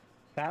Park.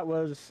 That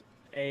was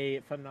a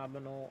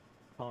phenomenal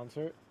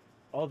concert.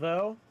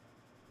 Although,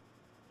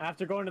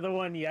 after going to the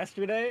one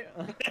yesterday,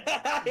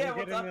 Yeah,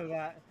 we'll get into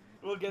that.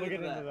 We'll get into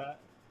that.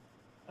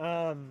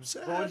 But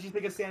what did you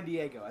think of San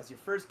Diego as your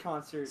first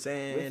concert?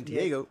 San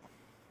Diego.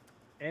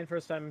 And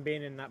first time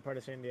being in that part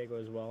of San Diego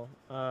as well.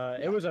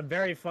 It was a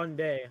very fun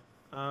day.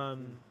 I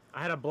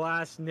had a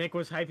blast. Nick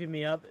was hyping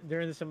me up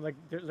during some of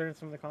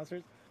the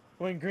concerts.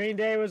 When Green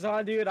Day was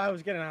on, dude, I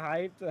was getting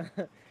hyped.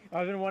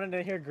 I've been wanting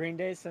to hear Green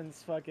Day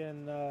since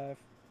fucking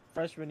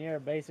freshman year,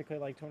 basically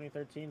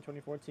 2013,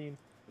 2014.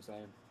 Same.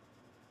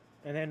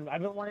 And then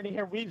I've been wanting to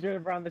hear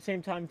Weezer around the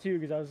same time too,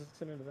 because I was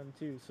listening to them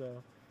too.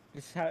 So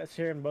just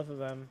hearing both of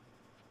them.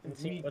 And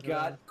We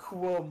got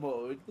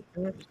Cuomo'd.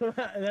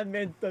 That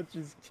man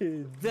touches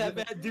kids. That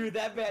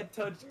man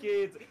touched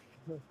kids.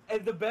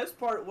 And the best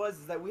part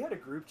was that we had a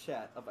group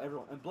chat of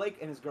everyone, and Blake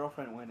and his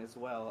girlfriend went as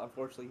well.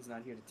 Unfortunately, he's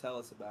not here to tell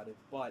us about it,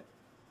 but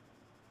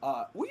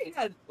we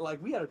had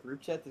a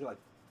group chat to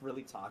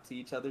really talk to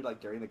each other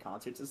during the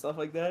concerts and stuff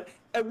like that,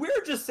 and we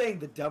were just saying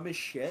the dumbest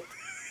shit.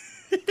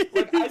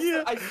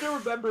 I still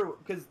remember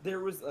because there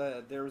was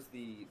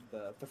the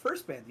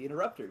first band, the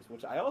Interrupters,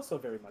 which I also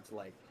very much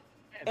liked.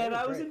 Yeah, and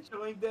I was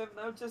enjoying them, and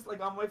I was just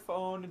on my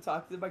phone and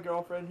talking to my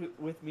girlfriend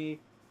with me.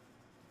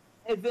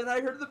 And then I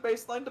heard the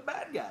bass line, "The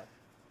Bad Guy."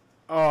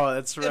 Oh,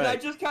 that's right. And I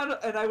just kind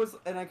of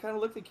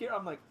looked at Kira.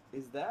 I'm like,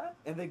 "Is that?"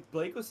 And then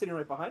Blake was sitting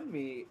right behind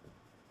me,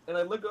 and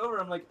I look over.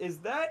 I'm like, "Is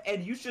that?"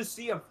 And you just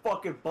see him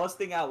fucking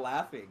busting out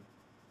laughing.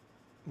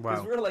 Wow.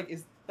 Because we were like,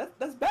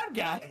 that's Bad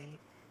Guy.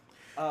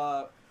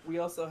 We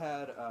also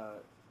had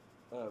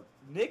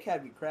Nick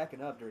had me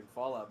cracking up during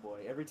Fall Out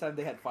Boy. Every time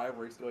they had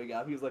fireworks going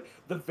out, he was like,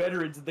 "The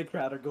veterans in the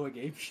crowd are going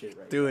ape shit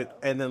right now." Do it,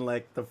 and then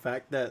the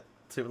fact that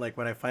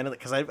when I finally,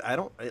 because I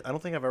don't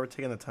think I've ever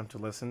taken the time to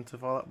listen to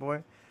Fall Out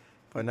Boy,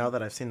 but now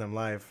that I've seen them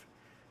live,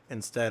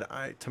 instead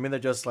to me they're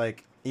just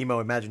emo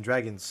Imagine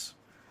Dragons.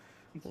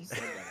 You said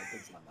that, I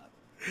think so.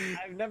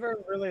 I've never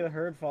really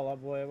heard Fall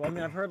Out Boy. Well, I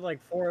mean, I've heard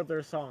 4 of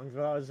their songs,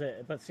 but that was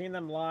it. But seeing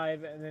them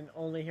live and then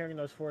only hearing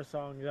those 4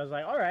 songs, I was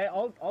like, all right,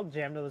 I'll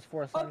jam to those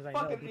 4 songs I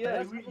know.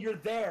 Yeah, you're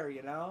there,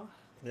 you know.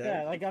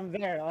 Yeah, I'm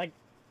there.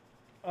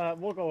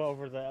 We'll go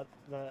over the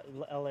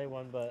LA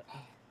one, but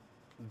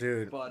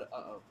dude. But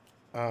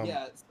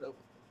yeah. So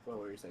what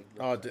were you saying?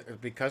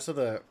 Because of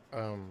the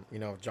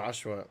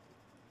Joshua,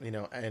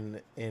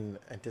 and in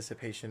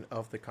anticipation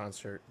of the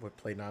concert, would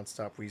play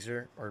nonstop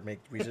Weezer or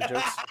make Weezer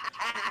jokes.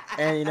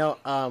 And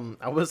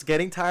I was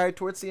getting tired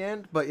towards the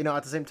end, but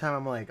at the same time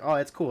I'm like, oh,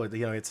 it's cool.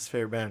 It's his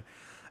favorite band,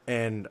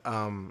 and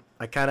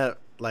I kind of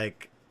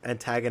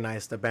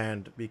antagonize the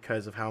band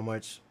because of how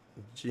much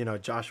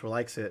Joshua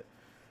likes it.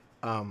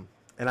 And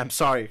I'm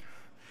sorry,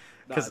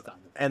 No, because it's not.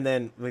 and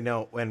then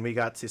when we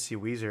got to see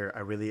Weezer, I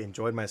really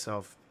enjoyed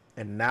myself,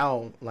 and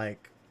now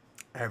like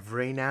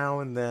every now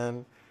and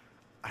then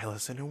I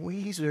listen to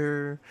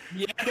Weezer.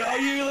 Yeah, no,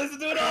 you listen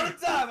to it all the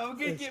time. I'm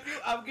gonna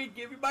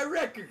give you my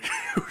record.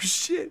 Oh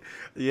shit!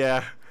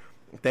 Yeah,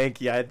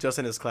 thank you.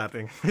 Justin is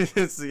clapping.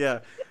 Yeah.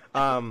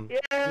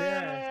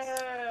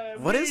 Yeah,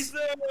 What is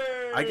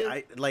Weezer!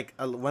 I like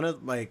one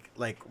of my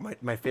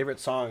favorite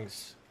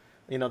songs.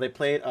 They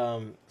played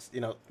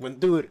when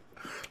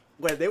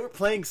they were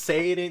playing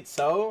 "Say It Ain't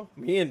So,"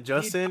 me and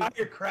Justin, The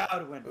entire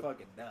crowd went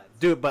fucking nuts.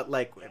 dude. But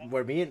like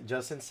where me and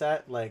Justin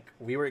sat, like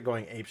we were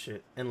going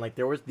apeshit, and like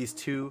there was these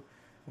two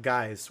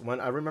guys. One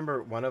I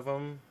remember one of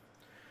them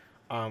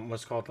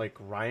was called like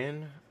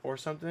Ryan or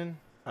something.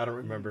 I don't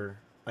remember.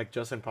 Like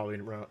Justin probably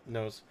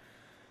knows.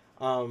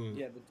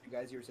 Yeah, the two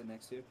guys you were sitting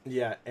next to.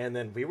 Yeah, and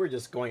then we were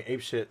just going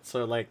apeshit.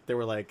 So like they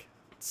were like,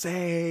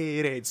 "Say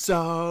it ain't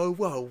so,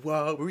 whoa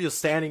whoa." We were just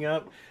standing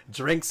up,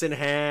 drinks in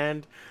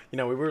hand.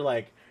 We were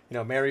like,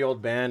 merry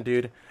old band,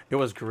 dude. It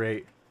was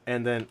great.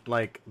 And then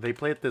like they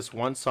played this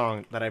one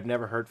song that I've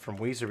never heard from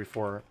Weezer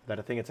before. That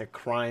I think it's a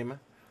crime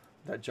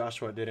that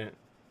Joshua didn't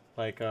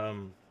like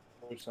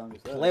Which song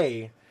is that?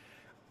 play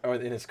or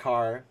in his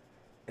car,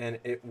 and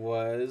it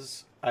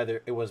was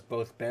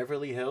both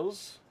Beverly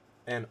Hills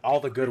and All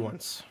the Good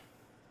Ones.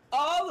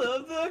 All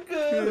of the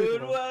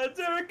good ones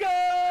are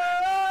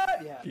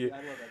gone. Yeah, Yeah. I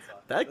love that song.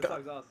 That That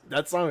song's awesome.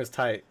 That song is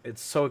tight.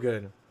 It's so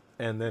good.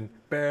 And then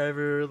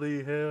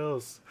Beverly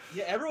Hills.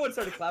 Yeah, everyone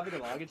started clapping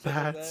along and shit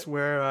like That's that.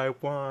 where I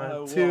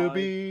want to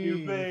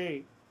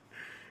be.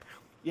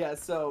 Yeah,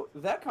 so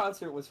that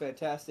concert was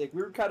fantastic.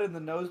 We were kind of in the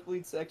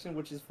nosebleed section,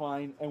 which is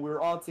fine, and we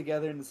were all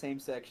together in the same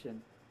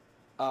section.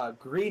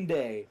 Green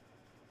Day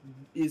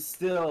is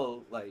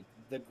still like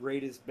the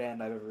greatest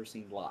band I've ever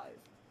seen live.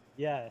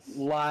 Yes.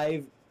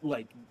 Live,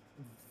 like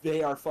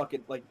they are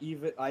fucking like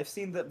even I've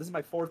seen them. This is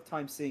my 4th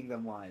time seeing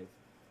them live,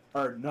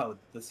 or no,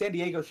 the San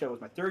Diego show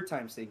was my 3rd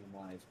time seeing them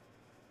live,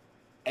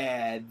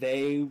 and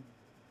they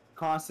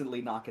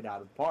constantly knock it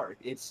out of the park.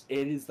 It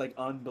is like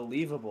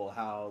unbelievable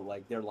how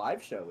like their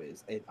live show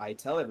is. I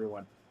tell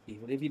everyone,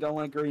 even if you don't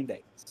like Green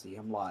Day, see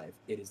them live.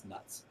 It is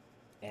nuts,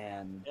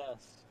 and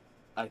Yes.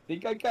 I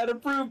think I kind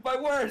of proved my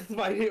worth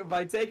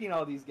by taking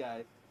all these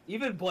guys.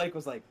 Even Blake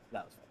was like,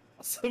 "That was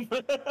awesome."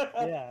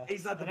 Yeah.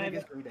 He's not the And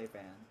biggest Green Day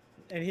fan.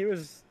 And he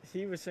was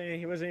saying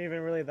he wasn't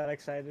even really that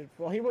excited.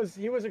 Well, he was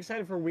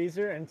excited for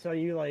Weezer until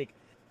you like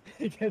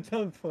kept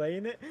on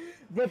playing it.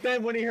 But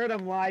then when he heard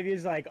him live,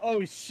 he's like,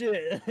 "Oh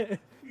shit!"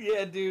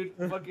 Yeah, dude,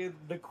 fucking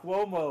the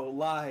Cuomo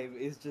live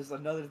is just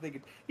another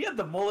thing. He had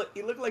the mullet.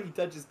 He looked like he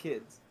touches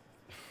kids.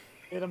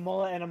 He had a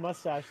mullet and a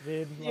mustache,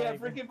 dude. Yeah,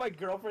 Like, freaking my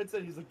girlfriend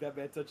said he's like, "That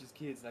man touches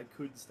kids," and I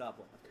couldn't stop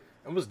laughing.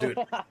 It was, dude.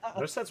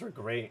 Their sets were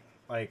great.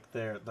 Like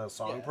the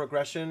song Yeah.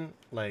 progression,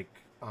 like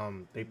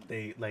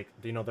they like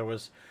there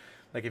was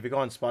like if you go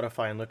on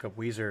Spotify and look up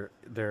Weezer,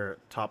 their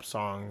top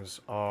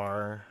songs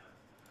are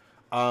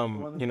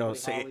one that's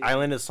say really Holly,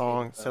 Island is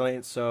song, uh, Say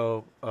Ain't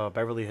So,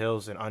 Beverly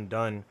Hills and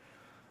Undone.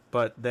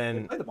 But They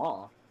then played them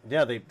all.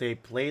 yeah, they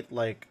played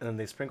like and then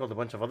they sprinkled a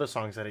bunch of other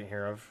songs I didn't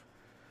hear of.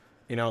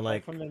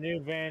 Like from the new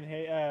Van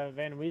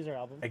Weezer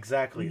album.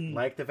 exactly Mhm.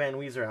 like the Van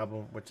Weezer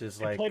album, which is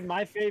They like played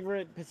my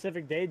favorite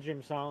Pacific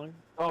Daydream song.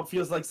 Oh, it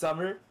feels like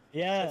summer.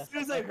 Yeah. As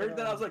soon as I heard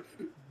that, I was like,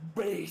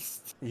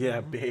 "Based."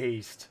 yeah,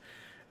 based.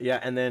 Yeah,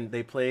 and then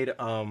they played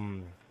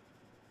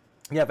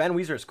yeah, Van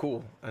Weezer is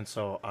cool. And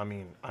so I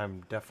mean,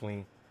 I'm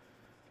definitely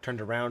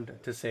turned around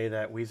to say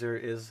that Weezer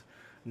is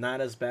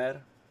not as bad,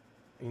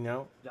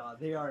 No,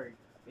 they are.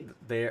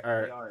 They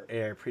are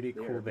They a pretty they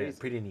cool are band, amazing.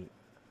 pretty neat.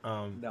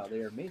 No, they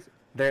are amazing.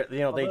 They're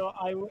they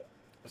Although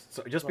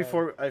so just Go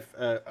before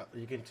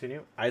you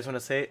continue, I just want to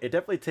say it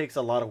definitely takes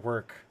a lot of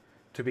work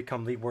to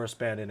become the worst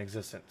band in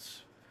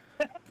existence.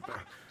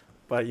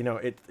 But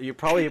you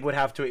probably would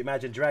have to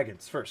Imagine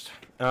Dragons first.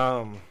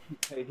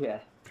 Yeah.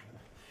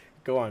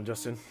 Go on,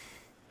 Justin.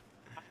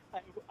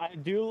 I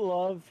do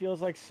love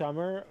Feels Like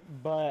Summer,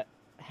 but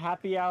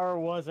Happy Hour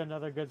was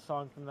another good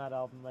song from that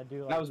album. I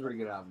do like That was a pretty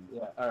good album.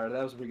 Yeah, or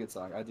that was a pretty good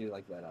song. I do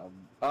like that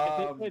If they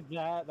album. played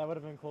that would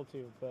have been cool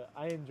too, but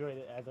I enjoyed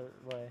it either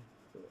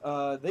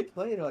way. They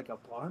played like a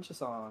bunch of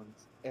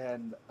songs,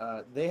 and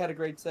they had a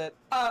great set.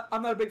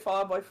 I'm not a big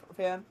Fall Out Boy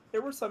fan.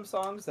 There were some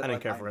songs that I didn't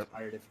like, care for it.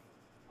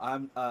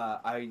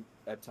 I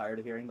am tired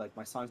of hearing like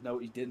my songs Know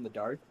What You Did in the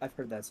Dark. I've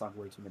heard that song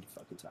way too many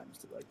fucking times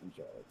to like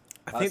enjoy it.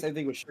 I think Same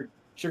thing with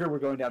Sugar. We're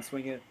Going Down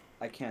Swinging.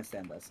 I can't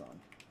stand that song,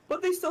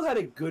 but they still had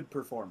a good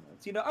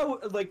performance.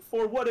 Like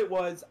for what it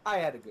was, I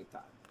had a good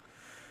time.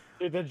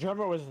 Dude, the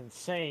drummer was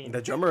insane.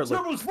 the drummer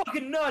Drummer was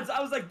fucking nuts.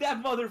 I was like,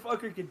 that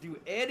motherfucker can do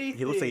anything.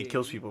 he looks like he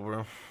kills people,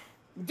 bro.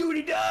 Dude,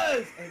 he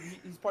does! And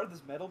he's part of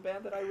this metal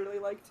band that I really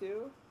like,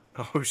 too.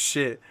 Oh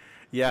shit.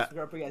 Yeah.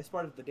 He's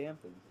part of the Damn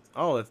Thing.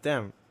 Oh, it's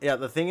them. Yeah,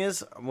 the thing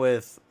is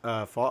with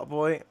Fall Out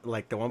Boy,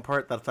 like the one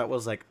part that I thought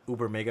was like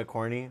uber mega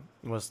corny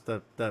was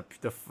the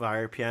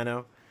fire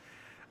piano.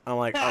 I'm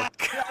like, oh,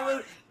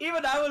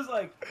 I was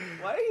like,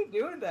 why are you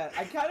doing that?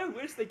 I kind of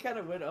wish they kind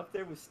of went up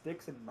there with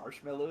sticks and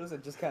marshmallows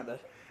and just kind of.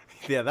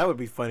 yeah, that would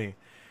be funny.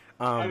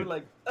 I would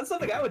like. That's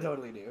something I would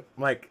totally do.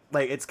 Like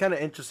it's kind of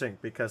interesting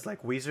because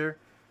like Weezer,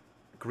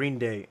 Green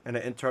Day, and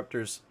the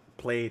Interrupters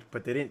played,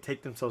 but they didn't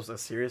take themselves as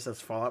serious as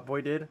Fall Out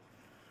Boy did.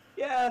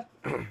 Yeah.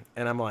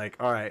 And I'm like,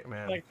 all right,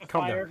 man, Like the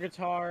calm fire down.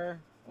 guitar.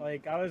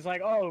 Like I was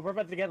like, oh, we're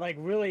about to get like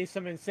really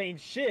some insane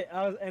shit.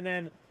 And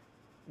then,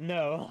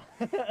 no.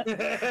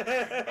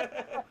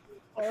 I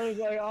was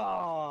like,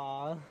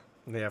 ah.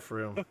 Yeah, for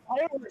real. The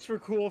fireworks were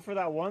cool for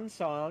that one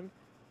song.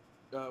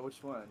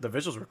 Which one? The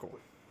visuals were cool.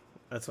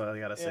 That's what I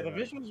gotta say. Yeah, the about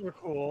it. visuals were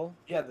cool.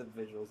 Yeah, the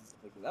visuals.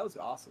 That was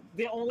awesome.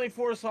 The only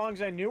 4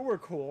 songs I knew were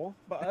cool,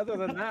 but other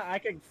than that, I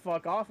could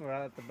fuck off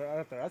about the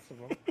rest of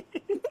them.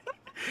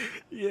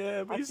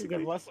 Yeah, I can basically.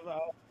 give less of a.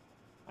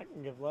 I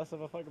can give less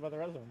of a fuck about the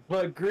rest of them.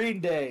 But Green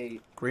Day.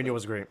 Green Day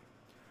was great.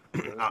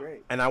 It was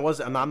great. And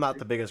I'm not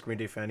the biggest Green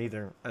Day fan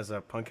either, as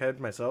a punk head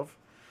myself.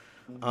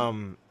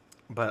 Mhm.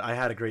 But I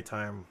had a great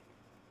time,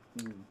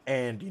 Mhm.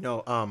 and you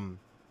know,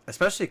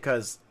 especially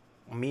because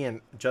me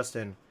and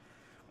Justin,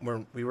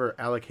 when we were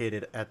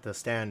allocated at the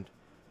stand,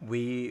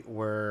 we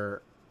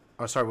were,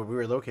 oh sorry, when we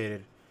were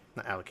located,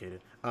 not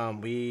allocated.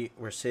 We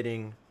were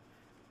sitting,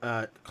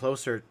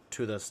 closer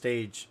to the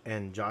stage,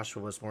 and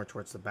Joshua was more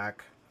towards the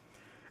back,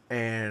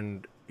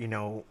 and you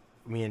know,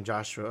 me and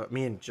Justin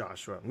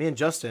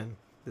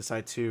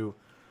decide to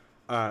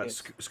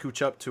Yes.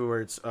 scooch up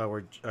towards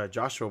where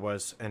Joshua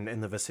was and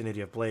in the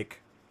vicinity of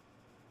Blake.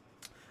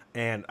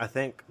 And I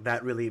think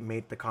that really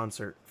made the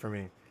concert for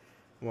me.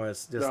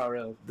 Was just Oh,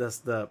 really? this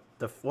the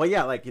well,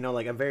 yeah, like you know,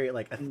 like I'm very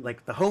like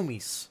like the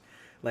homies.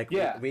 Like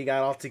Yeah. we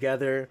got all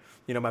together.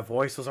 You know, my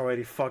voice was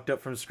already fucked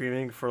up from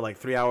screaming for like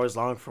 3 hours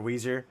long for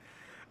Weezer,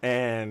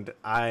 and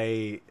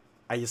I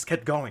just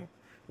kept going.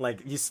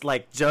 Like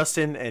like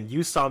Justin and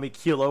you saw me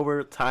keel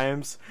over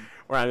times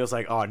where I was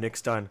like, oh,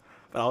 Nick's done.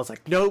 But I was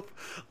like, nope,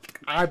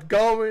 I'm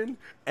going,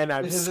 and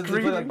I'm This is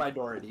screaming. like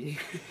minority.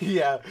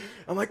 Yeah,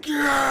 I'm like,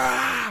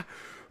 yeah,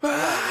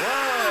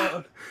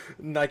 Whoa.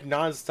 like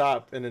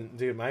nonstop. And then,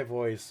 dude, my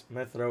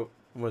throat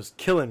was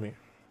killing me,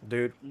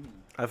 dude. Mhm.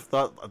 I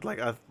thought I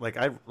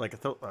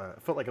felt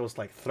like it was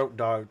like throat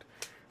dogged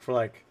for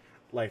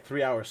like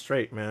 3 hours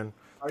straight, man.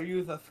 Are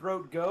you the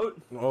throat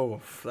goat? Oh,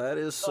 that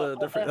is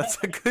different. That's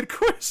a good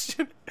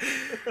question.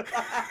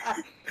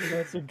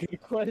 That's a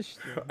good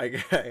question. I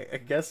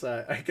guess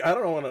I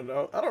don't want to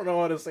know. I don't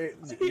know how to say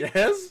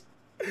yes.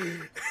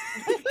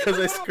 Because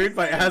I screamed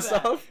my ass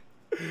off.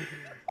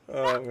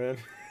 Oh man.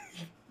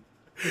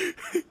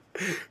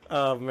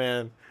 Oh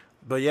man.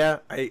 But yeah,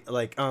 I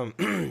like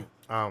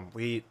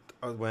we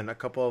when a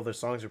couple of their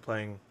songs were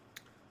playing,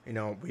 you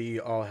know, we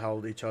all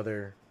held each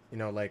other. You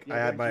know, like Yeah, I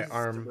had we're my just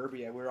arm.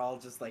 Suburbia. We're all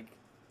just like.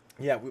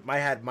 Yeah, I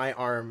had my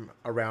arm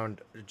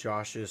around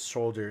Josh's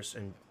shoulders,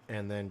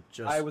 and then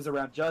just I was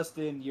around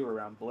Justin, you were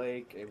around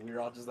Blake, and we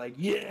were all just like,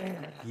 yeah.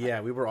 yeah,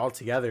 we were all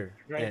together.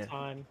 Great and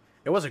time.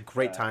 It was a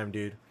great Yeah. time,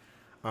 dude.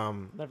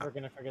 Never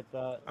gonna forget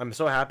that. I'm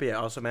so happy I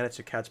also managed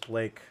to catch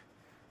Blake,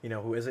 you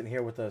know, who isn't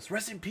here with us.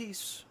 Rest in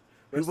peace.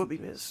 We Rest will in be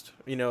peace. missed.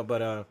 You know,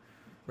 but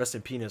rest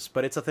in penis.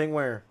 But it's a thing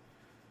where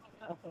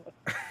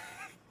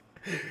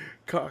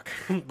cock.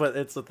 But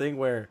it's a thing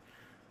where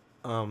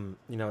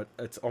you know,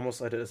 it's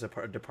almost like it's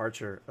a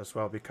departure as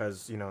well,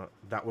 because you know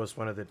that was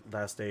one of the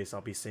last days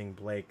I'll be seeing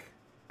Blake,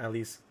 at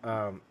least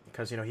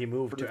because you know he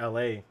moved to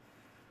LA,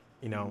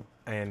 you know,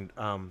 and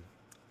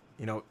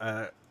you know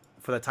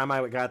for the time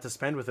I got to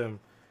spend with him,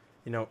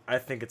 you know, I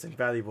think it's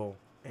invaluable,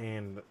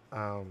 and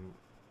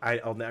I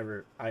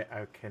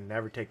can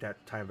never take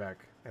that time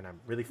back, and I'm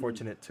really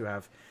fortunate to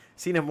have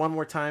seen him one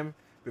more time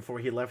before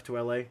he left to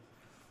LA,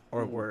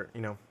 or where you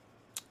know.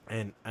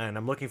 And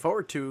I'm looking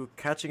forward to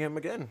catching him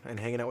again and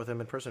hanging out with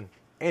him in person,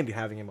 and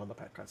having him on the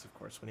podcast, of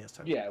course, when he has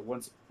time. Yeah,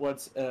 once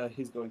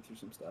he's going through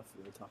some stuff,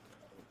 we'll talk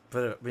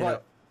about it. But you know,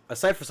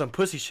 aside from some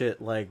pussy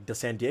shit like the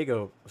San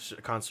Diego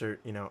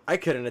concert, you know, I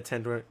couldn't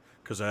attend it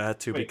because I had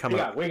to become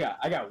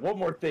I got one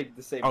more thing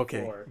to say Okay,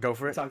 before go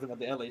for we it. talked about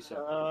the LA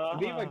show.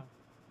 Me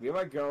and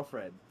my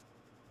girlfriend,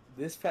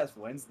 this past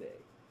Wednesday,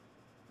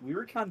 we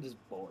were kind of just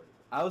bored.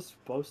 I was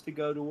supposed to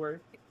go to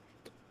work,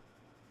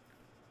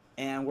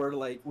 and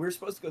we're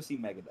supposed to go see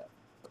Megadeth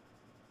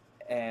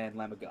and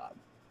Lamb of God,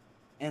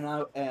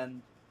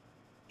 and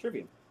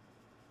Trivium.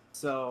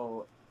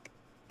 So,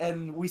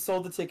 and we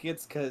sold the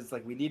tickets because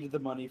like we needed the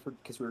money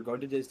because we were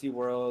going to Disney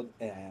World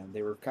and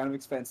they were kind of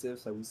expensive,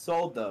 so we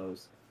sold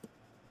those.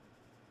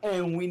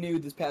 And we knew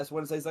this past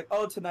Wednesday, it's like,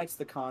 oh, tonight's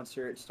the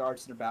concert. It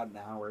starts in about an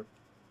hour.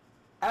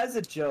 As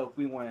a joke,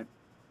 we went,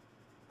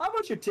 how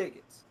much are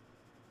tickets?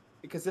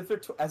 Because if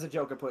they're, as a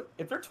joke, I put,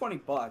 if they're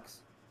 $20,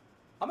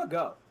 I'm going to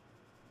go.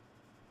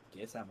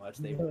 Guess how much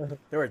they were?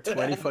 There were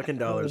 $20 fucking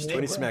dollars,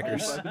 20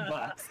 smackers.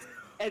 $20.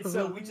 And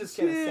so we just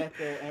kind of sat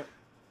there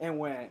and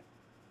went,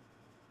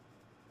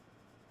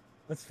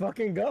 Let's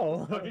fucking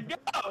go. fucking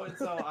go. And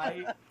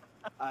so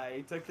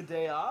I took the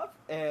day off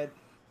and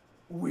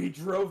we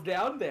drove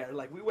down there.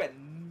 Like we went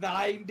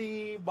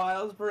 90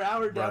 miles per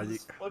hour down Bro,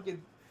 this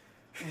fucking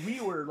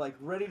we were like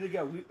ready to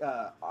go.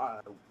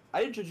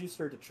 I introduced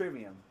her to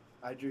Trivium.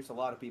 I introduced a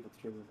lot of people to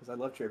Trivium because I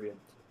love Trivium,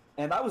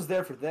 and I was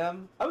there for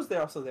them. I was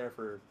also there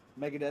for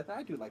Megadeth, and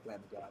I do like Lamb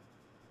of God.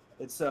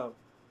 And so,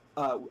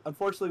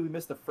 unfortunately, we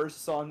missed the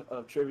first song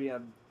of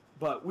Trivium,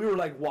 but we were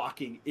like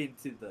walking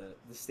into the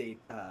state.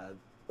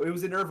 It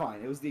was in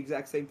Irvine. It was the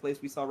exact same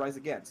place we saw Rise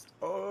Against.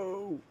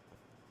 Oh.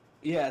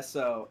 Yeah.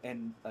 So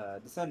and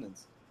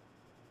Descendants.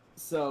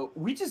 So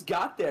we just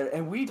got there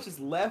and we just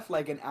left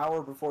like an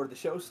hour before the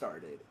show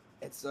started.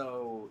 And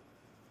so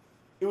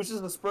it was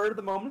just a spur of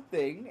the moment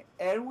thing,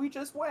 and we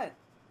just went.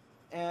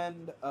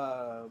 And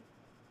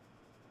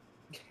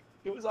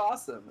it was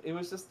awesome. It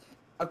was just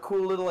a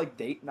cool little like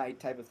date night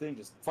type of thing.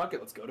 Just fuck it,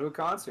 let's go to a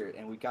concert.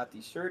 And we got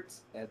these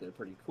shirts, and they're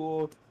pretty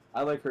cool.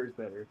 I like hers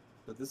better,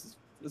 but this is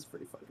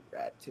pretty fucking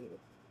rad too.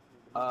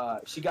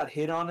 She got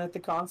hit on at the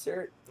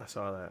concert. I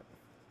saw that.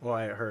 Well,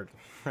 I heard.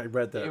 I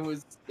read that. It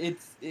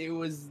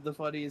was the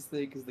funniest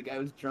thing because the guy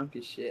was drunk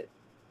as shit,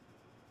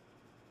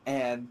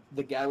 and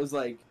the guy was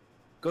like,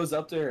 goes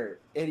up to her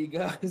and he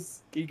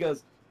goes,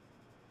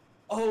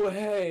 oh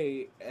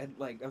hey, and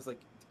like I was like,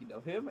 do you know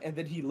him? And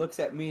then he looks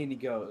at me and he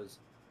goes,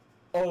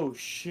 oh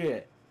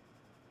shit.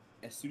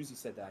 As soon as he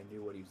said that, I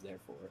knew what he was there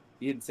for.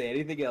 He didn't say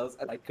anything else,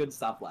 and I couldn't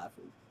stop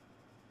laughing.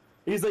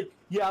 He's like,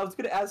 yeah, I was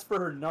gonna ask for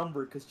her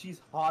number because she's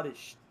hot as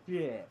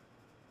shit.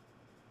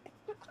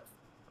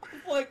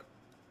 Like,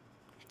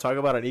 talk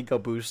about an ego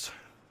boost.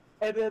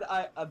 and then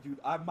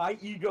my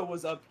ego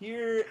was up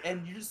here,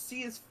 and you just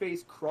see his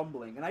face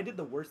crumbling, and I did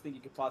the worst thing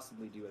you could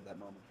possibly do at that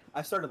moment.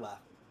 I started laughing.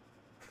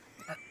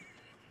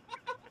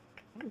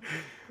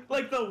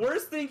 Like, the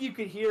worst thing you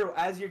could hear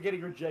as you're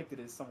getting rejected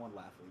is someone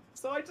laughing.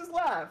 So I just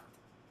laughed.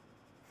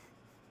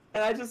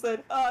 And I just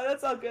said, oh,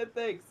 that's all good,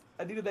 thanks.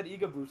 I needed that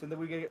ego boost, and then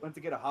we went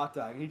to get a hot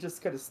dog, and he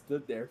just kind of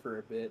stood there for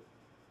a bit.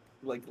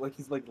 Like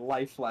he's like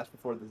life flashed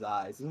before his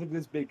eyes. He's like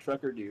this big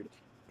trucker dude.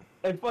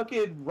 And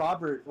fucking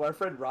Robert, our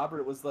friend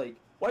Robert, was like,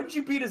 why didn't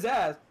you beat his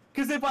ass?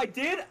 Because if I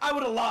did, I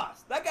would have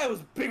lost. That guy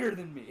was bigger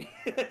than me.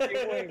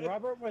 Wait,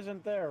 Robert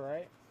wasn't there,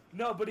 right?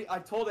 No, but I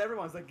told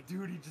everyone, I was like,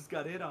 dude, he just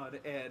got hit on,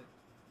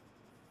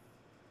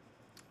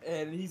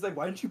 and he's like,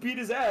 why didn't you beat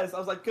his ass? I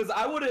was like, because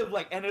I would have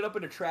like ended up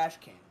in a trash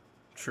can.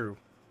 True.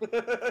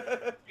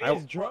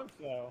 He's drunk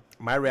though.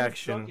 My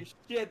reaction. Drunk as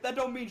shit. That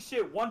don't mean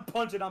shit. One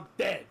punch and I'm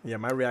dead. Yeah,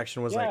 my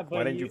reaction was like,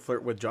 why didn't you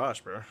flirt with Josh,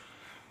 bro?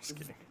 Just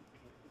kidding.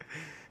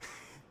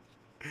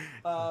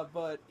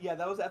 But yeah,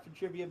 that was after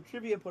Trivium.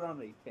 Trivium put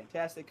on a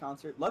fantastic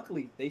concert.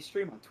 Luckily, they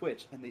stream on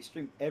Twitch, and they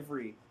stream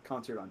every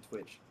concert on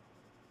Twitch,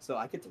 so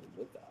I get to live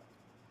with that.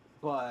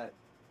 But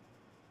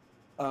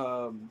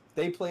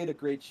they played a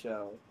great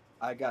show.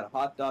 I got a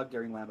hot dog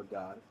during Lamb of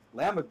God.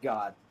 Lamb of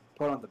God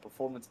put on the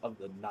performance of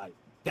the night.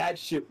 That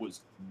shit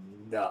was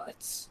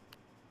nuts.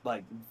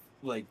 Like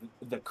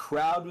the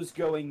crowd was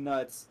going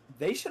nuts.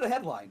 They should have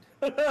headlined.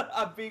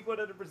 I'm being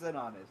 100%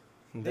 honest.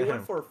 They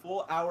went for a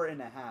full hour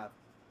and a half.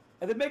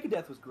 And then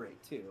Megadeth was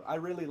great too. I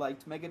really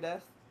liked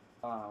Megadeth.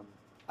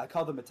 I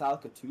called them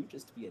Metallica 2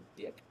 just to be a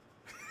dick.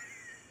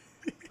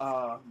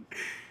 And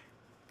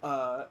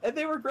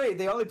they were great.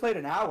 They only played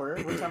an hour,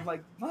 which I'm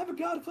like, my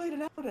God, played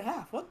an hour and a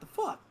half. What the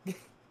fuck?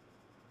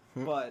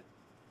 But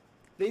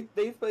they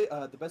played.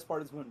 The best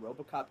part is when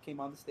RoboCop came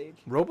on the stage.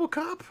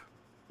 RoboCop?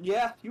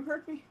 Yeah, you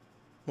heard me.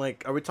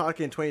 Like, are we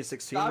talking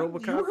 2016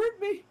 RoboCop? You heard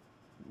me.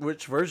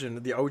 Which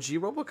version? The OG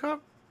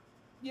RoboCop?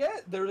 Yeah,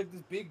 there was like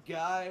this big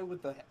guy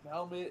with the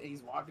helmet, and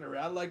he's walking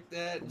around like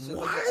that. And shit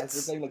What? like that, as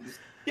they're playing, like this.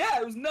 Yeah,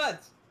 it was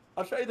nuts.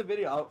 I'll show you the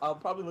video. I'll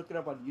probably look it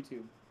up on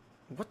YouTube.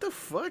 What the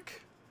fuck?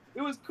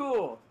 It was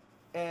cool.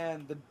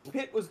 And the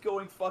pit was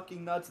going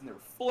fucking nuts, and there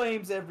were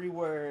flames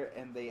everywhere,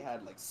 and they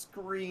had like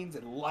screens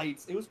and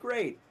lights. It was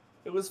great.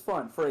 It was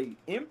fun for an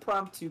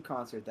impromptu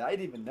concert that I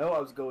didn't even know I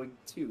was going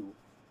to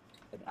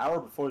an hour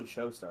before the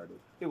show started.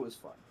 It was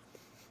fun.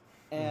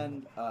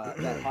 And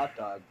that hot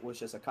dog was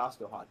just a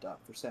Costco hot dog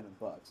for $7.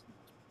 I was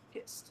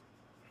pissed.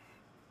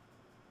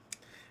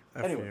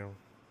 Anyway, feel.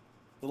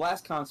 The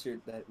last concert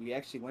that we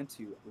actually went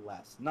to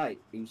last night,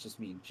 it was just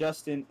me and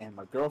Justin and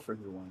my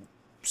girlfriend who went.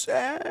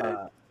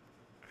 Sad.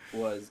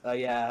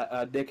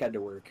 Nick had to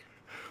work.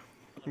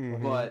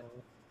 Mhm. But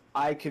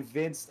I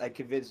convinced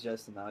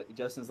Justin.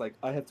 Justin's like,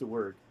 I have to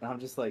work, and I'm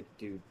just like,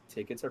 dude,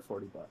 tickets are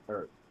 $40,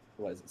 or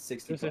what is it,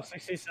 $60? It's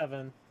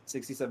 67.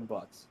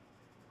 $67.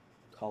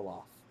 Call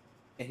off.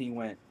 And he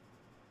went,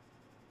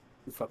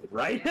 you're fucking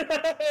right.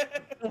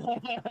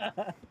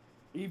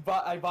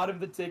 I bought him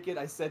the ticket.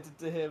 I sent it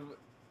to him,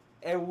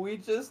 and we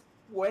just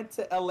went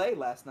to LA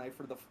last night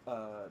for the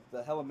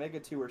Hella Mega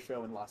Tour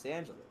show in Los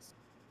Angeles.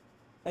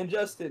 And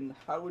Justin,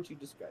 how would you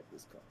describe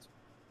this concert?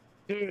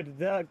 Dude,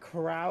 the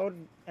crowd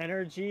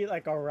energy,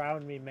 like,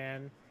 around me,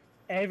 man.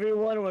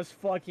 Everyone was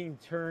fucking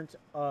turned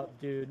up,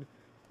 dude.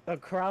 The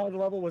crowd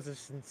level was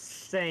just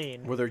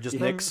insane. Were there just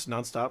Knicks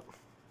nonstop?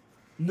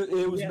 No,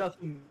 it was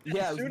nothing.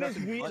 Yeah, as soon as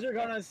Weezer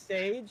got on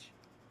stage,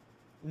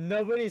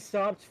 nobody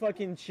stopped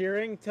fucking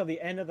cheering till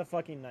the end of the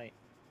fucking night.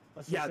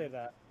 Let's just say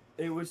that.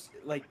 It was,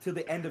 like, to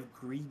the end of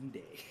Green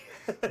Day.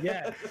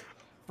 Yeah.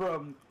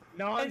 From...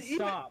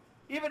 Non-stop.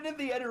 even in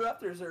the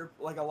Interrupters, there are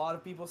like a lot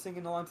of people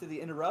singing along to the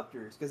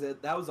Interrupters because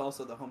that was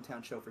also the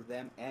hometown show for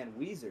them and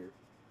Weezer.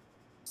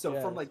 So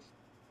from like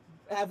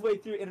halfway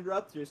through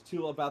Interrupters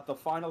to about the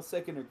final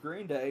second of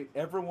Green Day,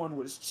 everyone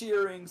was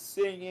cheering,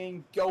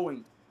 singing,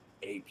 going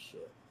ape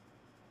shit.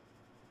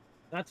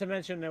 Not to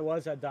mention it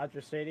was at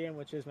Dodger Stadium,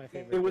 which is my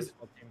favorite It was-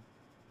 baseball team.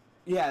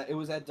 Yeah, it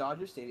was at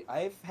Dodger Stadium.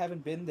 I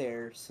haven't been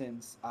there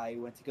since I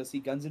went to go see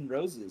Guns N'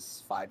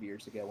 Roses 5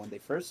 years ago when they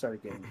first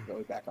started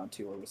going back on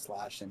tour with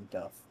Slash and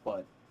Duff.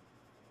 But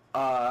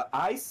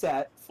I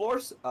sat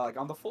like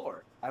on the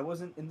floor. I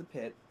wasn't in the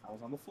pit. I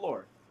was on the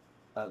floor,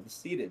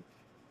 seated.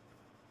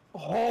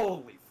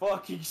 Holy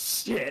fucking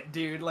shit,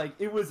 dude! Like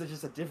it was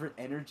just a different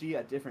energy,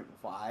 a different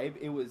vibe.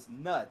 It was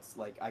nuts.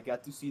 Like I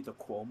got to see the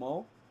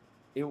Cuomo.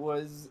 It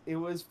was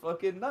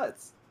fucking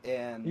nuts.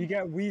 And You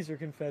got Weezer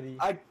confetti.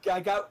 I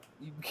got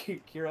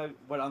Kira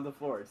went on the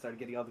floor and started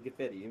getting all the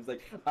confetti. He was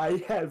like,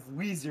 "I have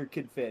Weezer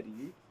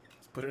confetti,"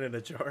 Just put it in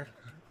a jar.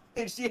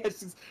 and she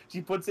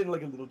puts it in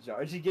like a little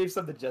jar. She gave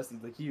some to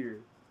Justin, like, "Here,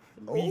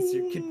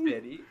 Weezer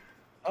confetti."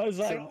 I was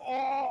like, So-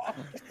 oh.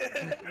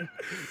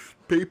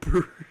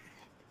 Paper.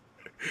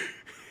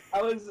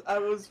 I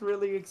was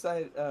really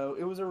excited.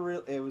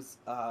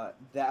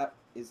 That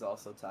is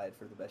also tied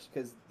for the best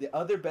because the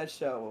other best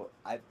show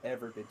I've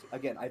ever been to.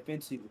 Again, I've been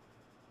to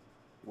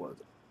what was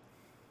it?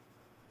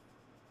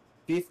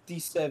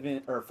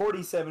 57 or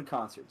 47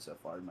 concerts so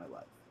far in my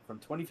life from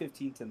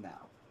 2015 to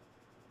now.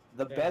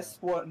 The Yeah.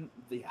 best one,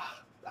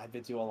 I've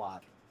been to a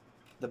lot.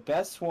 The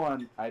best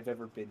one I've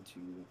ever been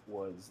to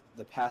was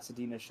the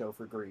Pasadena show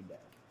for Green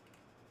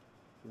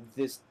Day.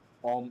 This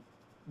all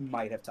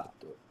might have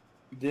topped it.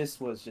 This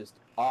was just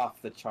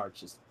off the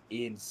charts, just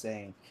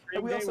insane.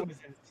 Green we Day also- was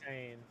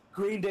insane.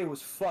 Green Day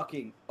was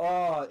fucking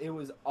it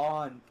was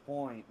on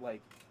point.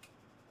 Like,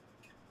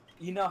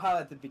 you know how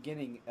at the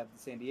beginning of the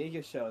San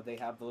Diego show they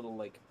have the little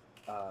like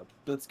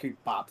Blitzkrieg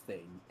Bop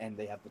thing, and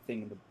they have the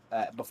thing in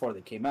the before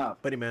they came out.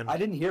 Buddy man. I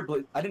didn't hear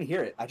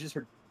it. I just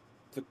heard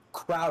the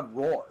crowd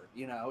roar.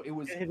 You know, it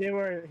was.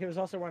 He was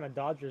also wearing a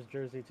Dodgers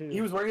jersey too.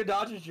 He was wearing a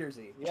Dodgers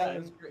jersey. Yeah, it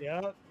was And- great.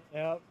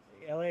 Yep.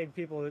 LA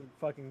people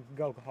fucking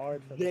go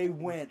hard for They the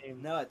went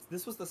team. nuts.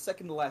 This was the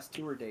second to last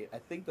tour date. I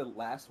think the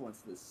last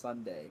one's this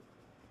Sunday,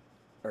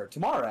 or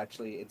tomorrow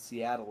actually in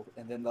Seattle,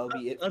 and then they'll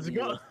be it. Let's for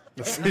go.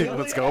 you.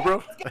 Let's go,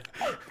 bro.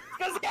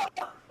 Let's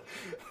go.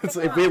 So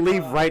if we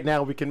leave right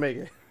now, we can make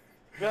it.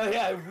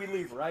 Yeah, if we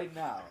leave right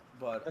now.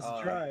 But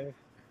Let's drive.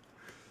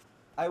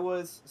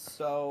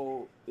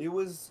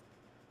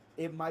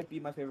 it might be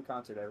my favorite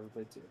concert I've ever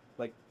been to.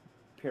 Like,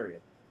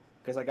 period.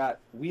 Because I got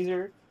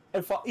Weezer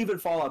and even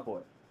Fall Out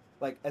Boy.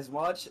 Like, as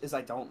much as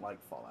I don't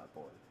like Fall Out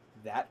Boy,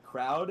 that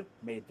crowd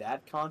made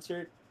that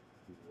concert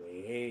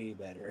way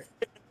better.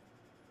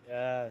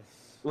 Yes.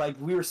 Like,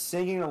 we were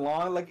singing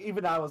along. Like,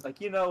 even I was like,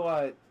 you know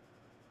what?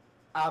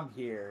 I'm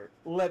here.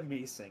 Let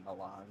me sing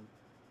along.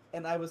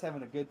 And I was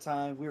having a good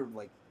time. We were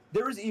like,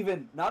 there was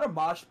even not a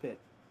mosh pit,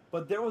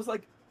 but there was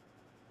like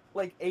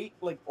 8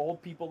 like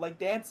old people like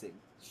dancing,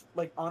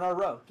 like on our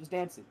row, just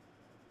dancing,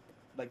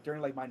 like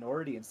during like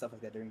Minority and stuff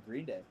like that during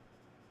Green Day.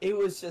 It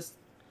was just,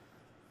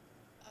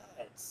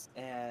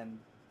 and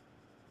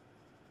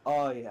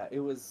oh yeah, it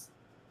was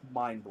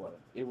mind blowing.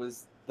 It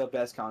was the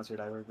best concert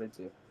I've ever been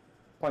to.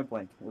 Point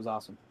blank, it was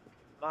awesome.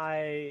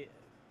 My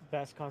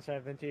best concert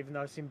I've been to, even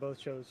though I've seen both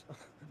shows.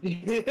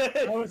 That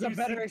That was a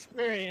better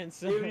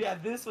experience. Yeah,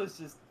 this was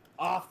just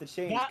off the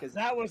chain because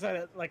that was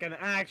like an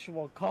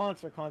actual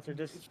concert.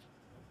 Just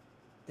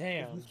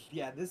damn.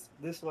 yeah, this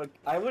one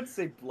I wouldn't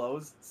say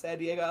blows San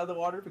Diego out of the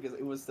water because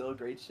it was still a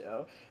great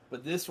show,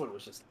 but this one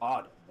was just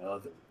on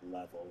another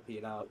level.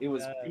 You know, it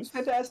was Yes.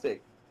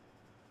 fantastic.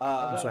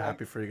 I'm so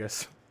happy for you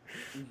guys.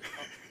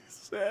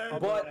 Sad.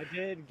 Although But- I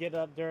did get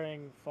up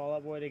during Fall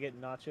Out Boy to get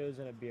nachos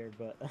and a beer,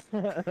 but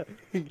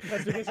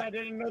that's because I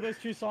didn't know those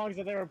 2 songs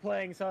that they were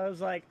playing, so I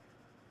was like,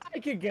 I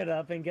could get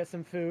up and get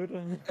some food.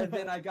 And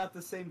then I got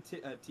the same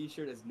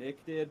T-shirt as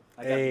Nick did.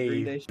 I got the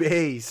Green Day Hey, shirt.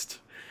 based.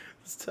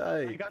 It's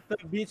I tight. got the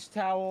beach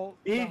towel.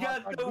 He hot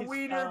got dog the beach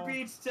Wiener towel.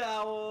 beach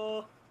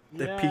towel.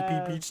 The Yes.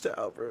 PP beach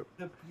towel, bro.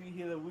 The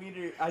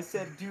Wiener. I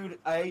said, dude,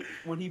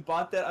 when he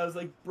bought that, I was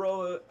like,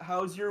 bro,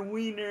 how's your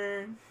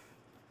Wiener?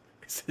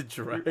 Is it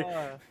dry?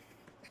 Yeah.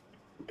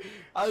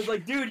 I was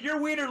like, dude, your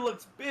Wiener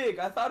looks big.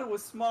 I thought it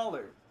was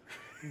smaller.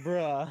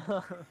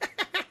 Bruh.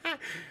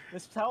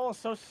 This towel is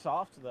so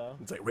soft, though.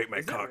 It's like, rate my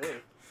Is that cock. really?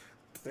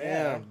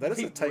 Damn, that is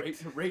a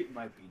tight. Rate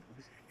my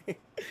penis.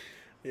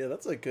 Yeah,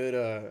 that's a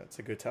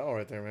good towel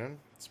right there, man.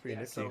 It's pretty Yeah,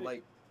 nifty. so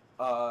like,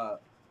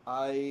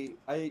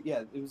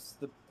 yeah, it was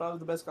probably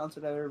the best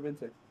concert I've ever been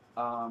to.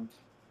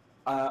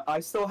 I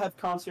still have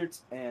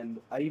concerts, and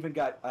I even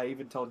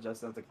told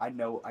Justin, I was like, I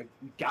know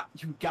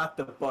you got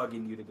the bug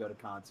in you to go to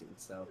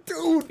concerts, so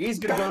Dude, he's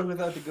gonna go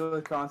without to go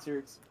to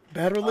concerts.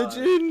 Bad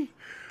Religion.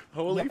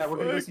 Holy Yeah, fuck.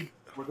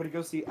 we're gonna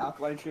go see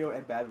Alkaline Trio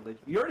and Bad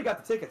Religion. You already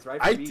got the tickets, right?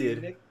 I For me,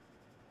 did. Nick?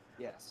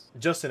 Yes.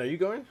 Justin, are you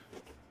going?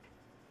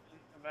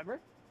 Remember?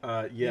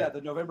 Yeah.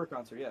 The November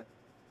concert. Yeah.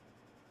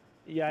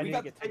 Yeah, I We didn't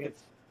got get the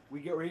tickets. tickets.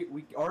 we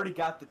already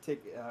got the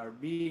ticket.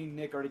 Me and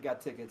Nick already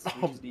got tickets.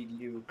 We just need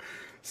you.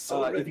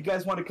 So If you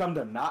guys want to come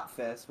to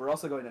Knotfest, we're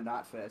also going to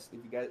Knotfest. If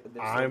you guys,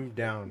 I'm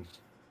down.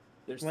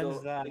 There's When's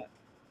still that?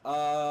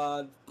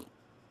 uh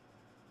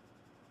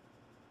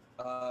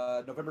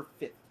November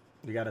 5th.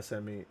 You gotta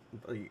send me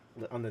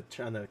on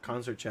the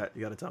concert chat.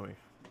 You gotta tell me.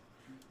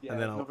 Yeah,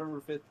 And then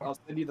November 5th. I'll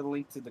send you the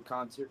link to the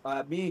concert.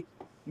 Me,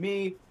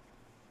 my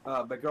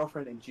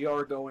girlfriend and Gio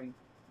are going,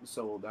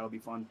 so that'll be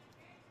fun.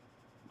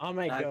 I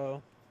might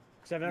go.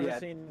 Cause I've never Yeah.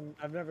 seen.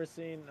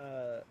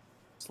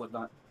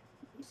 Slipknot.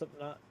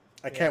 Slipknot.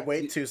 I can't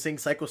wait to sing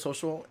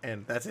Psychosocial,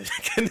 and that's it.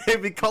 Can they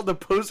be called the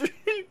poser?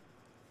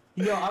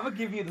 Yo, I'm gonna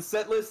give you the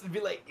set list and be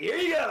like, here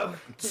you go.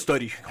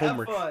 Study Have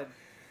homework. fun.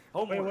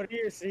 Homework. Wait, what are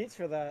your seats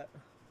for that?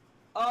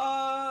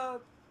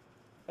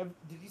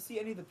 Did you see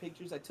any of the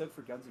pictures I took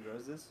for Guns N'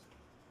 Roses?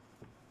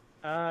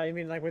 You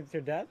mean like with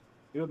your dad?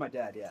 With my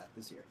dad, yeah,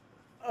 this year.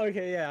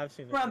 Okay, yeah, I've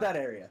seen it. Around that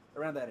area.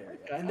 Okay,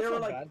 And that's they were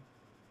not like, bad.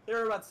 they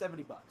were about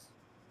 $70.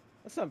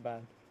 That's not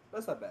bad.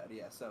 That's not bad,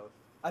 yeah. So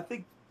I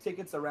think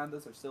tickets around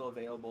us are still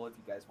available if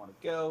you guys want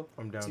to go.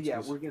 I'm down. So yeah,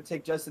 we're gonna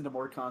take Justin to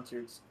more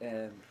concerts,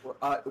 and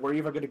we're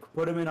even gonna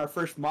put him in our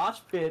first mosh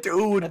pit,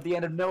 Dude. at the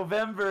end of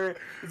November.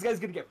 This guy's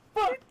gonna get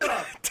fucked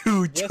up.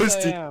 Dude, Yes,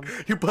 Justin, I am.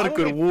 you about to I'm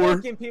go to gonna be war.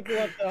 fucking people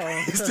up though.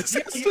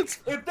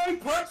 If they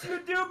punch you,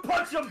 dude,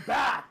 punch them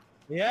back.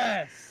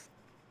 Yes.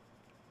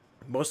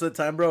 Most of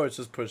the time, bro, it's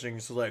just pushing.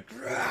 It's like,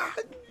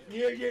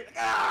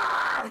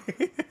 Ah!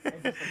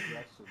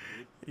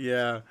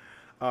 yeah.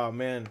 Oh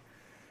man.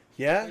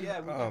 Yeah. Yeah,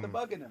 we got the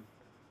bug in him.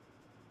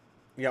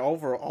 Yeah.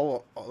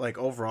 Overall,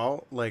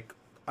 like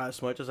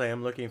as much as I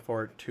am looking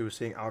forward to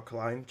seeing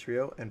Alkaline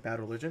Trio and Bad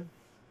Religion,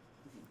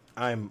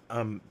 I'm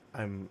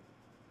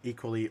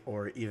equally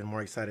or even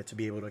more excited to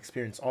be able to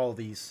experience all of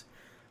these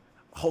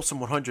wholesome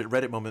 100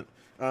 Reddit moment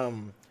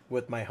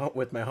with my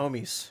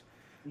homies,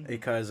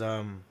 because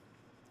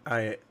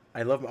I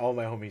love all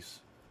my homies,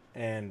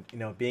 and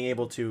being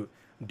able to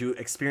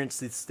experience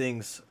these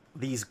things,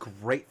 these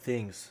great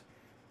things,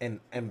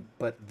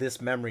 but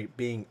this memory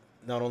being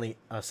not only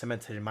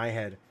cemented in my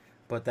head,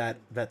 but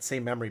that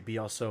same memory be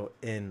also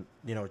in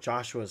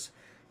Joshua's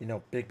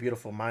big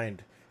beautiful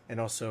mind, and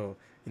also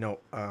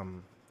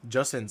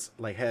Justin's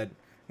like head.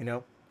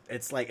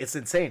 It's like, it's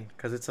insane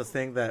because it's a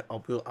thing that I'll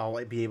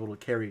be able to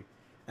carry,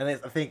 and I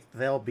think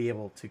they'll be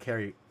able to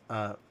carry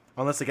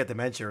unless they get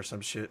dementia or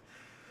some shit.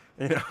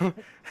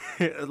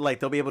 Like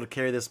they'll be able to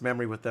carry this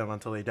memory with them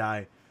until they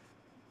die,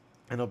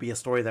 and it'll be a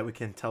story that we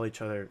can tell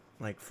each other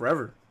like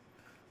forever.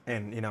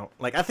 And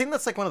like I think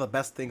that's like one of the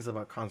best things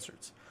about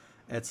concerts.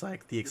 It's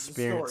like the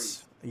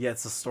experience. Yeah,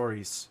 it's the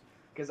stories.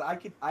 Because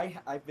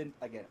I've been,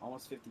 again,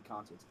 almost 50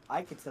 concerts.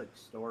 I could tell you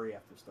story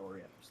after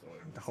story after story.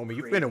 Homie,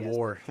 you've been in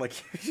war. Like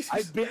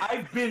I've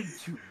been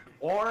to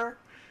war.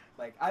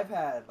 Like I've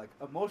had like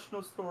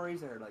emotional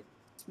stories that are like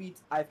sweet.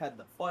 I've had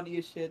the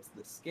funniest shits,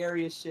 the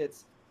scariest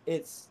shits.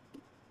 It's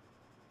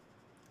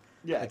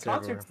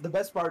concerts. everywhere. The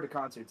best part of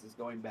concerts is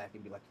going back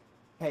and be like,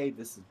 hey,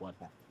 this is what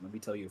happened. Let me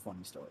tell you a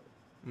funny story.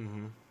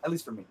 Mm-hmm. At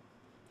least for me.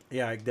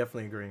 Yeah, I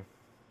definitely agree.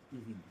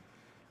 Mm-hmm.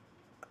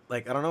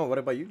 Like, I don't know. What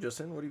about you,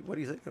 Justin? What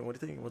do you think? What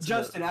do you think?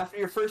 Justin, after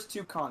your first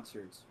 2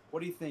 concerts, what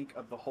do you think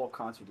of the whole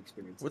concert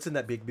experience? What's in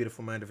that big,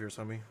 beautiful mind of yours,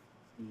 homie?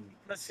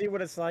 Let's see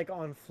what it's like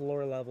on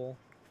floor level.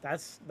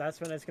 That's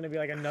when it's gonna be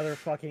like another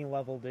fucking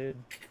level, dude.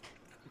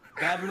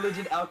 Bad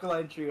Religion,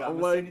 Alkaline Trio. I'm Oh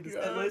gonna send you my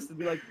the set list and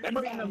be like, In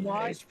the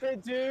mosh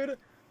pit, dude.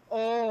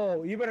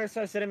 Oh, you better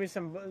start sending me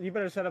some. You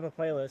better set up a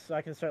playlist so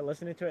I can start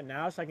listening to it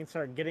now, so I can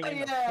start getting in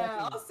the yeah,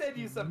 fucking I'll send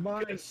you some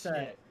good mindset,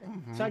 shit.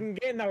 Mm-hmm. so I can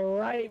get in the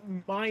right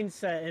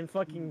mindset and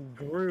fucking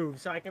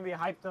groove, so I can be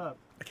hyped up.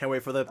 I can't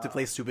wait for them to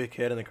play Stupid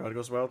Kid and the crowd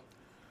goes wild.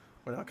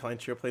 When Alkaline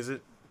Trio plays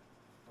it.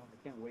 Oh,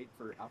 I can't wait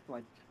for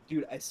Alkaline.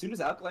 Dude, as soon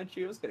as Alkaline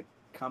Trio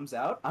comes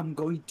out, I'm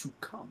going to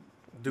come.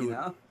 Dude, You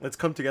know? let's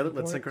come together.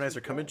 Let's Going synchronize to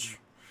our comage.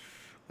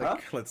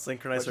 Like, let's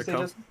synchronize our What'd you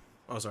cum. say,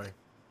 Oh, sorry.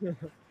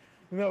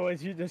 No,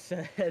 what you just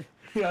said.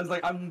 Yeah, I was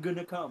like, I'm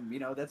gonna come.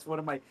 That's one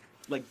of my,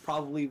 like,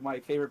 probably my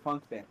favorite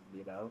punk band.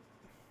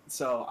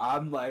 So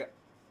I'm like,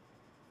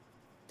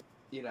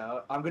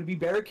 I'm gonna be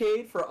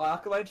barricade for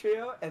Alkaline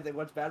Trio, and then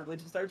once Bad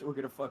Religion starts, we're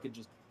gonna fucking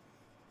just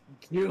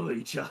kill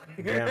each other.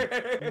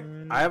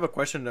 Damn. I have a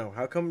question though.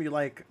 How come you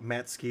like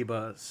Matt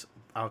Skiba's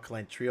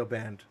Alkaline Trio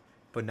band,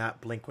 but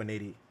not Blink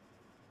 180?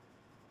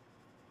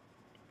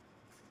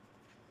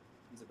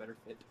 He's a better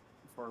fit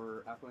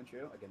for Alkaline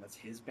Trio. Again, that's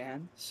his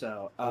band.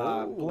 So,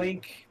 Oh.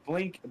 Blink.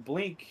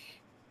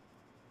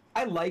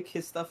 I like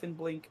his stuff in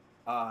Blink.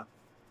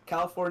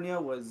 California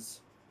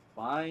was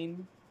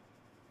fine.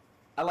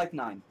 I like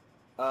 9.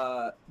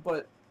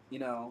 But,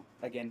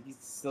 again, he's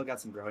still got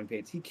some growing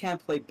pains. He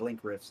can't play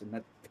Blink riffs, and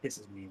that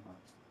pisses me off.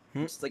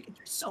 Hmm. It's like,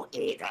 you're so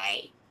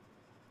easy.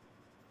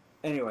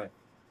 Anyway,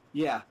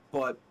 yeah,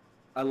 but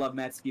I love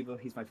Matt Skiba.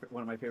 He's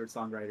one of my favorite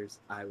songwriters.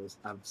 I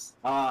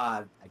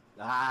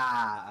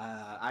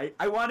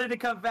wanted to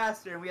come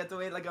faster, and we had to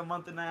wait like a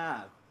month and a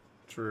half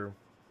True.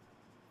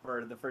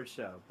 for the first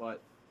show.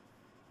 But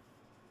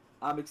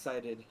I'm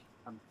excited.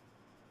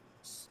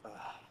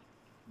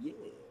 Yeah.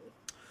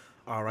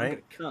 All I'm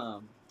right.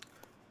 gonna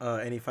come.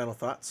 Any final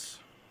thoughts?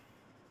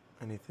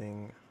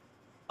 Anything?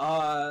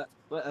 Real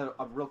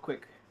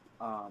quick.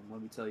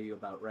 Let me tell you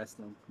about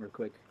wrestling real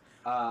quick.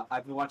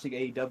 I've been watching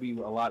AEW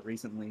a lot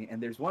recently,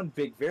 and there's one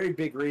very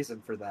big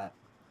reason for that.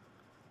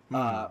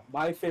 Hmm.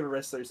 My favorite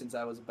wrestler since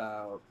I was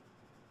about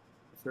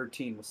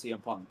 13 was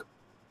CM Punk.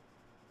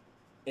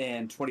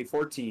 In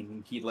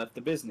 2014, he left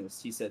the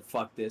business. He said,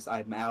 "Fuck this,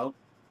 I'm out.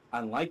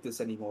 I don't like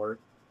this anymore.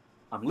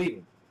 I'm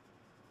leaving."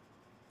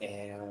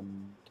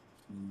 And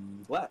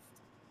he left.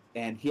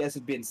 And he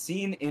hasn't been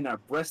seen in a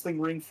wrestling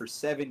ring for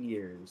 7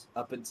 years,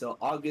 up until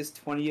August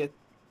 20th,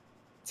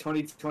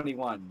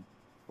 2021,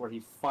 where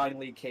he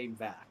finally came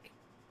back.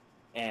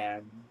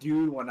 And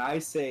dude, when I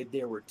say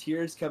there were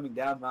tears coming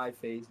down my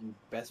face, you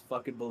best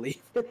fucking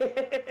believe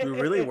You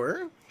really it.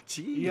 were?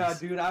 Yeah, Jeez.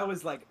 dude, I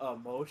was like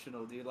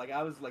emotional, dude. Like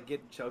I was like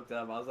getting choked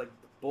up. I was like,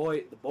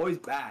 the boy's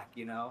back,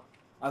 you know.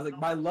 I was like,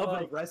 Like, my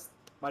love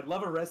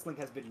of wrestling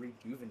has been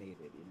rejuvenated,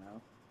 you know.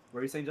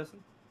 What are you saying,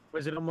 Justin?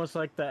 was it almost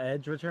like the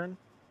Edge return?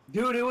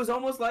 Dude, it was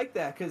almost like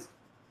that because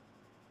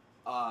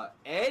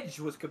Edge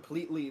was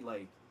completely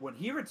like when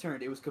he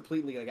returned, it was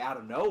completely like out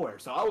of nowhere.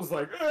 So I was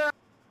like, You're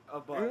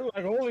but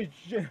like, holy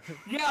shit.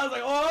 yeah, I was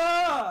like,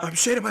 oh, I'm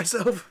shitting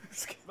myself.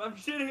 I'm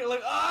shitting it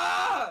like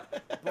ah.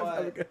 I'm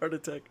having But a heart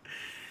attack.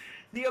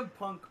 CM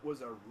Punk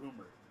was a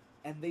rumor,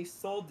 and they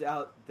sold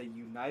out the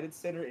United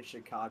Center in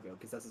Chicago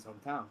because that's his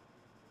hometown.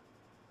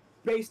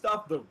 Based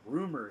off the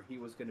rumor he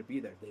was going to be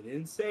there. They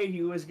didn't say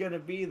he was going to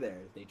be there.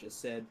 They just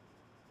said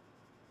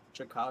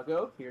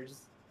Chicago. Here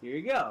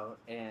you go,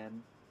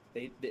 and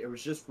it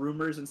was just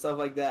rumors and stuff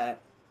like that.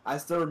 I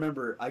still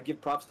remember. I give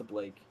props to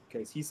Blake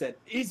because he said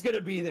he's going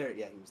to be there.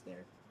 Yeah, he was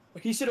there.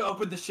 He should have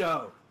opened the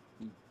show.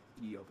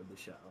 He opened the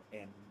show,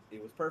 and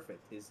it was perfect.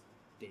 His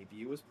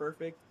debut was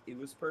perfect. It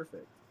was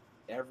perfect.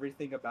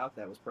 Everything about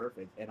that was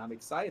perfect, and I'm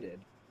excited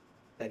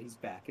that he's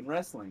back in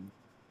wrestling.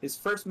 His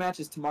first match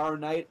is tomorrow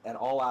night at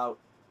All Out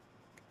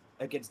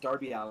against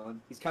Darby Allin.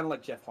 He's kind of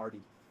like Jeff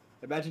Hardy.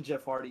 Imagine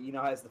Jeff Hardy, you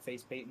know, has the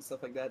face paint and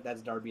stuff like that.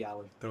 That's Darby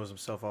Allin. Throws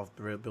himself off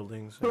the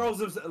buildings. Throws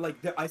himself like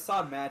I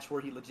saw a match where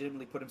he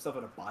legitimately put himself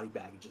in a body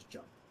bag and just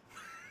jumped.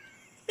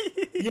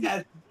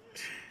 Yeah,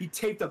 he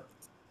taped a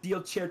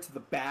steel chair to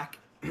the back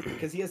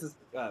because he has this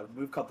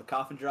move called the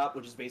coffin drop,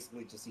 which is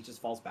basically just he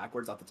just falls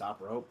backwards off the top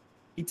rope.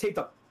 He taped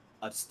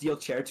a steel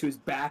chair to his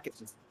back and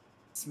just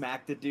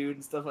smacked the dude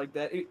and stuff like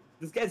that.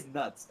 This guy's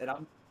nuts, and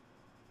I'm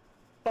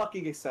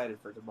fucking excited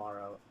for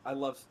tomorrow. I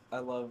love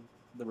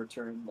the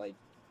return. Like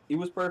it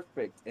was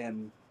perfect,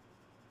 and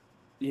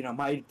you know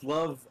my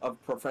love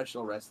of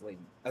professional wrestling.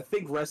 I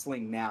think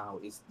wrestling now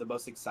is the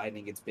most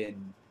exciting it's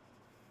been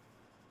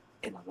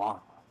in a long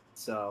time.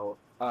 So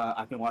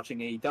I've been watching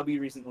AEW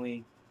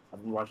recently.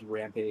 I've been watching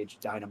Rampage,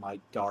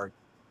 Dynamite, Dark,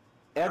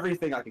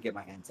 everything I could get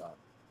my hands on.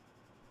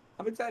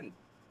 I'm excited,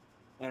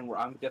 and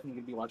I'm definitely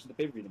gonna be watching the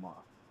pay-per-view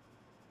tomorrow.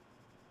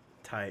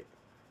 Tight.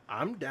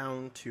 I'm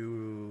down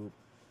to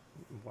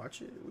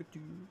watch it with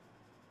you.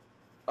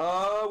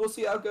 We'll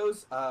see how it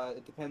goes.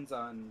 It depends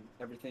on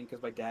everything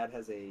because my dad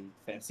has a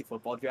fantasy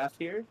football draft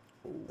here,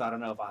 so I don't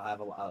know if I'll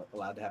have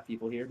allowed to have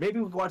people here. Maybe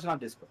we can watch it on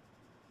Discord.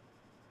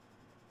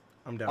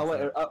 I'm down I'll for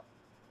let that.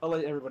 I'll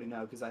let everybody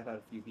know because I've had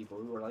a few people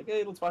who are like,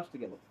 "Hey, let's watch it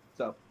together."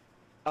 So,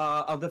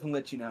 I'll definitely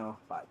let you know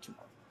by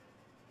tomorrow.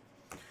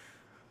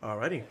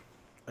 Alrighty.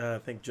 I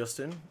think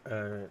Justin,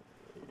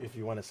 if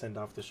you want to send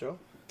off the show.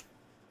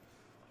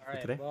 All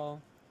right. today?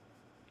 Well,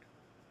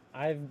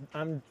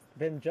 I'm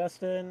been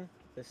Justin.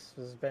 This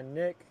has been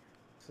Nick.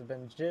 This has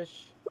been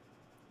Jish.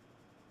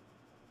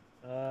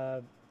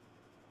 What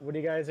are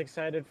you guys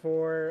excited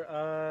for?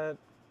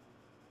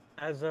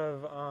 As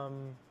of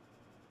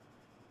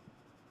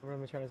what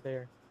am I trying to say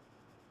here?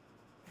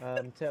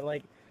 To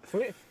like,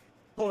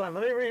 hold on.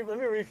 Let me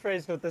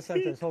rephrase with this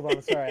sentence. Hold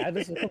on. Sorry, I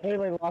just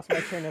completely lost my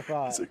train of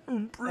thought.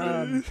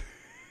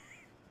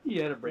 He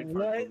had a brain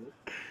fart.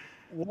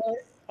 What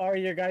are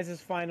your guys'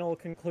 final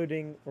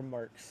concluding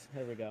remarks?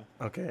 Here we go.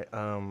 Okay.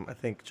 I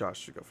think Josh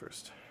should go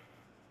first.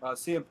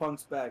 CM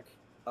Punk's back.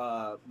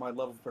 My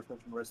love of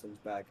professional wrestling is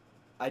back.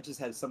 I just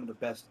had some of the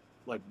best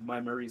like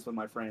memories with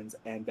my friends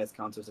and best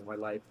concerts of my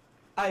life.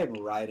 I am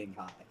riding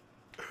high.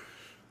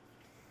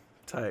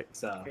 Tight.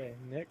 So Okay,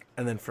 Nick.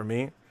 And then for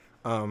me,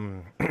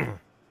 you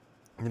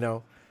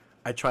know,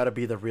 I try to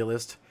be the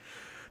realest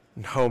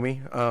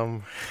homie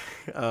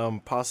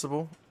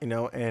possible, you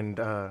know, and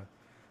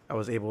I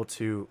was able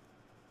to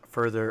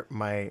further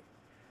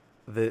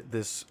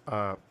this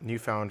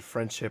newfound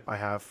friendship I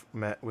have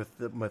met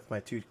with my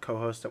two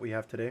co-hosts that we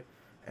have today,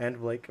 and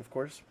Blake, of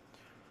course.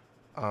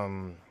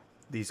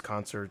 These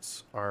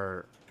concerts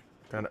are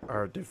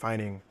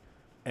defining,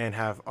 and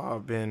have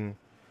been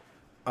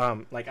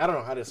like I don't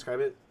know how to describe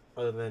it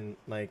other than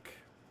like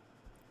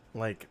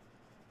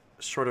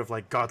sort of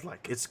like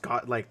godlike. It's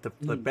god like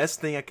the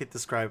best thing I could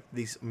describe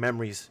these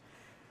memories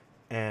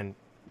and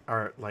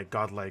are like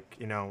godlike,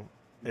 you know.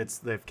 It's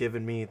they've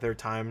given me their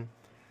time,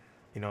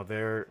 you know,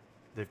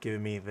 they've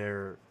given me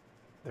their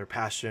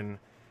passion,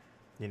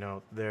 you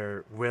know,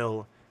 their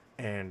will,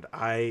 and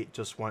I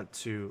just want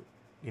to,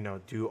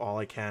 do all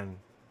I can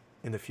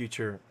in the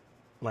future,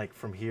 like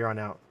from here on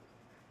out,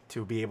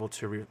 to be able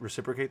to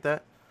reciprocate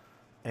that,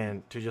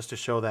 and to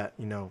show that,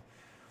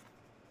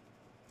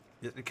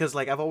 because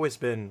like I've always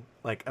been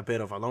like a bit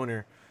of a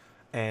loner,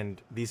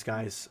 and these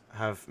guys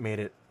have made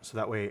it so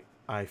that way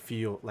I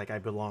feel like I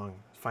belong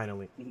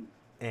finally,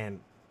 and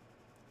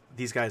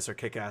these guys are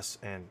kick ass,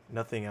 and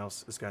nothing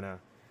else is gonna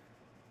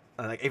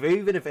like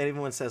even if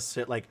anyone says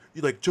shit like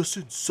you like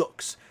Justin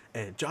sucks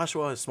and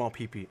Joshua has small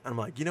pee. I'm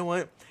like, you know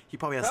what? He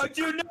probably has. How'd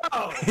you know?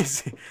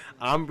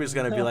 I'm just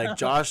gonna be like,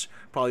 Josh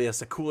probably has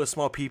the coolest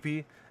small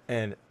pee,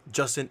 and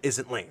Justin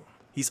isn't lame.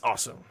 He's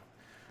awesome.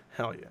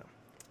 Hell yeah.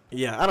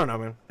 Yeah, I don't know,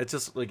 man. It's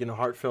just like,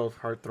 heartfelt,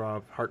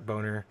 heartthrob, heart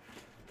boner,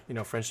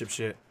 friendship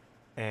shit,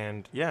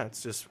 and yeah,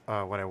 it's just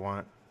what I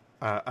want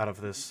out of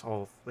this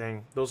whole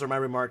thing. Those are my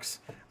remarks.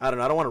 I don't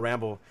know. I don't want to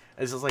ramble.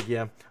 It's just like,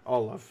 yeah,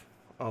 all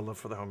love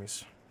for the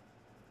homies.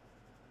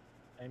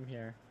 Same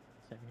here.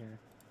 Same here.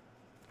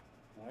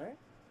 All right.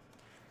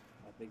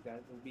 I think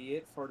that will be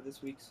it for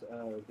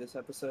this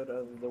episode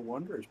of the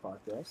Wanderers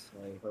podcast.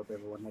 I hope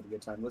everyone had a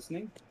good time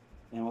listening,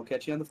 and we'll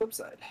catch you on the flip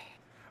side.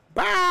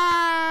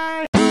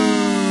 Bye!